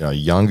are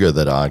younger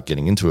that are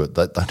getting into it,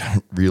 that they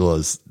don't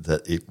realize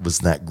that it was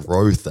that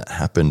growth that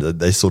happened.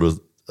 They sort of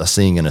are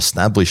seeing an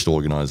established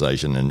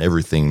organization and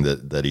everything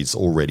that is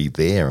already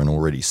there and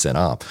already set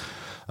up.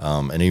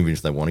 And even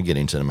if they want to get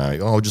into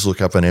MMA, just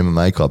look up an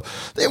MMA club.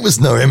 There was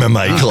no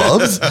MMA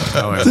clubs.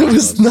 There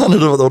was none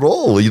of it at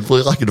all. You'd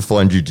be lucky to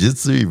find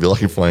jiu-jitsu. You'd be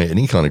lucky to find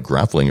any kind of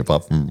grappling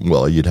apart from,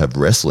 you'd have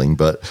wrestling,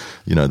 but,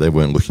 they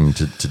weren't looking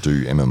to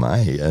do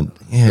MMA. And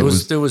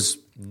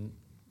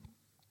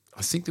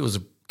I think there was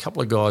a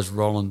couple of guys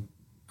rolling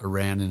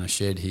around in a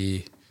shed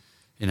here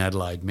in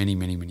Adelaide many,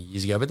 many, many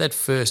years ago. But that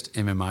first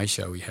MMA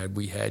show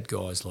we had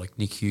guys like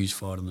Nick Hughes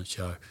fight on the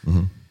show.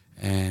 Mm-hmm.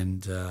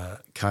 And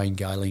Kane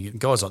Galing, and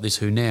guys like this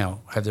who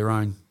now have their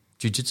own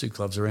jiu-jitsu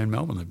clubs around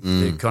Melbourne.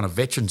 They're kind of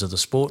veterans of the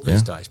sport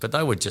these days, but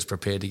they were just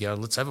prepared to go,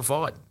 let's have a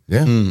fight.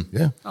 Yeah,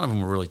 yeah. None of them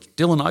were really.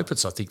 Dylan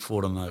Opitz, I think,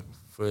 fought on the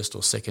first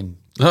or second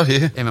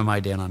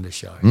MMA Down Under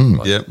show.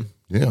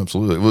 Yeah,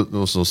 absolutely. We were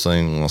also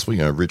saying last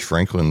week, Rich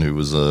Franklin, who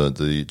was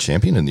the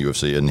champion in the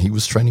UFC, and he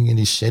was training in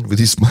his shed with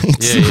his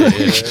mates.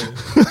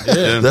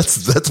 Yeah.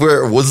 That's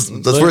where it was.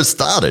 That's where it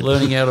started.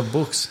 Learning out of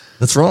books.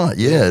 That's right.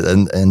 Yeah,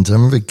 and I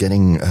remember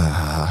getting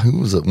who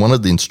was it? One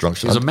of the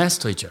instructors. He was a maths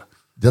teacher.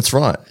 That's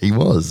right. He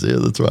was. Yeah,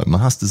 that's right.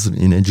 Masters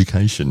in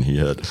education he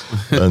had,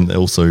 and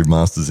also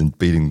masters in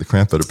beating the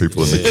crap out of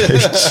people in the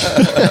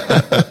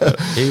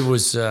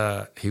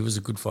cage. He was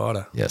a good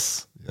fighter.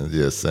 Yes.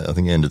 Yes, I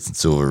think Anderson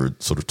Silva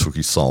sort of took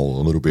his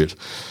soul a little bit.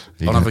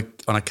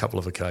 On a couple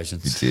of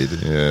occasions. He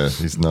did, yeah.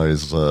 His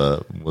nose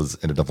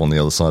ended up on the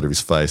other side of his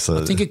face.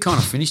 I think it kind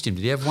of finished him.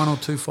 Did he have one or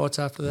two fights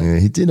after that? Yeah,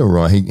 he did all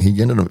right.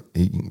 He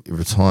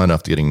retired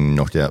after getting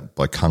knocked out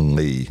by Kung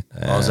Lee.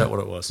 Is that what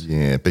it was?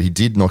 Yeah, but he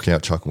did knock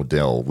out Chuck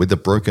Liddell with a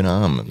broken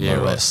arm,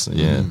 no less.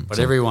 Yeah, but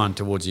everyone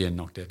towards the end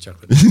knocked out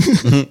Chuck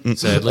Liddell.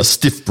 Sadly. A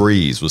stiff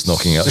breeze was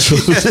knocking out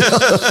Chuck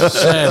Liddell.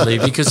 Sadly,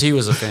 because he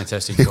was a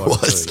fantastic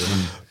fighter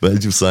too. But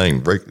as you're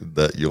saying,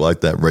 that you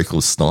like that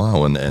reckless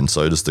style, and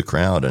so does the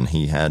crowd. And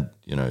he had,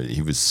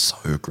 he was so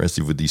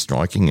aggressive with his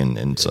striking,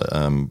 and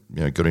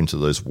got into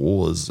those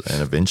wars,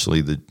 and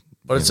eventually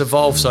But it's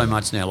evolved so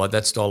much now. Like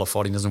that style of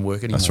fighting doesn't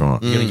work anymore. That's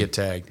right. You're going to get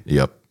tagged.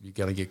 Yep. You're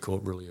going to get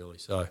caught really early.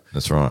 So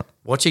that's right.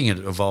 Watching it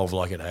evolve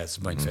like it has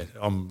been fantastic.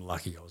 I'm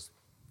lucky I was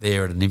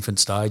there at an infant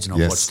stage, and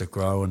I've watched it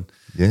grow, and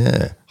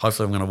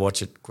hopefully I'm going to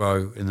watch it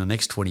grow in the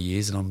next 20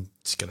 years, and I'm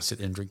just going to sit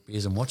there and drink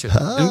beers and watch it.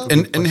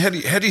 And how do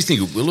you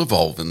think it will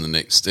evolve in the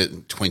next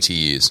 20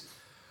 years?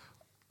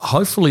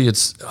 Hopefully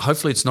it's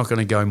not going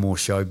to go more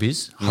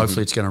showbiz. Mm-hmm.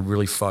 Hopefully it's going to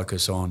really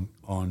focus on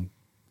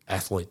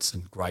athletes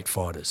and great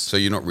fighters. So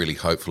you're not really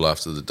hopeful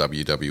after the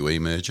WWE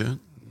merger?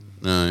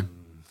 No.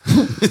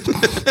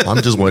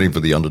 I'm just waiting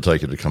for the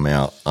Undertaker to come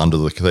out under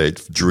the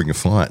cage during a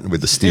fight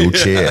with a steel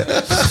chair.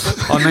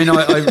 I mean,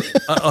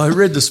 I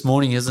read this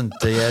morning, hasn't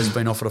Diaz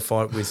been offered a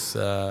fight with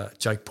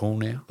Jake Paul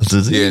now?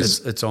 Yes.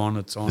 It's on.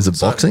 Is it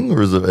boxing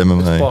or is it MMA?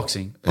 It's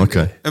boxing.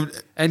 Okay.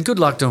 And good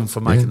luck to him for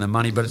making the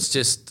money, but it's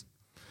just,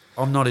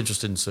 I'm not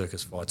interested in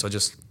circus fights. I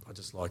just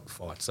like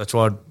fights. That's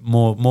why I'm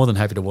more than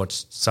happy to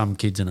watch some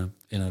kids in a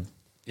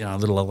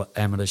little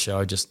amateur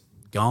show just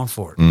going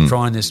for it,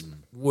 trying this,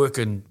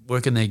 working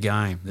their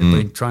game. They've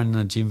been training in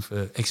the gym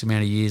for X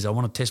amount of years. I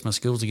want to test my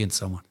skills against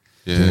someone.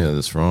 Yeah,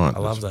 that's right. I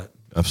love that.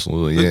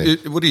 Absolutely, yeah.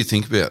 What do you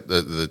think about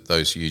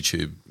those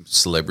YouTube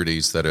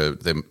celebrities that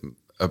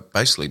are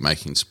basically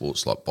making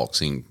sports like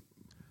boxing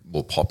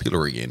more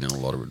popular again in a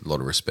lot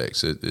of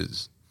respects? It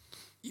is.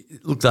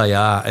 Look, they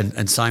are,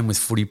 and same with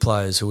footy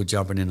players who are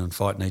jumping in and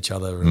fighting each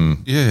other.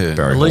 Very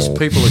at least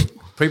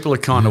people are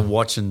kind of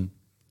watching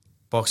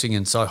boxing,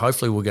 and so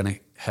hopefully we're going to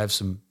have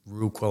some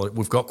real quality.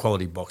 We've got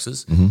quality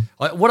boxers.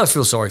 Mm-hmm. What I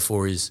feel sorry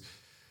for is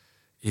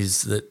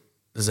that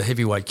there's a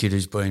heavyweight kid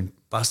who's been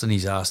busting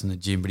his ass in the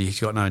gym, but he's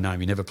got no name.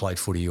 He never played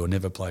footy or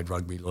never played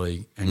rugby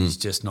league, and he's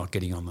just not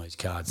getting on those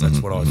cards.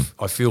 That's what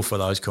I feel for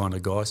those kind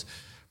of guys.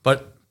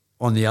 But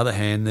on the other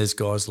hand, there's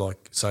guys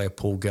like, say, a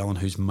Paul Gallen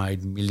who's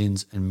made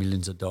millions and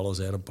millions of dollars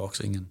out of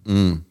boxing,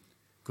 and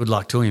good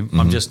luck to him.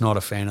 I'm just not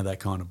a fan of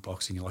that kind of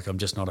boxing. Like, I'm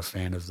just not a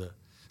fan of the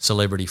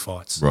celebrity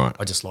fights. Right.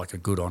 I just like a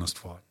good, honest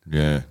fight.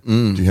 Yeah.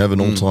 Do you have an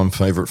all-time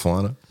favourite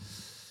fighter?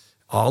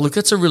 Oh, look,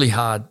 that's a really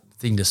hard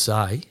thing to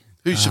say.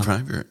 Who's your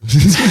favourite?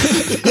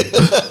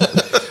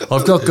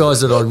 I've got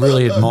guys that I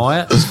really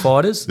admire as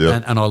fighters,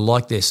 Yep. and I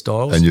like their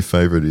styles. And your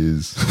favourite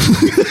is?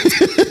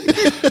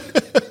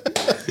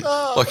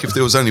 Like if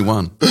there was only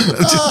one.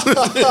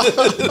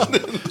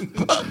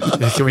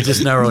 Can we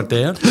just narrow it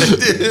down?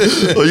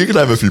 Well, you can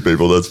have a few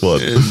people. That's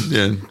fine.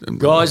 Yeah.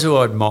 Guys who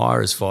I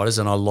admire as fighters,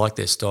 and I like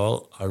their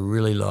style. I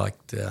really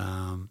like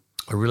the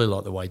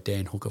way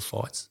Dan Hooker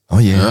fights. Oh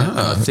yeah. And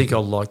I think I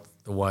like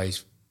the way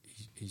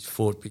he's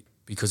fought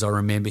because I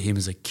remember him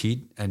as a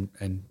kid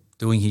and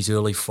doing his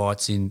early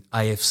fights in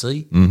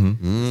AFC.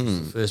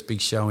 His first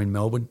big show in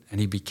Melbourne, and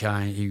he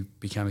became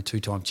a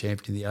 2-time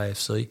champion in the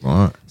AFC.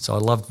 Right. So I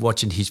loved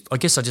watching I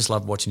just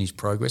loved watching his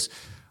progress.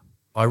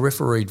 I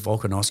refereed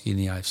Volkanovski in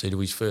the AFC to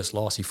his first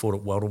loss. He fought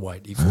at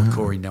welterweight. He fought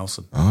Corey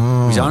Nelson.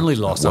 His only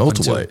loss up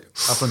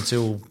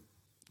until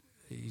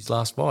his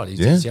last fight.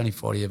 It's the only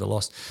fight he ever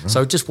lost. Right.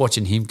 So just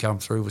watching him come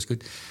through was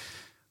good.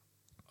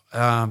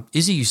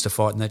 Izzy used to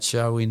fight in that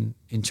show in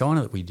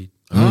China that we did.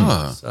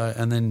 So,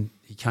 and then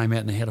he came out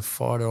and he had a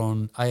fight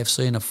on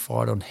AFC and a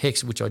fight on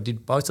Hex, which I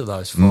did both of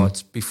those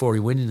fights before he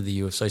went into the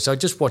UFC. So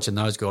just watching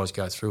those guys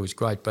go through was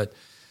great. But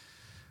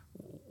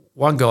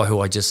one guy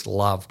who I just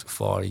loved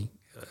fighting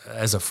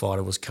as a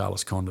fighter was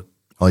Carlos Condit.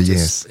 Oh,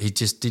 yes. He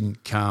just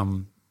didn't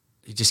come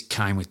 – he just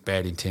came with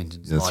bad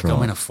intentions. That's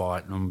I'm in a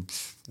fight and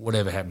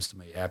whatever happens to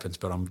me happens,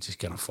 but I'm just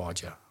going to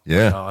fight you.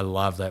 Yeah. I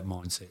love that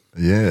mindset.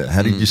 Yeah.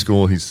 How did you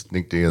score his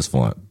Nick Diaz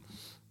fight?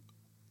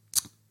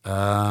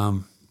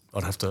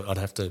 I'd have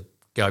to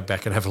go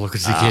back and have a look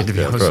at it again, to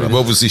be honest with you.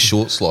 What was his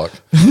shorts like?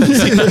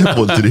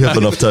 Well, did he have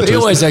enough tattoos? He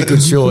always had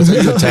good shorts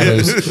and good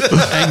tattoos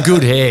and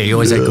good hair. He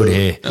always had good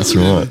hair. That's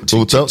right.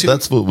 Well,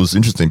 that's what was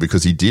interesting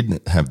because he did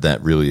have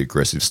that really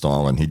aggressive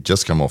style, and he'd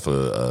just come off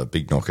a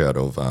big knockout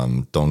of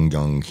Dong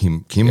Gung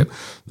Kim,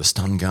 the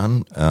stun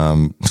gun.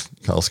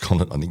 Carlos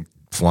Condit, I think,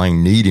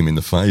 flying kneed him in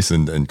the face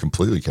and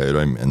completely KO'd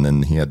him, and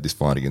then he had this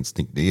fight against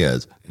Nick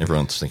Diaz. And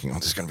everyone's thinking,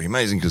 this is going to be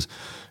amazing because,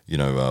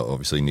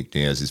 obviously Nick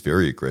Diaz is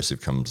very aggressive,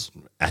 comes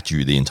at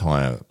you the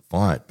entire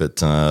fight, but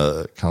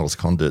Carlos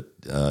Condit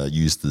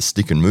used the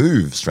stick and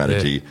move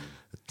strategy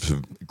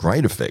to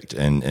great effect,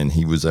 and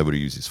he was able to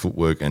use his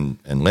footwork and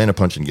land a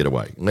punch and get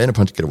away. Land a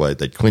punch, get away.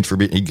 They'd clinch for a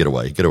bit, he'd get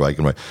away. You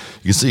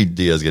can see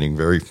Diaz getting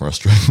very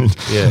frustrated,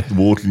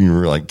 walking,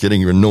 like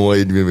getting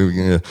annoyed.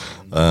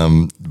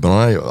 But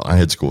I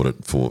had scored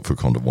it for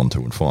Condit 1,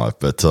 2, and 5.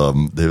 But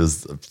there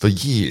was, for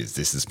years,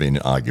 this has been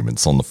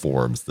arguments on the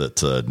forums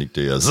that Nick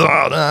Diaz,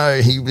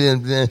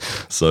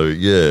 so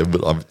yeah,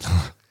 but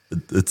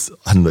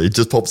I don't know, it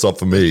just pops up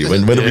for me.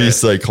 Whenever you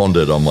say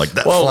Condit, I'm like,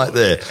 that fight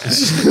there.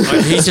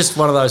 He's just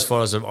one of those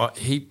fighters.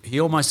 He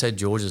almost had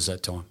George's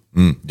that time.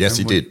 Yes,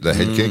 he did. The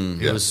head kick.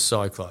 It was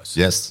so close.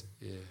 Yes.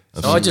 Yeah.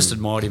 So I just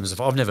admired him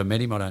I've never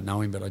met him. I don't know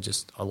him, but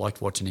I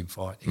liked watching him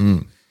fight.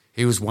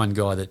 He was one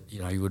guy that,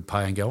 you would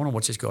pay and go, I want to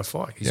watch this guy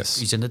fight.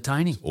 He's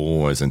entertaining.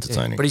 Always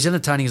entertaining. Yeah, but he's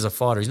entertaining as a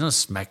fighter. He's not a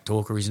smack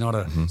talker. He's not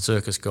a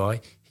circus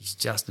guy. He's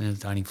just an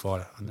entertaining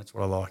fighter, and that's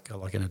what I like. I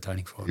like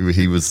entertaining fighters.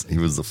 He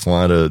was a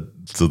fighter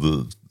to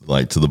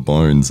the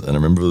bones. And I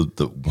remember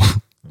the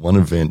one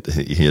event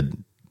he had.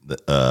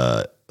 It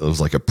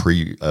was like a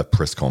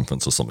press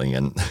conference or something,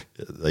 and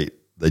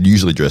they'd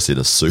usually dress in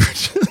a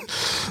suit.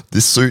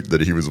 This suit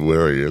that he was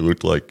wearing, it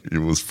looked like it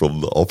was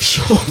from the op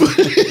shop.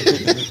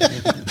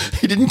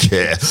 He didn't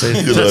care.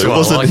 It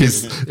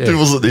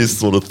wasn't his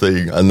sort of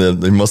thing. And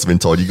then he must have been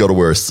told, you got to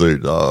wear a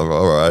suit. Oh,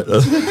 all right.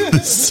 The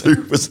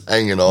suit was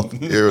hanging off.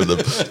 Here are the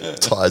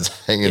ties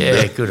hanging down.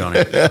 Yeah, good on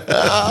him.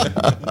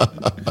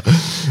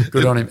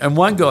 Good on him. And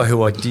one guy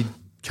who I did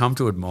come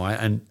to admire,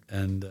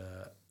 and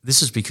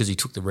this is because he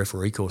took the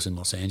referee course in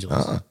Los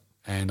Angeles,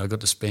 and I got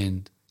to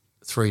spend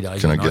 3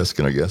 days. Can I guess?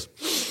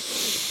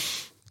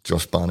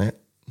 Josh Barnett?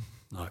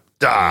 No.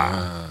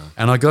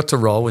 And I got to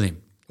roll with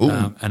him.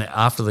 And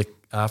after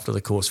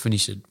the course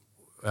finished,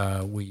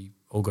 we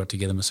all got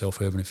together, myself,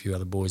 Herb, and a few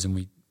other boys, and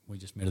we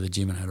just met at the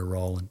gym and had a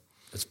roll. And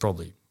it's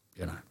probably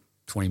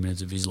 20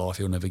 minutes of his life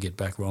he'll never get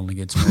back rolling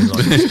against me.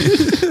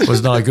 It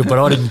was no good, but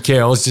I didn't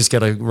care. I was just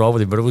going to roll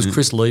with him. But it was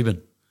Chris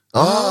Lieben.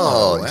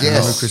 Oh, wow.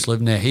 Yes. Chris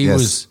Lieben. Now he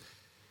was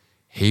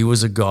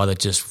a guy that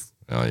just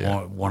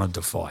wanted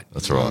to fight.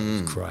 That's right.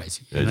 He was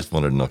crazy. Yeah, he just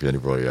wanted to knock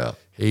anybody out.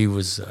 He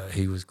was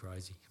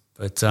crazy.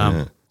 But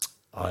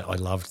I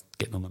loved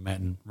getting on the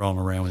mat and rolling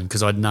around with him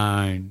because I'd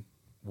known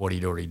what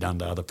he'd already done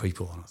to other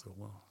people, and I thought,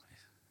 well,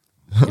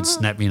 he can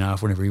snap me in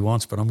half whenever he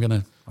wants, but I'm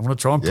gonna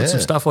try and put some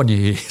stuff on you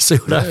here, see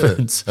what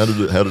happens. How did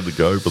it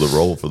go for the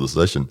roll for the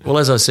session? Well,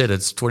 as I said,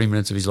 it's 20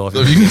 minutes of his life.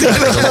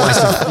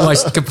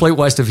 It's a complete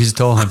waste of his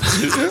time.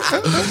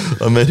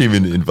 I met him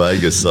in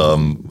Vegas.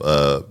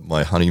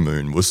 My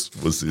honeymoon was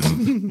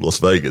in Las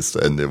Vegas,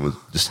 and there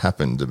just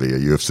happened to be a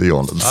UFC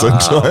on at the same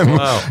time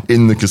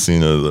in the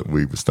casino that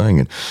we were staying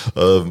in.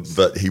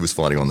 But he was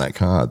fighting on that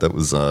card. That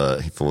was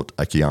he fought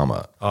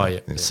Akiyama. Oh yeah,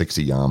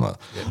 Sexy Yama.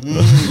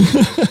 Yeah.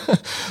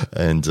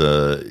 And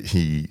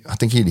I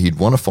think he'd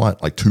won a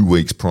fight like 2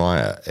 weeks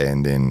prior,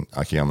 and then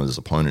Akiyama's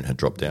opponent had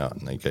dropped out,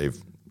 and they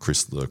gave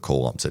Chris the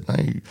call up said,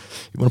 "Hey, you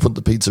want to put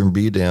the pizza and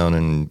beer down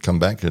and come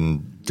back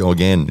and go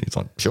again?" He's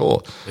like,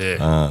 "Sure."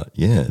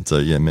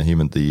 So met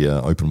him at the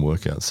open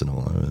workout, said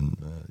hello, and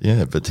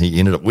but he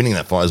ended up winning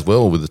that fight as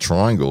well with a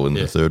triangle in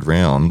the third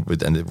round,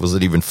 and it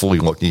wasn't even fully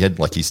locked. He had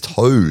like his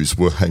toes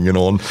were hanging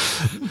on.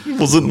 It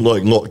wasn't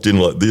like locked in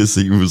like this.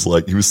 He was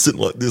sitting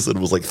like this, and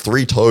it was like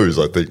 3 toes,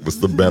 I think, was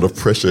the amount of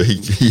pressure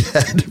he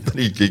had. But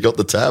he got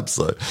the tap,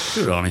 so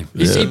good on him.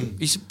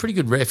 He's a pretty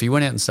good ref. He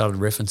went out and started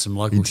reffing some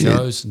local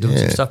shows and doing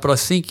some stuff. But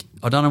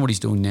I don't know what he's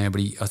doing now, but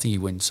I think he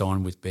went and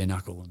signed with Bare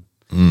Knuckle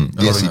and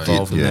got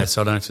involved in that.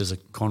 So I don't know if there's a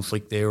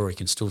conflict there or he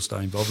can still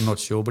stay involved. I'm not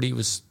sure, but he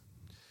was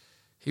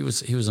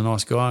a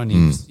nice guy, and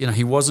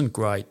he wasn't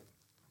great.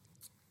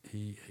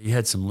 He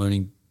had some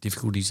learning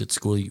difficulties at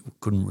school. He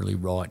couldn't really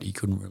write. He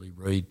couldn't really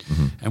read,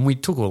 and we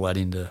took all that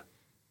into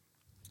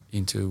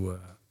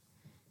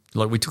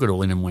we took it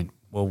all in and went,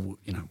 well,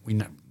 we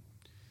know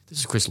this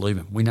is Chris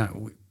Lieben. We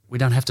know we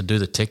don't have to do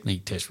the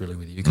technique test really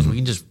with you because we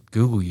can just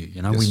Google you.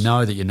 Yes. We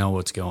know that you know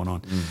what's going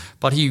on.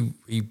 But he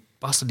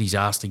busted his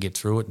ass to get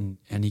through it,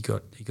 and he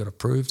got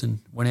approved and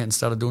went out and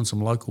started doing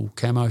some local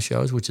camo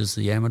shows, which is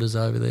the amateurs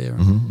over there.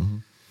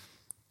 And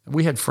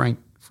we had Frank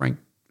Trigg.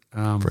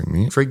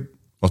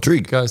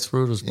 Trigg go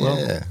through it as well.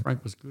 Yeah.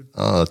 Frank was good.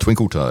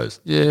 Twinkle Toes.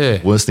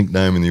 Yeah. Worst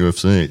nickname in the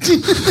UFC.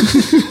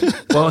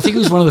 Well, I think he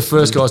was one of the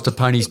first guys to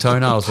paint his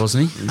toenails,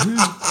 wasn't he?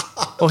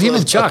 Well, him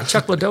and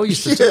Chuck Liddell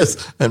used to.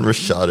 Yes, and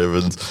Rashad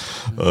Evans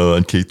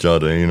and Keith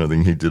Jardine. I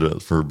think he did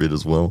it for a bit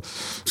as well.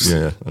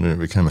 Yeah, and it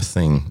became a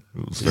thing.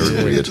 It was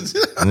very weird.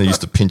 And they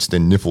used to pinch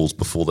their nipples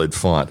before they'd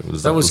fight.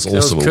 That was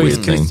also a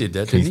weird thing. Keith did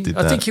that, didn't he?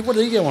 I think what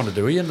did he go on to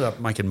do? He ended up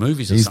making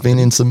movies. He's been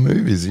in some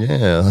movies.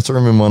 Yeah, I saw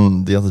him in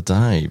one the other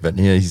day. But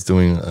yeah, he's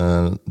doing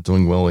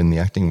well in the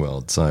acting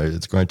world. So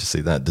it's great to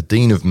see that. The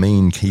Dean of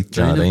Mean, Keith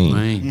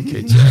Jardine.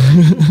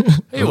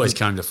 He always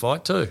came to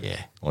fight too.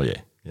 Yeah. Oh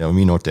yeah. Yeah,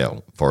 he knocked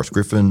out Forrest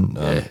Griffin.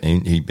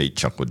 He beat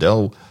Chuck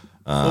Liddell.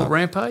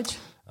 Rampage?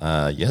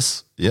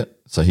 Yes, yeah.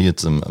 So he had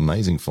some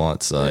amazing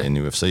fights in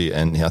the UFC.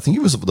 And I think he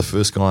was the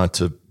first guy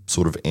to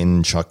sort of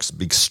end Chuck's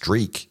big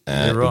streak.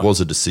 It was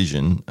a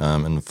decision,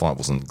 and the fight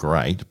wasn't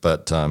great,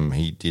 but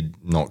he did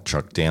knock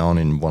Chuck down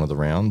in one of the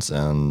rounds,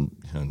 and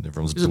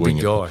everyone's doing it.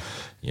 He's a big guy.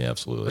 Yeah,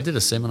 absolutely. I did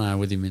a seminar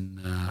with him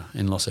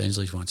in Los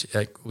Angeles once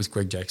with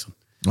Greg Jackson.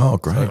 Oh,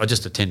 great. So I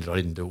just attended. I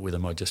didn't do it with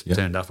him. I just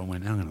turned up and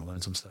went, I'm going to learn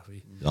some stuff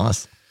here.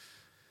 Nice.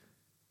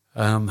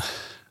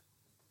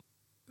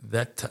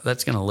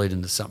 That's going to lead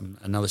into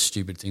another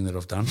stupid thing that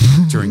I've done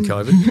during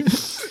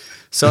COVID.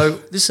 So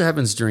this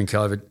happens during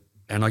COVID,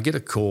 and I get a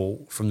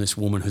call from this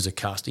woman who's a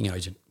casting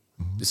agent.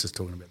 This is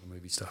talking about the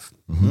movie stuff.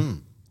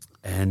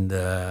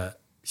 And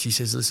she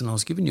says, listen, I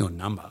was giving you a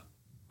number.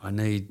 I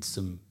need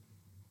some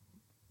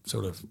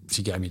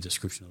she gave me a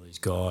description of these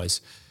guys.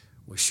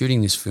 We're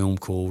shooting this film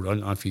called, I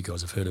don't know if you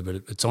guys have heard of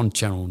it, it's on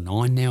Channel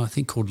 9 now, I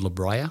think, called La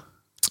Brea.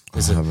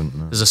 There's a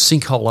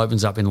sinkhole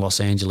opens up in Los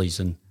Angeles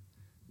and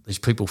these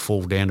people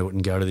fall down to it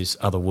and go to this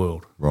other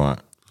world. Right.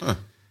 Huh.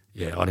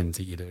 Yeah, I didn't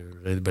think you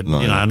do, but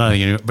I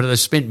know. But they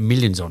spent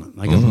millions on it.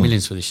 They got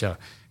millions for the show.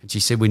 And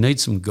she said, we need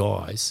some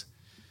guys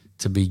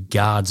to be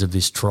guards of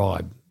this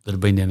tribe that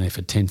have been down there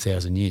for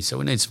 10,000 years. So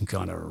we need some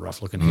kind of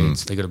rough-looking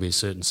heads. They've got to be a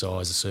certain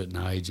size, a certain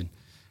age. And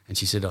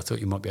she said, I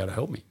thought you might be able to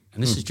help me.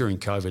 And this is during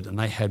COVID, and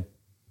they had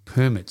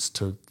permits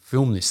to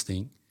film this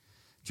thing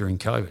during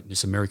COVID,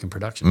 this American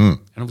production. And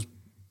it was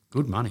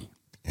good money.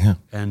 Yeah.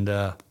 And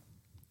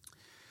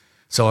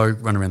so I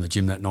run around the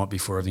gym that night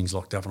before everything's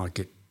locked up, and I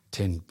get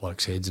 10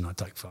 blokes' heads and I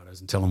take photos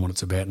and tell them what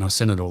it's about. And I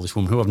send it to all this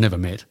woman who I've never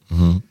met.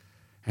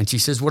 And she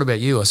says, what about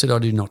you? I said, I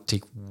do not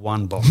tick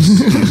one box.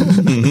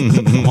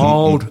 I'm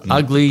old,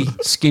 ugly,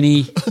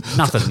 skinny,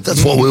 nothing.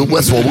 That's what we're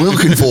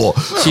looking for.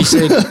 She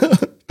said,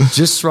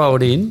 just throw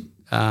it in.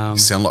 You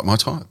sound like my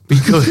type.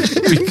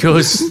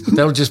 Because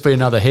that'll just be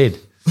another head.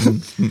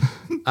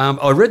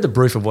 I read the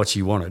brief of what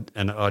she wanted,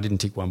 and I didn't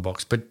tick one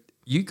box. But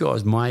you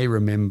guys may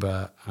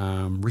remember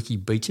Ricky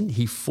Beaton.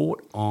 He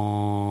fought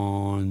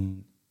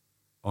on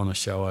a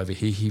show over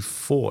here. He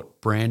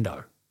fought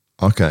Brando.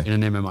 Okay.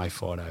 In an MMA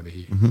fight over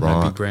here.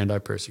 Right. Big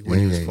Brando Percy when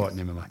he was fighting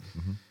MMA.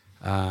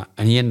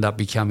 And he ended up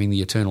becoming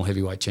the eternal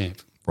heavyweight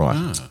champ.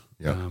 Right.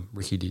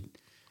 Ricky did.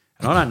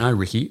 And I don't know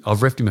Ricky. I've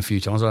reffed him a few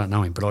times. I don't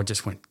know him. But I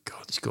just went,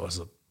 God, this guy's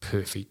a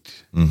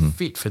perfect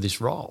fit for this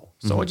role.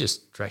 So I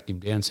just tracked him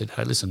down and said,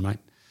 hey, listen, mate,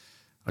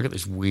 I got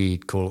this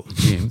weird call at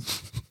the gym.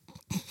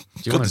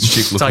 Do you want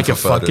to take a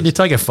photo? Can you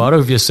take a photo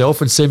of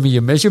yourself and send me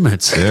your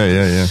measurements?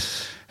 Yeah.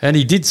 And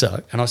he did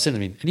so, and I sent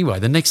him in. Anyway,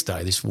 the next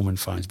day, this woman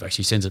phones back.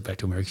 She sends it back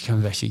to America.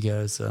 Comes back, she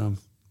goes, they're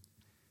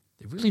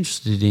really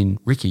interested in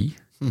Ricky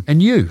and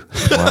you.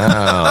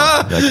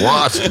 Wow. Like,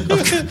 what?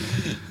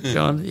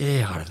 Going,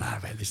 yeah, I don't know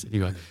about this.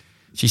 Anyway,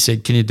 she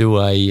said, can you do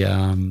a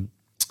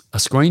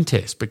screen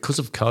test? Because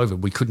of COVID,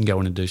 we couldn't go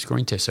in and do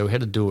screen tests, so we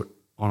had to do it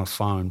on a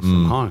phone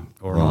from home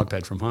or an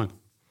iPad from home.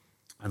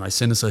 And they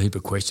sent us a heap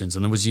of questions,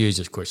 and it was the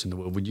easiest question in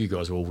the world. Would you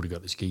guys all would have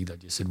got this gig? They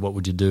just said, what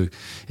would you do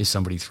if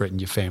somebody threatened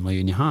your family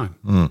and your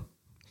home?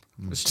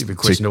 A stupid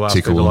question to ask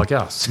people like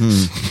us.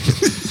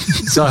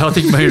 So I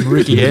think me and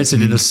Ricky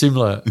answered in a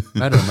similar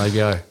manner, and they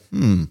go,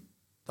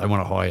 they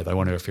want to hire you. They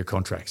want to offer your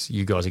contracts.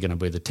 You guys are going to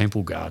be the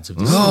temple guards of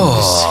this.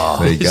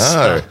 There you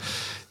go.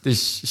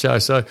 This show.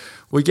 So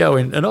we go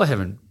in, and I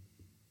haven't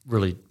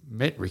really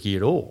met Ricky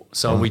at all.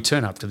 So we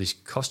turn up to this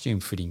costume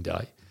fitting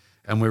day,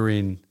 and we're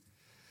in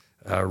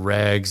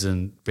rags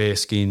and bear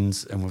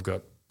skins, and we've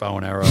got bow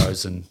and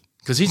arrows, and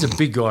because he's a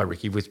big guy,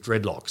 Ricky, with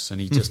dreadlocks,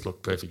 and he just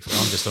looked perfect.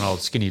 I'm just an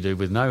old skinny dude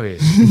with no hair.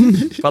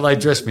 But they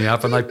dressed me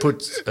up, and they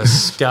put a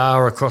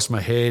scar across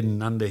my head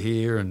and under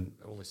here and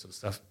all this sort of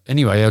stuff.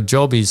 Anyway, our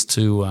job is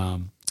to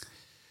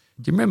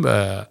do you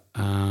remember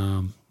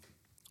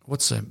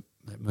what's that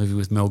movie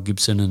with Mel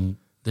Gibson and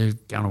they're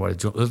going away to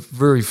join a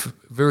very,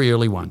 very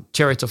early one,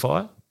 Chariots of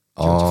Fire?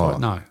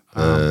 No.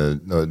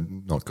 No,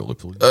 not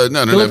Gallipoli.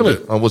 No.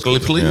 Was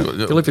Gallipoli?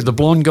 Gallipoli, the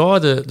blonde guy,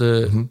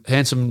 the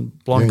handsome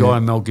blonde guy,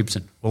 and Mel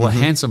Gibson. Well, a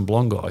handsome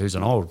blonde guy who's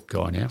an old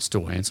guy now,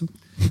 still handsome.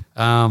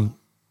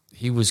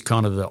 He was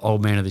kind of the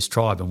old man of this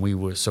tribe, and we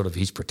were sort of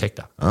his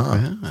protector.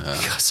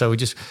 So we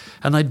just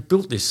and they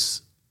built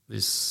this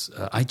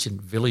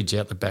ancient village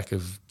out the back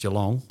of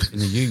Geelong in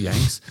the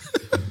Yangs.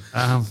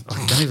 I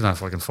don't even know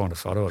if I can find a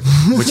photo of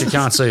it, which you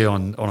can't see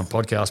on a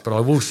podcast, but I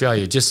will show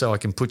you just so I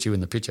can put you in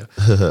the picture.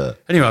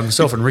 Anyway,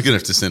 myself and Ricky. You're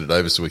going to have to send it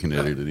over so we can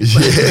edit it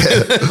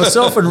in.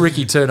 Myself and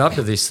Ricky turn up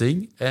to this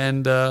thing,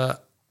 and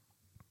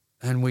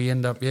we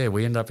end up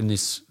in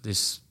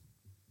this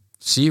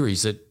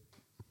series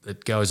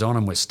that goes on,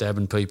 and we're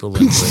stabbing people,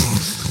 and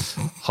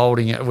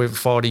we're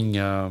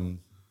fighting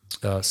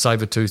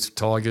saber-toothed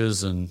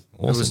tigers, and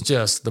It was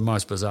just the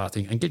most bizarre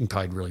thing, and getting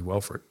paid really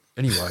well for it.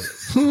 Anyway,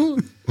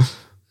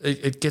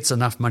 it gets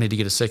enough money to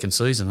get a second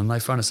season, and they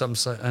phone us up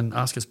and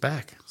ask us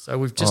back. So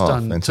we've just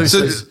done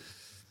fantastic. 2 seasons.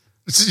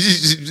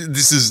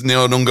 This is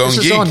now an ongoing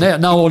gig. It's on now.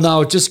 No,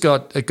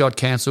 it got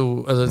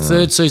cancelled. The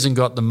third season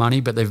got the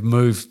money, but they've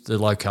moved the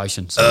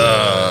location. So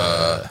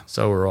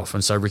we're off,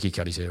 and so Ricky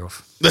cut his hair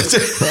off.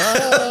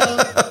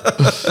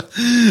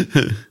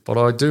 But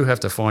I do have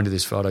to find you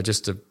this photo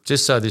just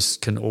so this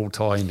can all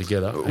tie in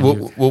together.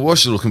 Well,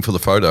 whilst you're looking for the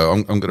photo,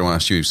 I'm going to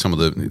ask you some of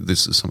the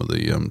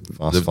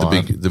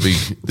big.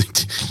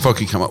 If I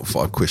can come up with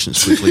 5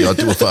 questions quickly, I'd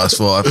do a fast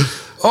 5.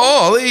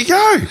 Oh, there you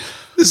go.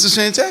 This is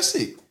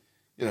fantastic.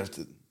 You have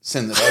to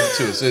send that over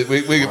to us.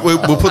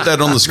 We'll put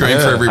that on the screen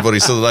for everybody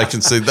so that they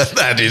can see that.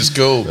 That is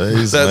cool.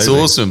 That's amazing.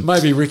 Awesome.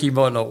 Maybe Ricky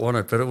might not want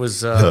it, but it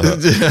was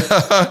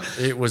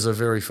a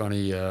very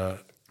funny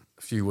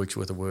few weeks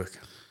worth of work.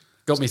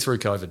 Got me through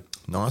COVID.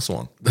 Nice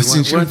one. We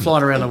weren't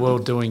flying around the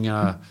world doing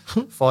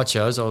fight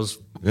shows. I was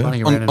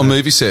running around on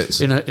movie sets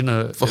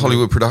for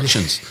Hollywood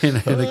productions in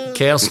a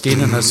cow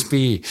skin and a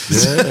spear.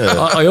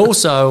 Yeah. I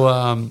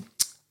also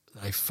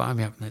they phoned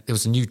me up. There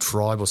was a new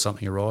tribe or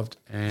something arrived,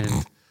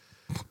 and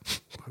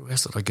who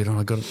else did I get on?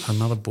 I got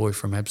another boy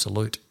from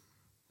Absolute.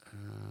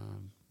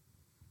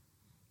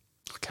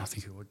 I can't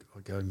think who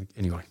I'd go.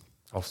 Anyway,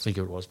 I'll think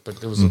who it was. But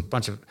there was a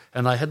bunch of,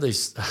 and they had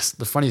these.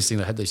 The funniest thing,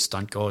 they had these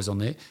stunt guys on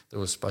there that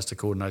were supposed to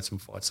coordinate some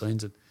fight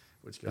scenes.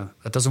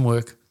 That doesn't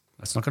work.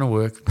 That's not going to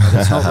work. No,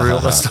 that's not real.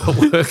 That's not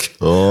work.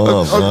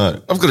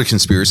 I've got a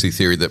conspiracy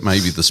theory that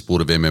maybe the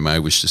sport of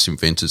MMA was just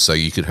invented so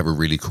you could have a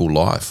really cool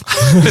life,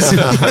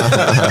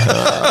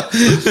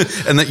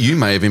 and that you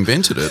may have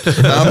invented it.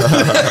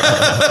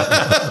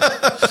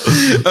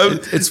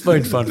 It's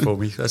been fun for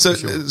me. That's for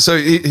sure. So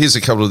here's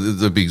a couple of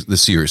the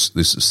serious.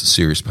 This is the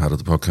serious part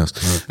of the podcast.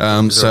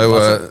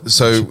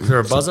 Is there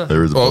a buzzer?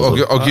 There is a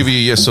buzzer. I'll give you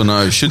a yes or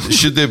no.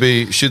 Should there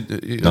be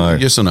no.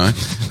 Yes or no?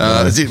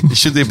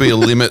 Should there be a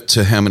limit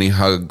to how many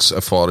hugs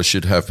a fighter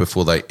should have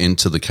before they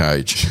enter the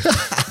cage?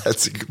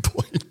 That's a good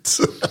point.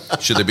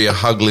 Should there be a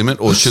hug limit,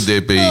 or should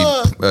there be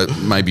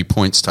maybe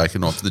points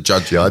taken off? The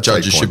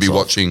judges should be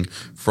watching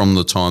from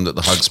the time that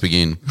the hugs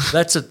begin.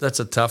 That's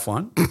a tough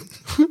one,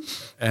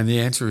 and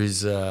the answer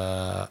is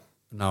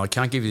no. I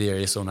can't give you the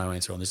yes or no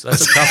answer on this.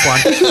 That's a tough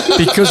one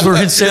because we're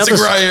in South. It's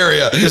a grey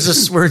area.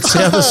 We're in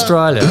South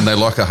Australia, and they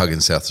like a hug in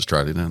South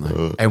Australia, don't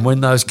they? And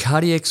when those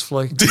cardiac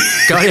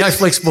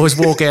flex boys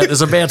walk out,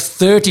 there's about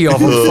 30 of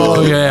them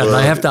following out.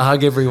 They have to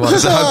hug everyone.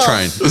 It's a hug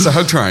train. It's a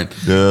hug train.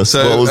 Yeah.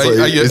 So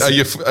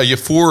are you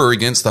for or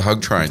against the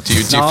hug train? Do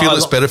you feel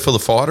it's better for the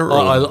fighter? Or?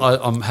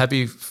 I'm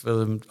happy for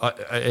them.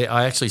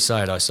 I actually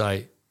say it. I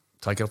say,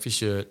 take off your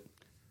shirt,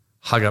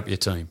 hug up your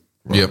team.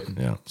 Right. Yep.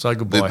 Yeah. Say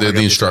goodbye. They're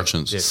the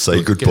instructions. Yeah.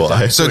 Say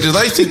goodbye. So do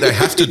they think they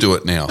have to do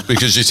it now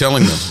because you're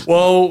telling them?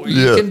 Well,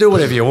 you can do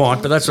whatever you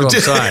want, but that's what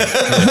I'm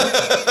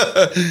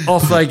saying.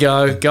 Off they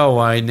go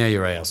away, now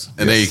you're ours.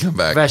 And there you come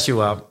back. Bash you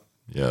up.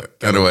 Yeah.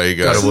 And away you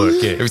go. Go to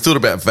work, yeah. Have you thought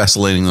about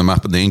Vaselining them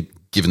up and then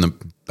giving them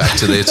back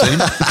to their team?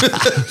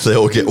 They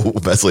all get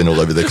Vaseline all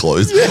over their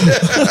clothes.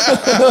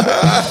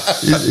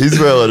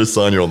 Israel had a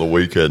signer on the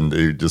weekend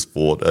who just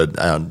fought.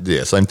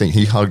 Same thing.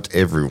 He hugged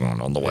everyone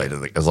on the way to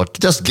I was like,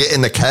 just get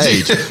in the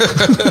cage.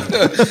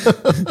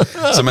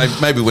 So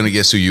maybe when it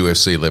gets to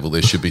UFC level,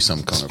 there should be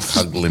some kind of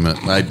hug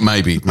limit.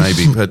 Maybe.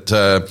 But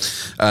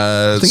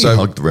I think he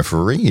hugged the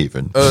referee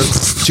even.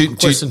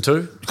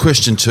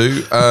 Question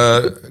two.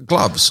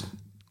 Gloves.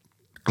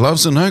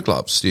 Gloves or no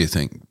gloves, do you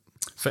think?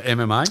 For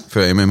MMA? For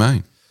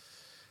MMA.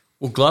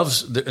 Well,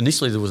 gloves,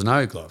 initially there was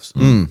no gloves.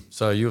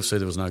 So UFC,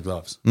 there was no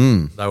gloves.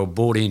 They were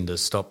brought in to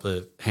stop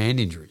the hand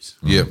injuries,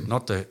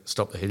 not to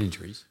stop the head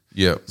injuries.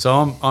 Yeah.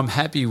 So I'm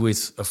happy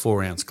with a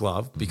 4-ounce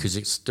glove because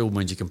it still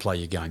means you can play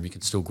your game. You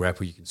can still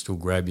grapple, you can still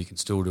grab, you can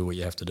still do what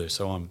you have to do.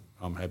 So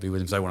I'm happy with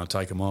them. If they want to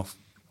take them off.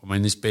 I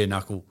mean, this bare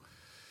knuckle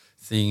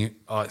thing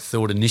I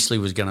thought initially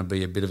was going to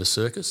be a bit of a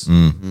circus,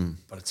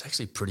 but it's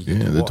actually pretty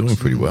good to they're watch. doing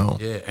pretty well.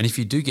 Yeah, and if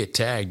you do get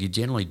tagged, you're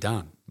generally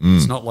done.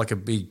 It's not like a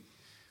big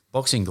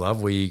boxing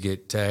glove where you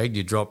get tagged,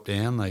 you drop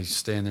down, they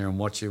stand there and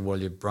watch you while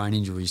your brain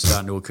injury is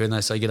starting to occur, and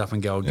they say get up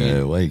and go again.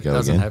 Yeah, away you go It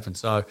doesn't again. happen.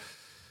 So,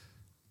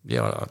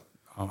 yeah,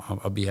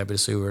 I'd be happy to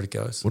see where it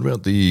goes. What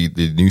about the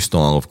new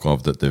style of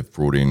glove that they've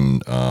brought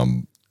in,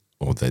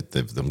 or that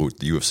the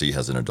UFC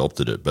hasn't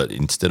adopted it, but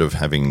instead of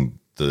having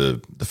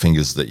the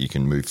fingers that you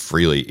can move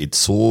freely, it's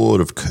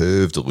sort of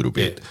curved a little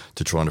bit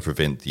to try to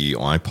prevent the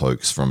eye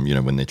pokes from,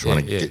 when they're trying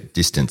to get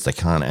distance, they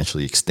can't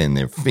actually extend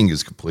their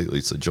fingers completely.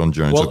 So John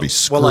Jones will be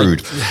screwed.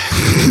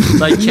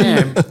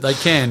 They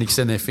can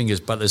extend their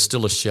fingers, but there's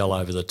still a shell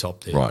over the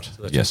top there. Right.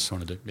 So that's what they're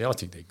trying to do. Yeah, I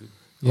think they're good.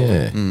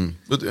 Yeah.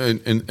 But,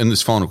 and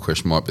this final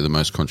question might be the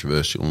most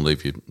controversial and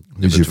leave you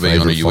Who's never your to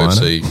be on a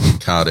favourite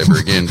UFC card ever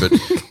again. But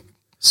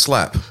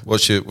slap,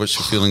 what's your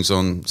feelings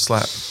on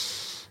slap?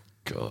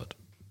 God.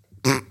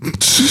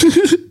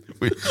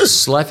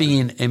 Slapping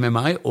in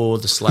MMA or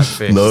the slap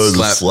fest? No, the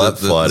slap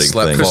fighting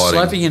slap thing. fighting.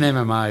 Slapping in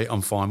MMA,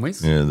 I'm fine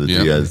with. Yeah, the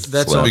Diaz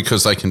That's slap.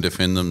 because they can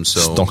defend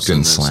themselves. Stock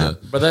and there's slap.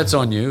 But that's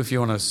on you. If you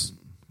want to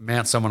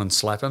mount someone and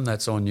slap them,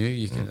 that's on you.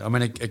 You can. I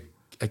mean,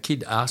 a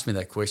kid asked me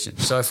that question.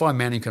 So if I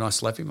mount him, can I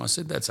slap him? I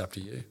said, that's up to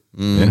you.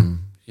 Yeah.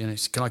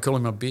 Can I call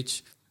him a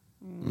bitch?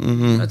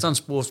 That's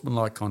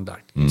unsportsmanlike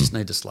conduct. You just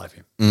need to slap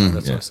him.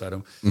 That's what I say to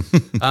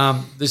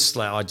him. This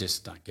slap, I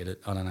just don't get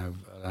it. I don't know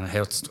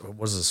how it's.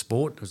 Was it a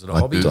sport? Was it a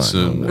hobby? don't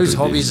know what Whose it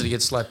hobby is. is it to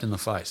get slapped in the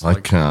face?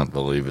 I can't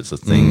believe it's a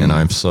thing, and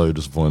I'm so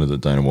disappointed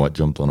that Dana White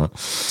jumped on it.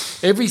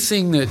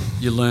 Everything that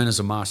you learn as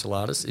a martial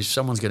artist, if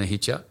someone's going to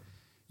hit you,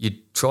 you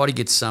try to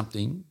get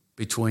something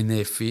between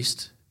their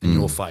fist and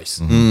your face.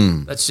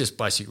 That's just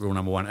basic rule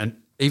number one. And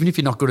even if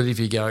you're not good at it, if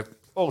you go,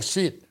 oh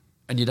shit,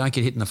 and you don't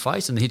get hit in the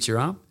face and it hits your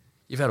arm,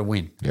 you've had a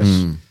win.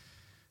 Yes.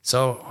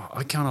 So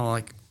I kind of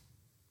like,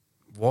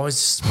 why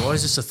is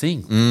this a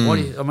thing?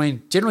 I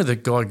mean, generally the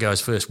guy who goes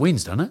first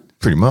wins, doesn't it?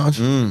 Pretty much.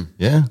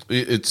 Yeah.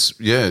 It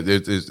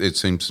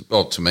seems.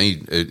 Well, to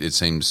me, it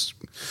seems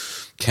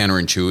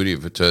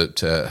counterintuitive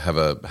to have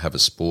a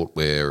sport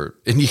where,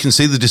 and you can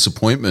see the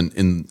disappointment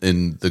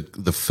in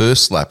the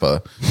first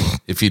slapper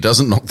if he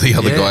doesn't knock the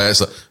other guy out.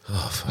 It's like,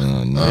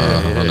 I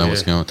know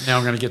what's going on. Now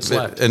I'm going to get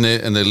slapped. And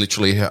they're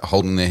literally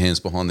holding their hands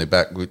behind their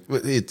back.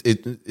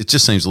 It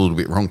just seems a little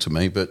bit wrong to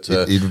me. But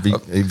It'd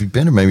be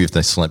better maybe if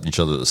they slapped each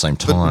other at the same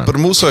time. But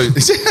I'm also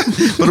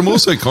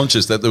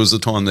conscious that there was a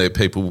time there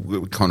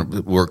people kind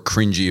of were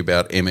cringy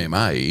about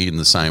MMA in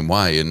the same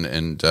way,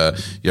 and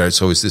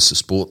so is this a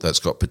sport that's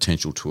got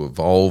potential to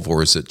evolve,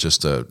 or is it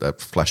just a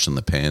flash in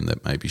the pan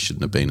that maybe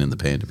shouldn't have been in the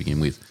pan to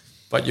begin with?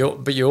 But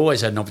you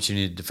always had an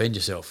opportunity to defend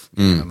yourself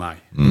in MMA,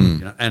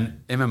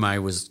 and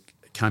MMA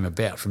came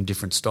about from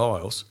different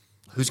styles.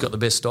 Who's got the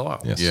best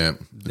style? Yes. Yeah.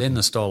 Then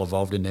the style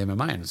evolved into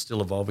MMA, and it's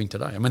still evolving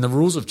today. I mean, the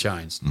rules have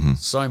changed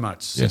so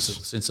much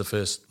since the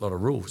first lot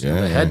of rules.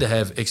 Yeah, They had to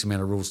have X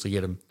amount of rules to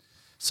get them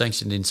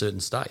sanctioned in certain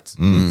states.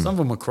 Some of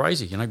them were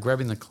crazy,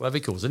 grabbing the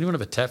clavicles. Anyone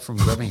have a tap from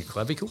grabbing a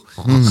clavicle?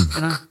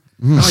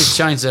 Only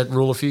changed that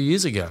rule a few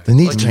years ago. They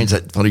need to change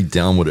that bloody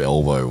downward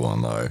elbow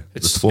one, though.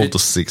 It's 12 to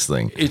 6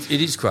 thing. It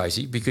is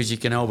crazy because you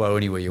can elbow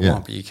anywhere you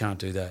want, but you can't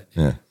do that.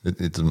 Yeah,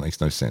 it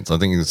makes no sense. I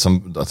think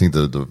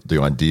the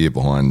idea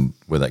behind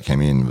where that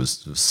came in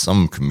was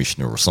some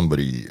commissioner or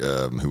somebody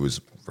who was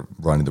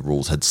writing the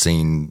rules had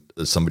seen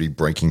somebody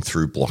breaking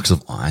through blocks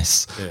of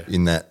ice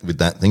with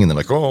that thing, and they're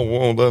like,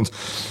 oh well,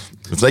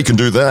 if they can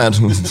do that,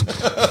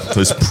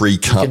 those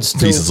pre-cut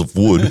pieces of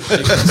wood.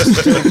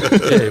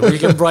 You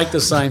can break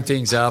the same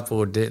things up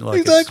or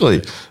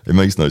Exactly. It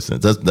makes no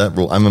sense. That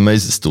rule, I'm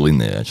amazed it's still in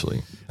there,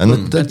 actually.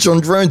 And that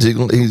John Jones, he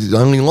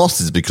only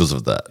lost is because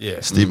of that. Yeah.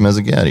 Steve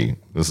Mazzagatti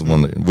was the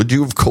one. Would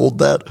you have called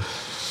that?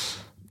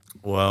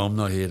 Well, I'm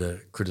not here to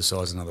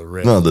criticise another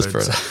ref. No, that's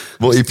fair enough.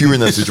 Well, if you were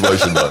in that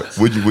situation, though,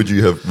 would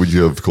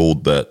you have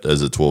called that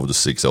as a 12 to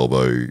 6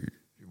 elbow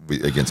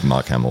against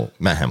Matt Hamill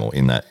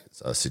in that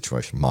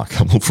situation? Mark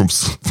Hamill from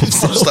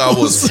Star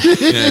Wars.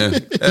 Yeah.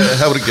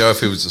 How would it go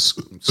if it was a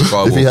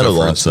Skywalker? If he had a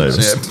lightsaber.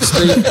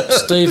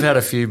 Steve had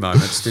a few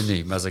moments, didn't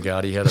he?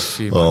 Mazzagatti had a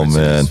few moments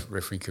in his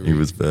refereeing career. He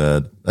was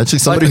bad. Actually,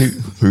 somebody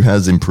who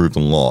has improved a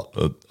lot,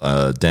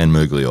 Dan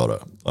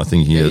Mergliotta. I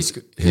think he has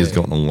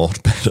gotten a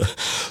lot better.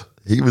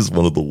 He was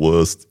one of the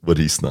worst when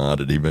he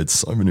started. He made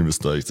so many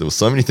mistakes. There were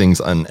so many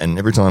things, and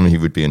every time he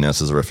would be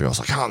announced as a referee, I was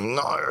like, "Oh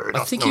no!"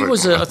 I think he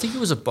was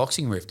a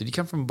boxing ref. Did he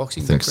come from a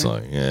boxing? I think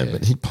so. Yeah,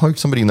 but he poked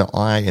somebody in the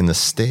eye in the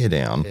stare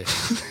down.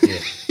 Yeah.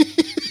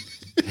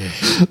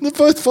 The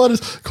both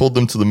fighters called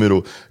them to the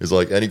middle. He's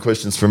like, "Any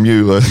questions from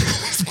you?"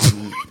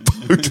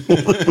 Poked one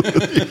over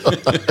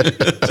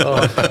the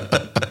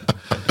eye.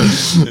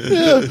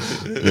 Yeah,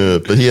 Yeah,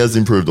 but he has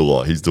improved a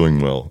lot. He's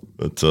doing well.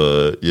 But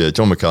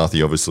John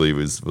McCarthy obviously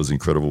was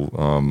incredible.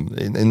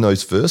 In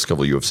those first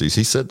couple of UFCs,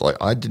 he said like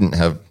I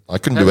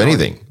couldn't do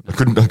anything. I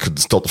couldn't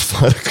stop the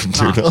fight. I couldn't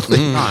do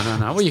nothing.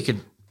 No. Well, you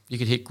could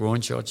hit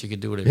groin shots. You could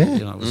do whatever. Yeah.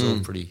 You know, it was all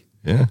pretty.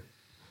 Yeah.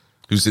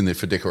 He was in there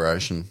for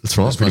decoration. That's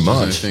right, pretty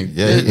much. Yeah,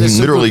 he There's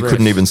literally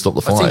couldn't even stop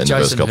the fight. I think in the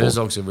first Jason couple.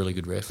 Herzog's a really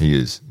good ref. He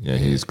is. Yeah,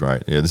 he is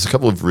great. Yeah, there's a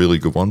couple of really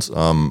good ones.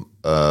 There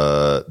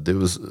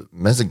was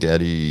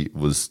Mazzagatti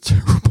was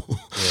terrible,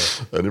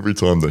 and every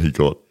time that he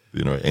got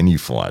any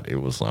fight, it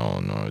was like,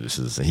 oh no, this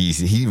is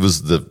he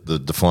was the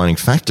defining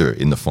factor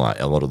in the fight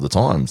a lot of the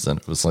times, and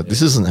it was like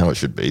this isn't how it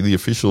should be. The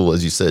official,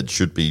 as you said,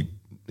 should be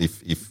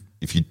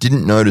if you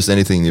didn't notice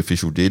anything the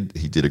official did,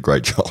 he did a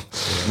great job.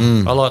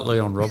 Yeah. I like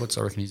Leon Roberts.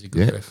 I reckon he's a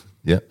good ref.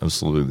 Yeah,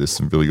 absolutely. There's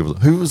some really good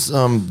ones. Who was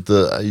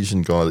the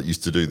Asian guy that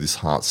used to do this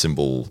heart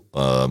symbol?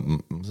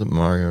 Was it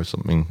Mario or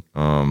something?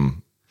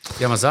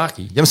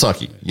 Yamasaki,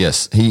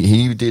 yes.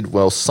 He did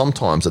well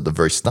sometimes at the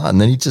very start,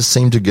 and then he just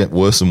seemed to get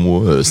worse and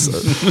worse.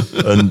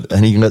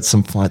 and he let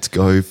some fights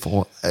go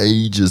for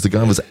ages. The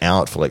guy was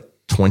out for like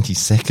 20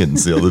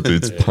 seconds. The other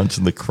dude's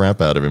punching the crap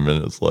out of him,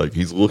 and it's like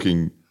he's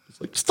looking...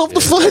 Like, stop the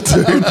fight,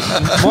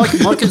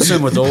 dude. My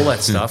concern with all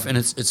that stuff, and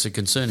it's a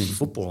concern in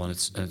football, and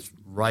it's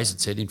raised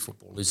its head in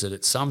football, is that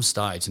at some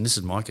stage, and this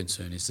is my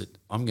concern, is that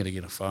I'm going to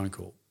get a phone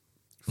call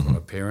from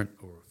a parent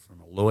or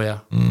from a lawyer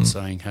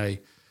saying,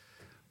 hey,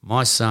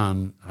 my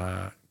son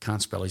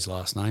can't spell his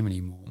last name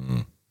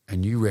anymore,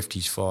 and you refed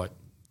his fight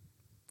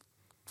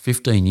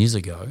 15 years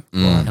ago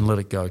and let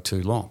it go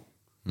too long.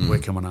 We're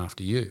coming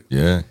after you.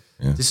 Yeah.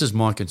 This is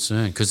my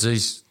concern, because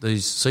these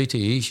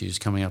CTE issues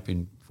coming up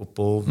in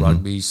football,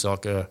 rugby,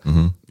 soccer,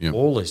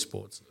 all these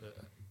sports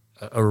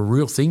are a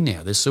real thing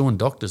now. They're suing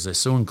doctors, they're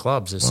suing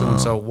clubs, they're suing.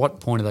 So at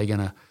what point are they going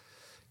to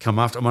come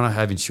after? I mean, I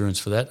have insurance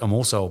for that. I'm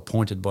also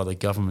appointed by the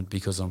government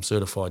because I'm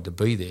certified to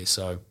be there.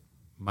 So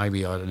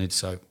maybe I don't need to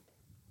say,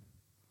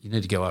 you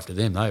need to go after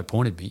them. They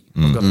appointed me.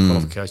 I've got the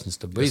qualifications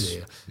to be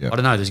there. Yep. I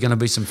don't know. There's going to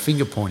be some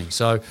finger pointing.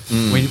 So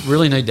we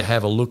really need to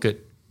have a look at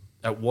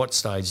what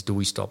stage do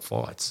we stop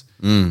fights?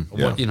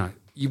 What,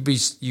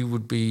 you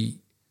would be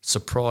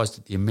surprised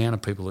at the amount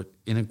of people that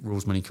in a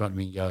rulesman come up to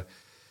me and go,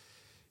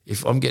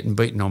 if I'm getting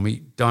beaten on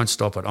me, don't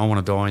stop it. I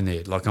want to die in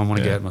there. Like I want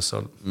to get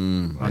myself.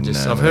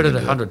 I've heard it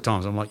 100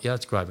 times. I'm like, yeah,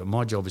 it's great, but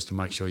my job is to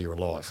make sure you're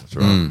alive. That's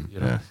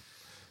right.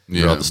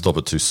 You'd rather stop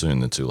it too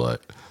soon than too late.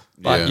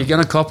 But you're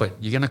going to cop it.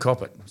 You're going to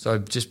cop it. So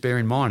just bear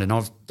in mind, and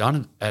I've done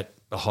it at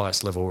the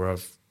highest level where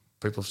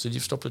people have said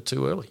you've stopped it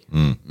too early.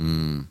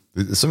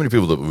 There's so many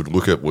people that would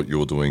look at what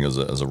you're doing as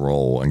a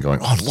role and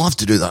going, oh, I'd love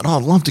to do that. Oh,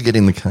 I'd love to get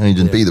in the cage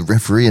and be the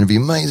referee, and it'd be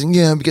amazing.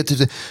 Yeah, we get to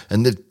do,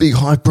 and the big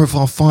high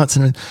profile fights,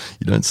 and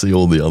you don't see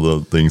all the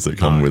other things that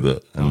come with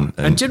it.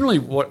 And generally,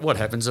 what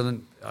happens,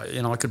 and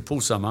I could pull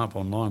some up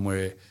online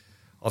where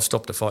I've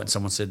stopped a fight and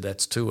someone said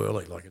that's too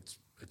early. Like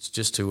it's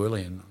just too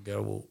early, and I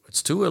go, well,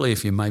 it's too early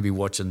if you may be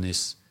watching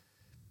this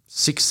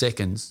 6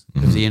 seconds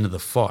of the end of the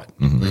fight.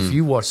 But if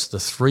you watch the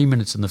 3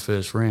 minutes in the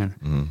first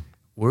round,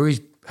 where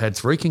he's had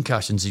 3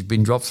 concussions, he's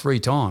been dropped 3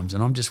 times,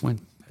 and I'm just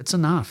went, it's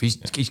enough. He's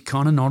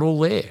kind of not all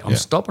there. I'm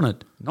stopping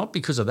it, not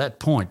because of that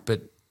point,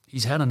 but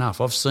he's had enough.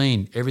 I've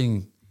seen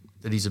everything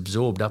that he's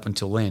absorbed up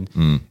until then,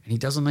 and he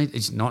doesn't need.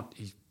 He's not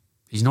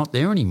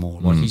there anymore.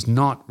 Like he's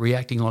not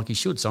reacting like he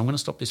should. So I'm going to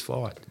stop this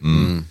fight.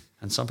 And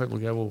some people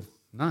go, well,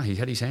 no, he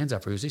had his hands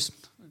up. He was this,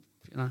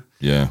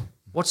 Yeah.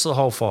 Watch the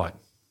whole fight.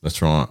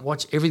 That's right.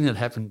 Watch everything that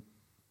happened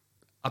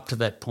up to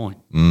that point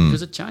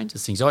because it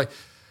changes things. I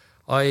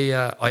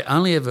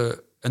only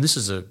ever, and this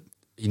is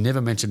he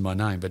never mentioned my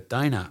name, but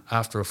Dana,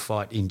 after a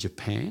fight in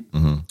Japan,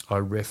 I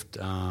refed.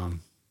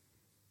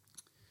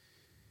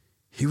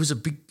 It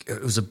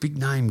was a big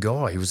name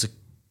guy. He was a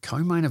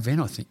co-main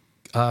event, I think.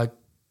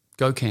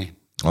 Gokan.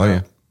 Oh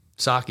yeah.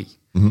 Saki.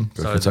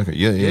 So, from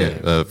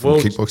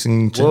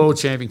kickboxing. World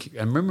champion.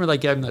 And remember they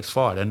gave him that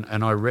fight, and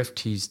I refed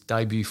his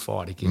debut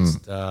fight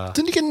against.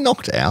 Didn't he get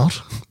knocked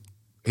out?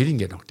 He didn't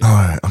get knocked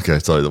out. Oh, okay.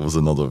 Sorry, that was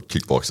another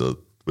kickboxer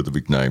with a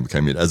big name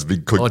came in as a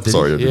big.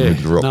 Sorry, I didn't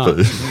interrupt.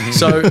 No.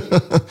 So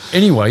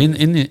anyway,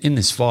 in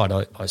this fight,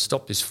 I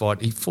stopped this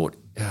fight. He fought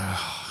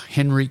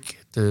Henrique,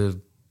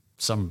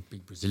 some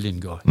big Brazilian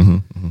guy,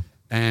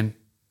 and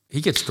he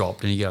gets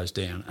dropped and he goes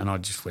down, and I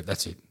just went,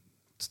 that's it,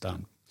 it's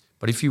done.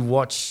 But if you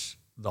watch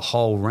the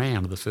whole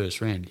round of the first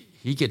round,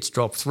 he gets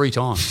dropped 3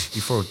 times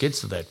before it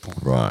gets to that point.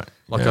 Right.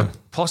 Like I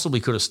possibly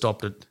could have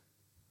stopped it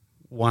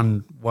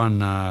one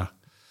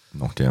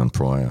knockdown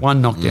prior.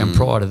 One knockdown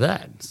prior to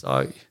that.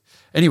 So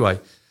anyway,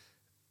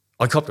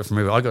 I copped it from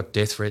everywhere. I got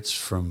death threats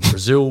from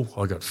Brazil.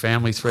 I got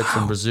family threats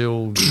from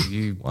Brazil.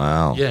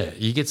 Wow. Yeah,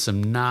 you get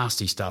some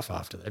nasty stuff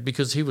after that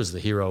because he was the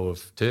hero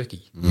of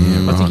Turkey.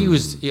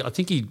 I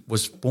think he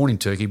was born in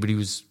Turkey, but he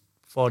was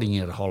fighting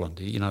out of Holland.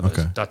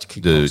 Those Dutch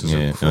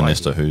kickboxers.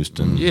 Ernesto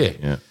Houston.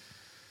 Yeah.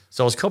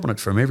 So I was copping it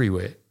from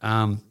everywhere.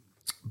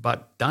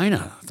 But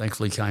Dana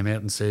thankfully came out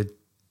and said,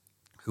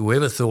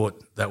 whoever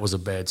thought that was a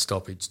bad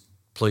stoppage,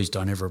 please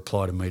don't ever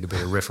apply to me to be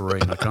a referee.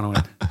 And I kind of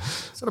went,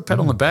 is that a pat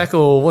on the back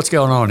or what's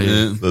going on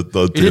here? Yeah.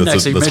 He didn't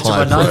actually mention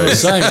my name or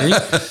say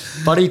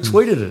anything, but he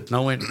tweeted it. And I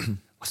went,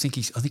 I think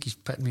he's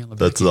patting me on the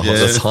back.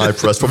 That's high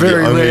praise. Probably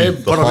Very rare,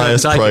 the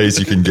highest praise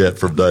you can get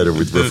from data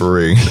with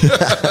refereeing.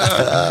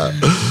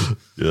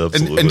 Yeah,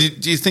 absolutely.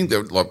 And do you think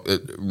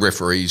that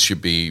referees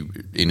should be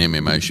in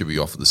MMA should be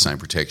offered the same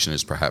protection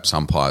as perhaps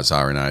umpires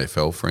are in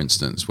AFL, for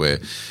instance, where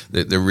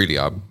they really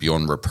are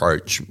beyond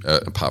reproach,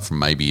 apart from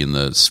maybe in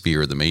the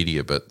sphere of the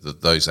media,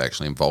 but those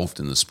actually involved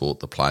in the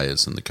sport, the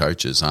players and the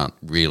coaches, aren't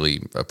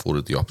really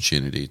afforded the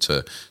opportunity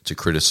to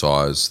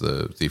criticise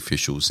the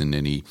officials in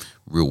any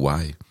real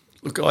way?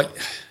 Look,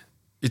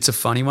 it's a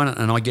funny one,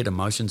 and I get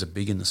emotions are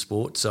big in the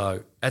sport.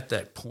 So at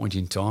that point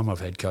in time,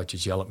 I've had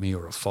coaches yell at me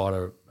or a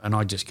fighter, and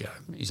I just go,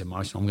 he's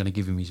emotional, I'm going to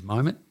give him his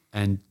moment.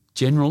 And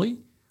generally,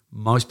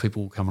 most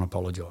people will come and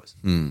apologise.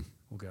 We'll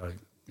go,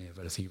 yeah, I've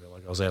had to think about it,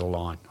 like I was out of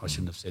line. I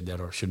shouldn't have said that,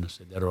 or I shouldn't have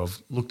said that, or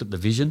I've looked at the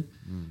vision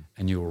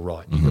and you were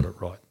right. You got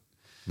it right.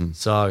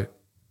 So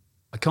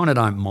I kind of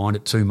don't mind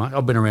it too much.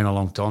 I've been around a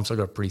long time, so I've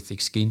got a pretty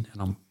thick skin,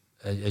 and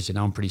as you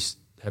know, I'm pretty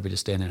happy to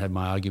stand and have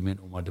my argument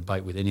or my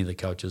debate with any of the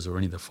coaches or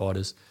any of the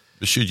fighters.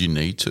 But should you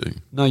need to?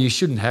 No, you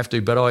shouldn't have to.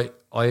 But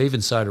I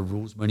even say to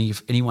rules meeting,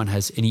 if anyone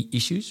has any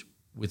issues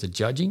with a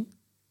judging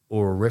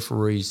or a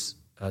referee's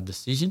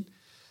decision,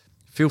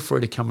 feel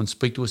free to come and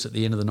speak to us at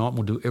the end of the night, and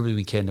we'll do everything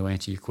we can to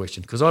answer your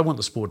question, because I want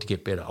the sport to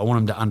get better. I want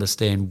them to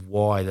understand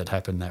why that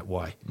happened that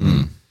way.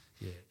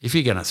 Yeah. If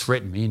you're going to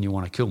threaten me and you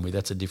want to kill me,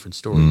 that's a different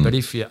story. But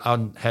if you're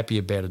unhappy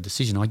about a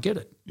decision, I get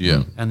it.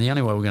 Yeah. And the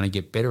only way we're going to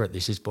get better at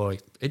this is by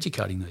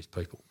educating these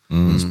people.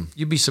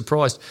 You'd be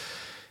surprised.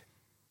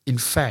 In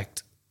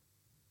fact,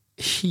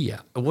 here,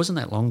 it wasn't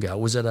that long ago, I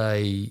was at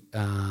a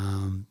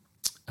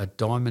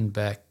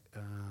Diamondback,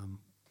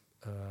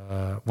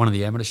 one of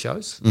the amateur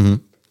shows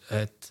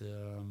at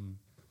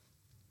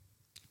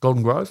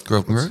Golden Grove.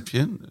 Golden Grove,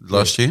 yeah.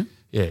 Last year?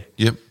 Yeah.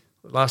 Yep.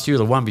 Last year,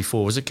 the one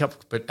before was a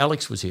couple, but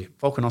Alex was here.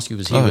 Volkanovski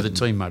was here with a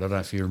teammate. I don't know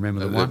if you remember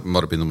the one. That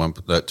might have been the one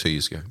 2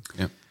 years ago.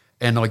 Yeah.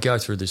 And I go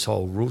through this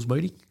whole rules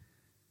meeting,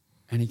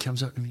 and he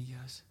comes up to me and he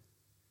goes,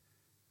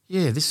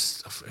 yeah,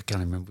 this, I can't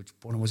remember which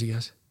one it was. He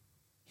goes,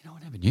 you know,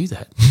 I never knew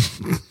that.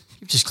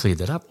 You've just cleared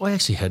that up. I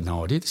actually had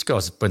no idea. This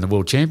guy's been the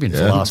world champion for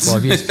the last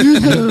 5 years.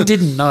 And he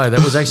didn't know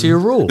that was actually a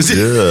rule.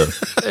 Yeah.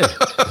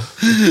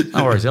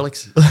 No worries,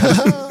 Alex.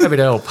 Happy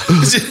to help.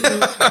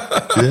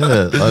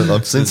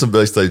 I've seen some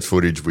backstage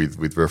footage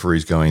with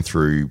referees going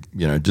through,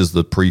 just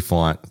the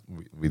pre-fight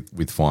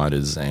with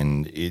fighters,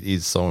 and it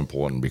is so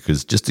important,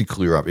 because just to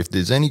clear up, if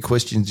there's any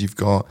questions you've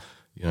got,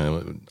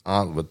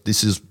 but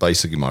this is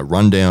basically my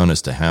rundown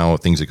as to how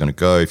things are going to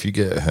go. If you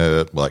get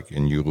hurt,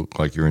 and you look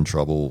like you're in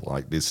trouble,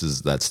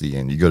 that's the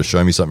end. You got to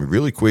show me something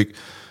really quick,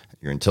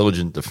 your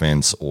intelligent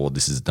defense, or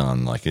this is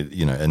done.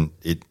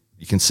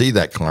 You can see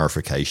that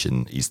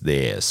clarification is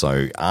there.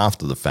 So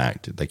after the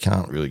fact, they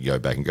can't really go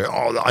back and go,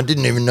 oh, I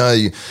didn't even know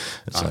you.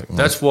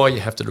 That's why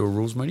you have to do a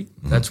rules meeting.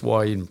 That's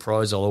why in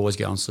pros I'll always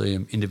go and see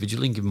them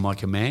individually and give them my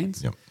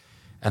commands. Yep.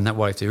 And that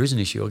way, if there is an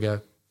issue, I'll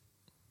go,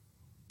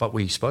 but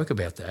we spoke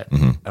about that,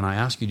 and I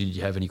asked you, did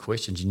you have any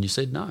questions? And you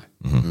said no.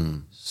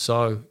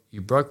 So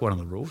you broke one of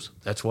the rules.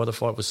 That's why the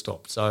fight was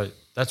stopped. So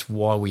that's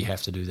why we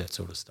have to do that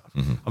sort of stuff.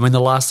 I mean, the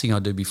last thing I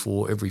do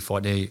before every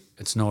fight, now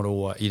it's not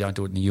all, you don't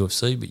do it in the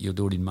UFC, but you'll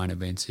do it in main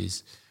events,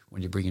 is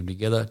when you bring them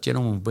together.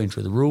 Gentlemen, we've been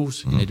through the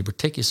rules. You need to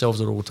protect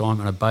yourselves at all time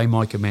and obey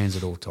my commands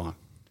at all time.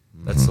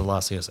 That's the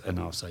last thing I say. And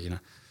I'll say,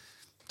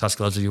 touch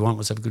gloves if you want.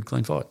 Let's have a good,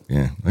 clean fight.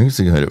 Yeah, I used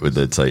to heard it where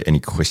they'd say any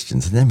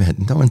questions. I don't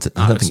think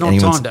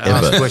anyone's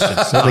ask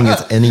questions. I don't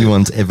think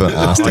anyone's ever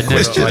asked a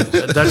question.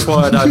 That's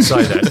why I don't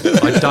say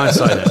that. I don't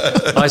say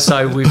that. I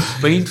say we've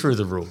been through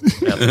the rules.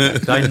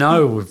 They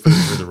know we've been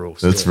through the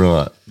rules. That's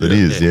right. It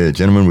is.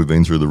 Gentlemen, we've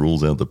been through the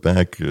rules out the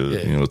back.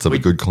 Let's have a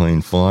good, clean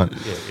fight.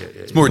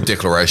 It's more a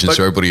declaration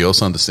so everybody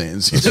else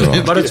understands. That's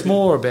right. But it's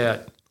more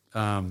about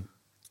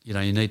you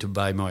need to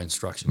obey my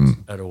instructions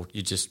at all.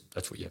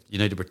 That's what you have. You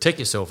need to protect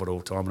yourself at all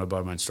time and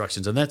obey my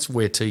instructions, and that's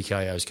where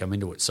TKOs come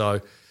into it.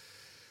 So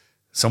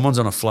someone's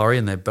on a flurry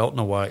and they're belting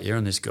away at you,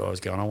 and this guy's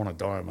going, I want to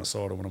die on my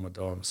side, I want to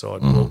die on my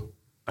side. Well,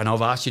 and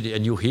I've asked you to,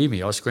 and you'll hear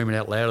me, I scream it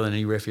out louder than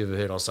any ref you ever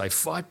heard. I'll say,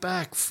 fight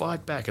back,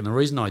 fight back. And the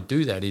reason I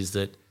do that is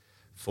that,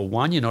 for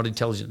one, you're not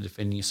intelligent in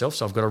defending yourself,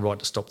 so I've got a right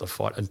to stop the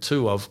fight. And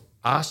two, I've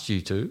asked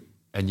you to,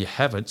 and you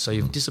haven't, so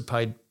you've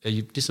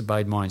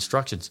disobeyed my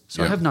instructions.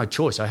 So I have no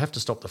choice. I have to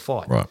stop the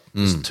fight. Right.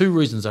 There's two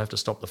reasons I have to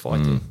stop the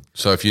fight there.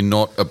 So if you're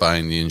not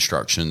obeying the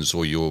instructions,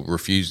 or you're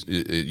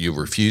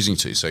refusing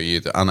to, so you're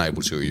either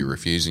unable to or you're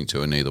refusing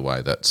to, and either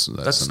way, that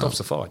stops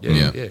the fight.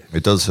 Yeah.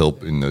 It does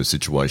help in those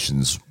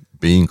situations,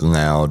 being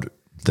loud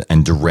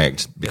and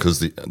direct, because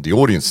the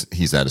audience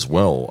hears that as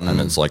well, and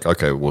it's like,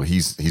 okay, well,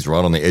 he's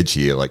right on the edge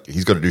here, like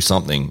he's got to do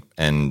something,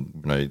 and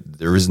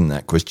there isn't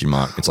that question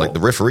mark. It's like the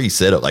referee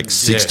said it like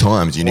 6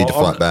 times. You need to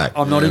fight back.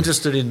 I'm not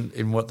interested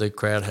in what the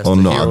crowd has to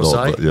hear or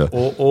say,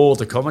 or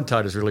the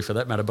commentators really, for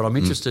that matter. But I'm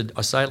interested.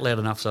 I say it loud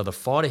enough so the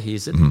fighter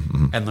hears it,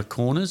 and the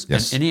corners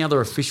and any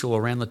other official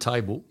around the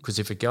table, because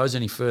if it goes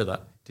any further,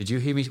 did you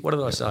hear me? What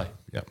did I say?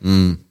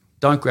 Yeah.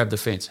 Don't grab the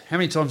fence. How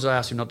many times did I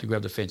ask him not to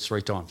grab the fence?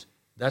 3 times.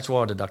 That's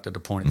why I deducted a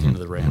point at the end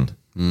of the round.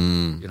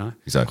 You know?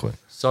 Exactly.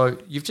 So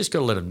you've just got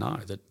to let them know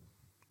that,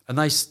 and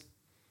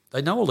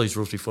they know all these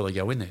rules before they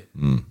go in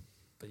there.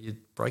 But you're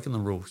breaking the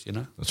rules, you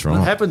know? That's right.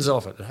 And it happens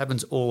often. It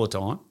happens all the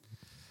time.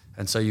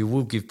 And so you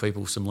will give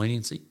people some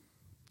leniency.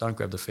 Don't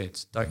grab the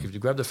fence. If you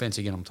grab the fence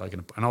again, I'm taking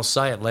a point. And I'll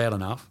say it loud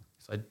enough.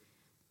 Say,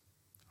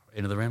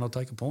 end of the round, I'll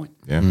take a point.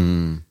 Yeah.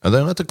 Are they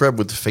allowed to grab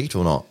with the feet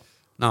or not?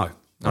 No,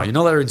 you're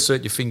not allowed to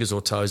insert your fingers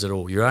or toes at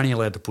all. You're only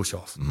allowed to push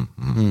off.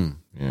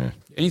 Yeah.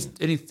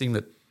 Anything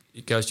that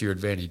it goes to your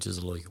advantage is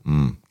illegal.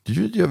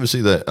 Did you ever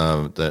see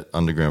that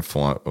underground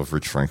fight of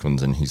Rich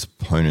Franklin's and his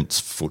opponent's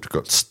foot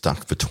got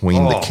stuck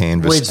between the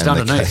canvas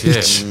and the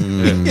cage?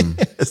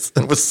 Yes,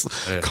 it was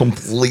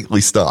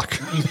completely stuck.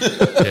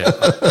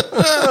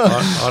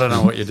 I don't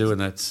know what you do in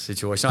that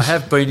situation. I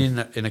have been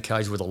in a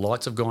cage where the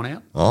lights have gone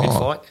out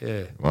mid-fight.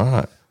 Yeah.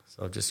 Right.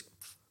 So I've just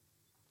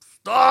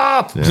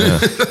stop. Yeah.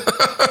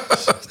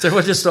 So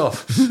we're just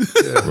off.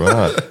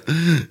 Right.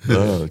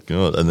 Oh,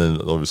 God. And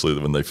then obviously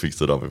when they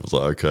fixed it up, it was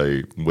like,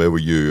 okay, where were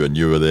you? And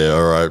you were there.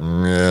 All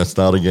right,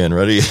 start again.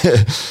 Ready?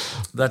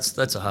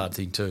 That's a hard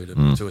thing too,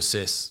 to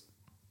assess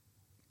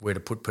where to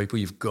put people.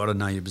 You've got to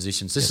know your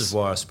positions. This is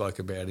why I spoke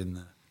about in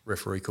the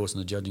referee course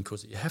and the judging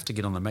course. You have to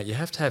get on the mat. You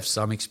have to have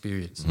some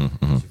experience.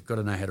 You've got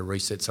to know how to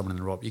reset someone in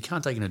the right. You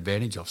can't take an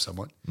advantage of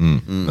someone.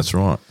 That's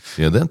right.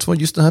 Yeah, that's what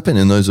used to happen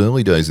in those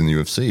early days in the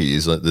UFC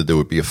is that there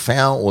would be a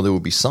foul or there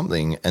would be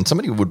something and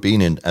somebody would be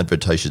in an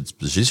advantageous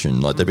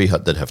position. Like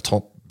they'd have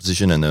top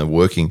position and they're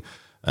working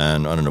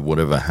and I don't know,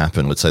 whatever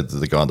happened. Let's say that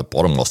the guy at the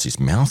bottom lost his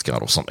mouth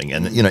guard or something.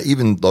 And, you know,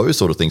 even those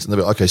sort of things. And they'd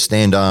be like, okay,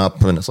 stand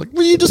up. And it's like,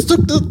 well, you just took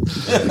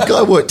the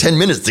guy worked 10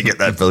 minutes to get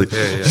that, Billy.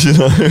 You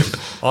know?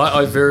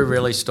 I very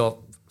rarely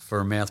stop for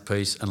a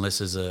mouthpiece unless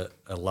there's a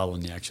lull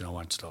in the action. I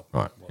won't stop.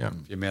 Right,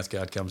 If your mouth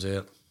guard comes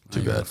out,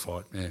 too you're bad. in a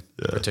fight.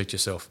 Protect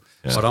yourself.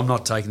 But I'm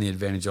not taking the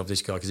advantage of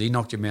this guy because he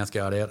knocked your mouth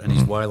guard out and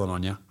he's wailing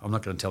on you. I'm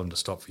not going to tell him to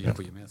stop for you to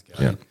put your mouth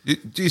guard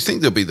in. Do you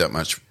think there'll be that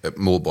much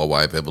more by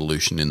way of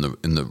evolution in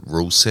the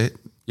rule set?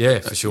 Yeah,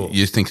 for sure.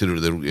 You think it'll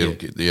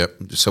get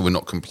so we're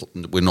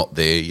not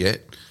there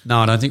yet? No,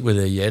 I don't think we're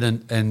there yet,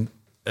 and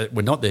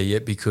we're not there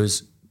yet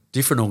because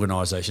different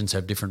organisations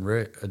have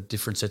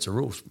different sets of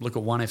rules. Look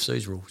at ONE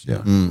FC's rules.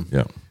 Yeah.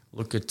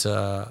 Look at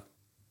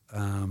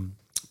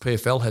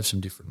PFL have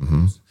some different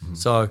rules.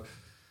 So,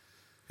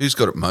 who's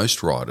got it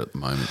most right at the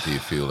moment? Do you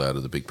feel out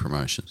of the big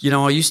promotions? You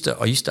know, I used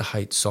to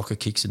hate soccer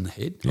kicks in the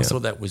head. I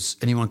thought that was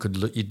anyone could.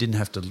 You didn't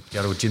have to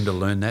go to a gym to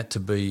learn that.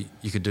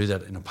 You could do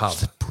that in a pub.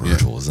 It's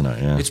brutal, isn't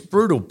it? Yeah. It's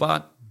brutal,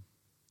 but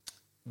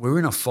we're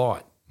in a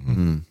fight.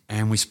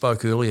 And we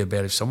spoke earlier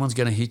about if someone's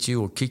going to hit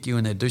you or kick you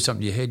and they do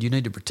something to your head, you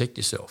need to protect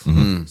yourself.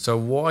 So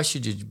why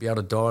should you be able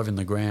to dive in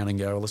the ground and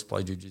go, let's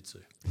play jiu-jitsu?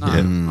 No,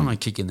 I'm going to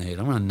kick in the head.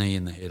 I'm going to knee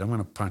in the head. I'm going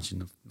to punch in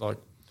the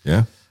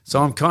Yeah.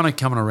 So I'm kind of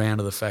coming around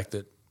to the fact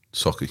that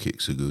Soccer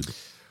kicks are good.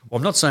 Well,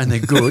 I'm not saying they're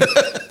good.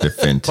 They're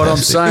fantastic. But I'm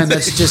saying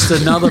that's just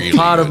another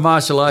part of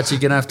martial arts you're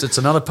going to have to – it's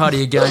another part of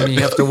your game and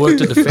you have to work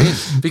to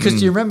defend. Because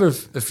do you remember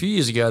a few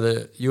years ago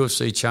the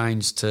UFC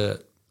changed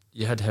to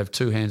you had to have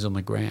 2 hands on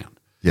the ground.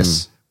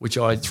 Yes. Which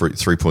I –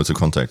 Three points of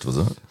contact, was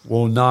it?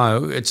 Well,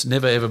 no, it's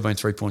never ever been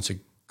 3 points of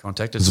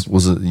contact.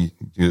 Was it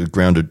you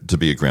grounded to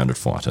be a grounded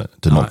fighter,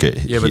 to not get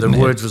hit? Yeah, but the in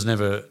words was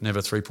never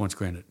 3 points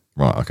grounded.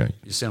 Right, okay.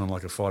 You sound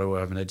like a fighter who I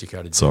haven't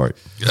educated. Sorry.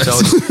 So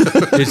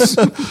it's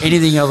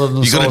anything other than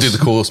the you got to do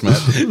the course,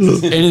 Matt.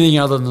 anything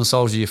other than the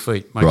soles of your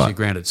feet makes Right. you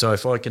grounded. So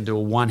if I can do a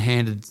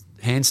one-handed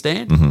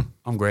handstand,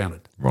 I'm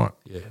grounded. Right.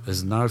 Yeah,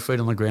 there's no feet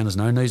on the ground, there's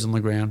no knees on the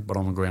ground, but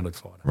I'm a grounded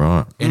fighter.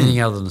 Right. Anything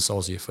other than the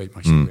soles of your feet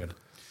makes you grounded.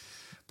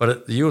 But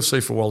at the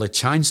UFC for a while, they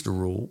changed the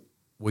rule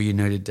where you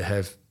needed to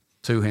have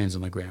 2 hands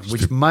on the ground,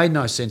 which made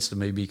no sense to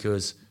me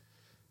because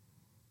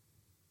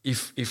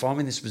if I'm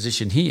in this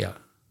position here,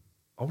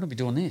 I want to be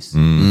doing this.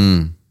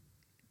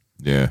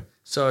 Yeah.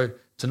 So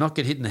to not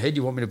get hit in the head,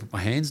 you want me to put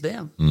my hands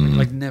down?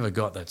 I never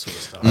got that sort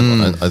of stuff.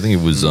 I think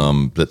it was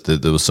that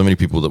there were so many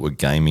people that were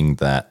gaming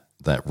that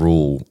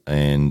rule,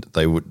 and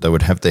they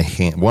would have their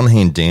one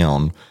hand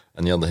down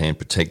and the other hand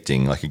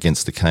protecting, like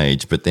against the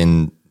cage, but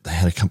then they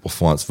had a couple of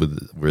fights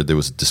where there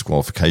was a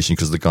disqualification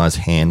because the guy's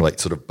hand like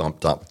sort of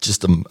bumped up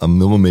just a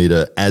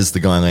millimeter as the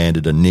guy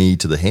landed a knee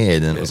to the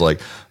head, and it was like,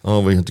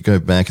 oh, we have to go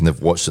back, and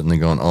they've watched it and they're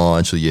going, oh,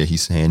 actually, yeah,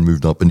 his hand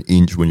moved up an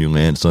inch when you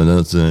land, so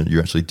that's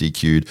you're actually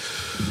DQ'd.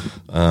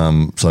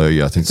 So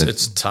yeah, I think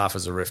it's tough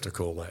as a ref to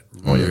call that.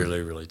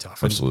 Really, really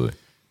tough. Absolutely.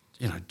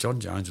 And,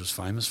 John Jones was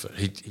famous for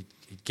he'd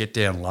get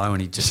down low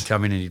and he'd just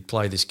come in and he'd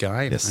play this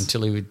game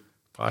until he would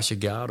pass your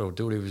guard or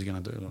do what he was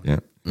going to do. Yeah.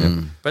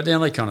 But now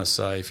they kind of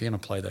say, if you're going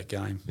to play that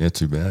game. Yeah,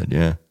 too bad.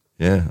 Yeah.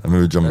 I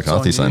remember John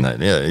McCarthy saying that.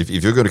 Yeah, if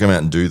you're going to come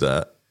out and do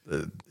that,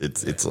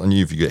 it's on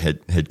you if you get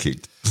head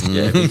kicked.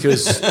 Yeah,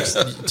 because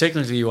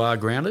technically you are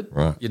grounded.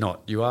 Right. You're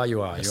not. You are.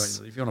 Yes.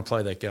 If you want to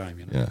play that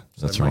game, Yeah,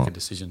 so that's make right. a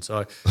decision.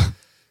 So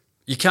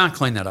you can't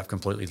clean that up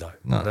completely, though.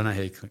 No. I don't know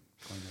how you clean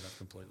that up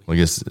completely. I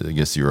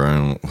guess you're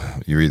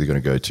either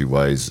going to go two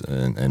ways,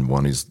 and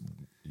one is,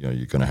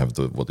 you're going to have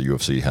what the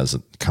UFC has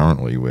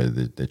currently, where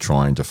they're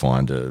trying to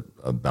find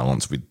a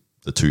balance with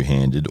the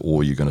two-handed,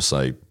 or you're going to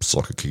say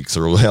soccer kicks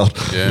are allowed.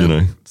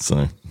 Yeah.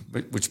 So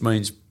which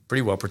means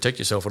pretty well protect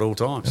yourself at all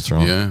times. That's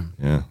right.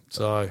 Yeah.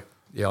 So.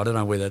 Yeah, I don't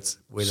know where that's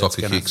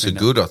soccer kicks are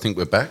good. I think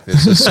we're back.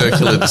 There's a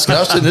circular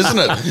discussion, isn't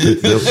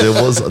it?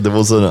 There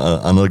was an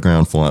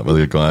underground fight where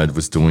the guy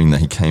was doing that.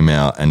 He came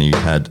out and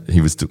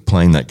he was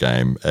playing that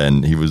game,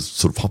 and he was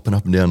sort of hopping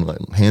up and down, like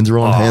hands are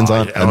on, hands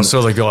aren't. Yeah, I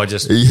saw the guy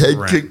just he head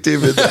kicked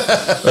him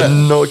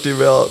and knocked him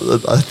out.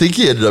 I think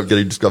he ended up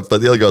getting discovered, but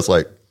the other guy's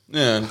like,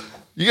 yeah.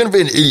 You're going to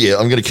be an idiot.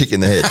 I'm going to kick you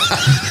in the head.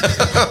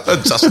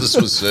 Justice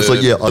was served. It's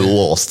like, I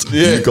lost.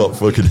 Yeah. You got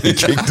fucking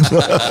kicked.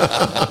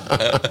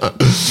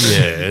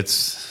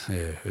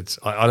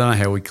 I don't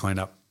know how we clean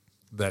up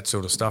that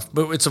sort of stuff,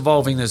 but it's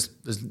evolving. There's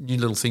new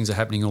little things are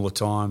happening all the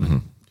time. Mm-hmm.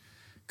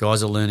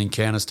 Guys are learning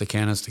counters to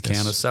counters to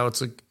counters. So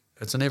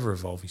it's an ever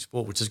evolving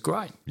sport, which is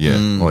great. Yeah.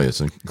 Oh, yeah, it's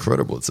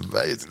incredible. It's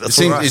amazing. It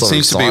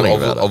seems to be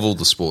of all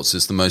the sports,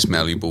 it's the most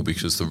malleable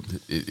because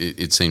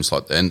it seems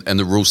like, and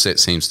the rule set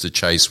seems to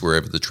chase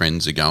wherever the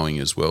trends are going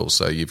as well.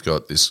 So you've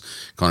got this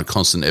kind of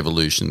constant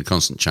evolution,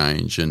 constant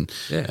change, and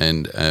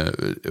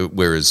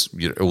whereas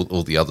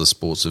all the other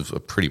sports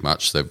have pretty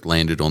much they've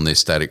landed on their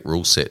static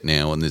rule set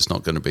now, and there's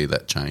not going to be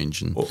that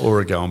change,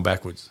 or are going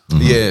backwards.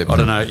 Mm-hmm. Yeah, I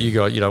don't know.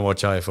 You don't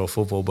watch AFL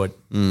football, but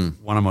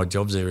one of my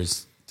jobs there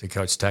is to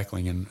coach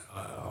tackling, and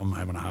I'm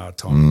having a hard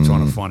time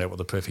trying to find out what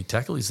the perfect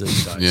tackle is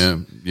these days.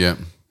 Yeah.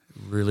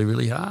 Really,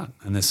 really hard.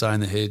 And they're saying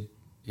the head,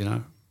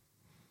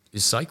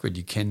 is sacred.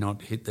 You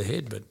cannot hit the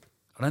head, but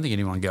I don't think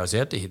anyone goes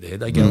out to hit the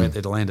head. They go out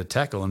there to land a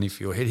tackle, and if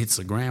your head hits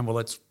the ground, well,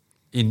 that's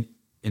in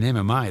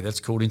MMA, that's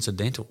called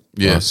incidental.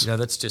 Yes.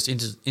 That's just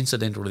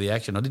incidental to the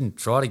action. I didn't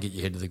try to get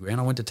your head to the ground.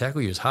 I went to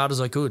tackle you as hard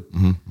as I could.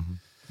 Mm-hmm. Mm-hmm.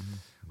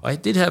 I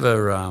did have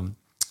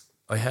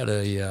I had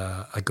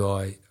a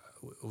guy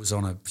who was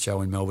on a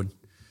show in Melbourne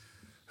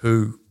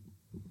who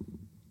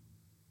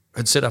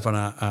had set up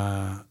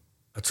a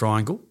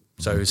triangle.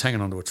 So he was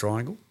hanging onto a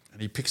triangle, and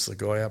he picks the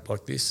guy up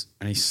like this,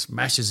 and he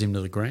smashes him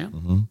to the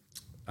ground,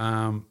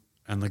 and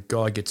the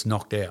guy gets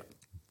knocked out.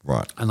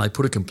 Right. And they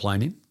put a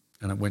complaint in,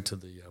 and it went to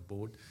the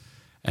board.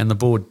 And the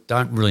board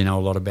don't really know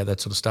a lot about that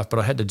sort of stuff, but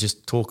I had to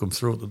just talk them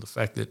through it, the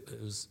fact that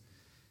it was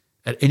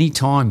at any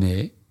time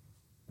there,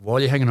 while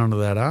you're hanging onto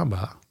that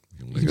armbar,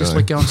 you can just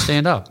let go and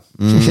stand up.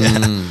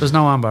 There's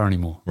no armbar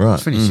anymore. Right.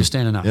 It's finished. You're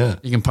standing up. Yeah.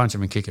 You can punch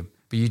him and kick him.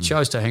 But you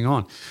chose to hang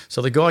on.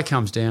 So the guy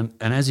comes down,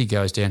 and as he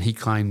goes down, he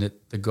claimed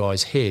that the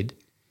guy's head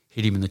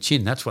hit him in the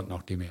chin. That's what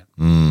knocked him out.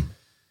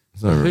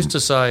 So who's to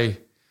say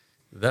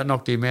that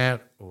knocked him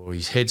out, or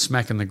his head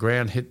smacking the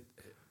ground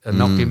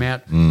knocked him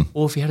out,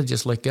 or if he had to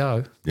just let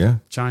go,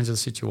 change the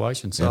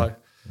situation. So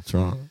that's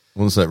right.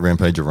 What was that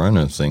Rampage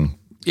Arona thing?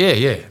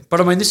 Yeah.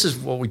 But I mean, this is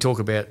what we talk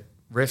about.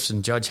 Refs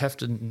and judge have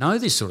to know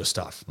this sort of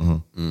stuff.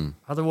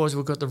 Otherwise,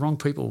 we've got the wrong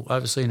people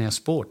overseeing our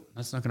sport.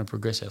 That's not going to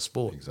progress our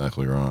sport.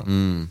 Exactly right.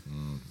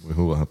 We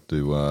will have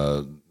to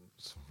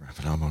wrap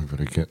it up. I'm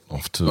going to get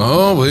off to.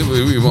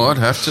 We might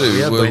have to. We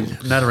have been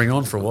nattering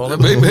on for a while.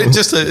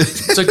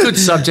 It's a good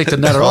subject to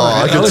natter on.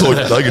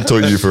 I could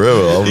talk to you forever.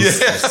 I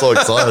was so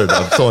excited.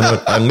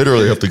 I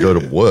literally have to go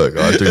to work.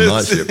 I do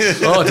night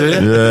shift. Oh, do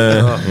you?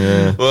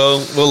 Yeah.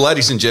 Well,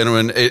 ladies and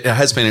gentlemen, it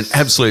has been an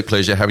absolute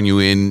pleasure having you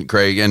in,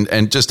 Greg,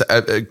 and just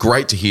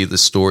great to hear the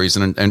stories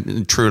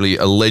and truly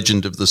a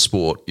legend of the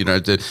sport.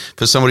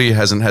 For somebody who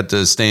hasn't had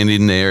to stand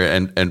in there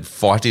and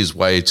fight his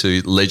way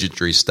to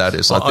legendary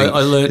status, I think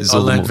I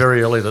learned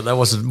very early that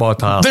wasn't my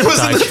path. That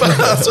wasn't the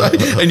path,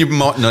 right? And you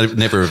might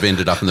never have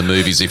ended up in the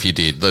movies if you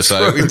did. So,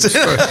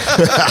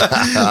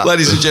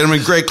 ladies and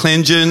gentlemen, Greg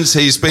Klenjans,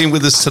 he's been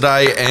with us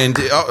today, and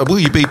will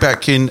you be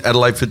back in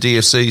Adelaide for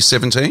DFC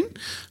 17,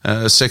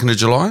 2nd of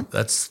July?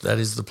 That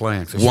is the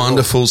plan. For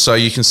Wonderful. Sure. So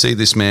you can see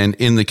this man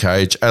in the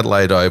cage,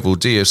 Adelaide Oval,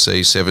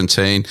 DFC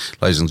 17.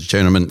 Ladies and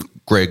gentlemen,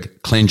 Greg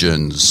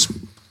Klenjans.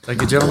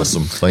 Thank you, gentlemen.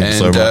 Awesome. Thank you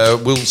so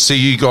much. We'll see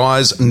you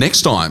guys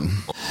next time.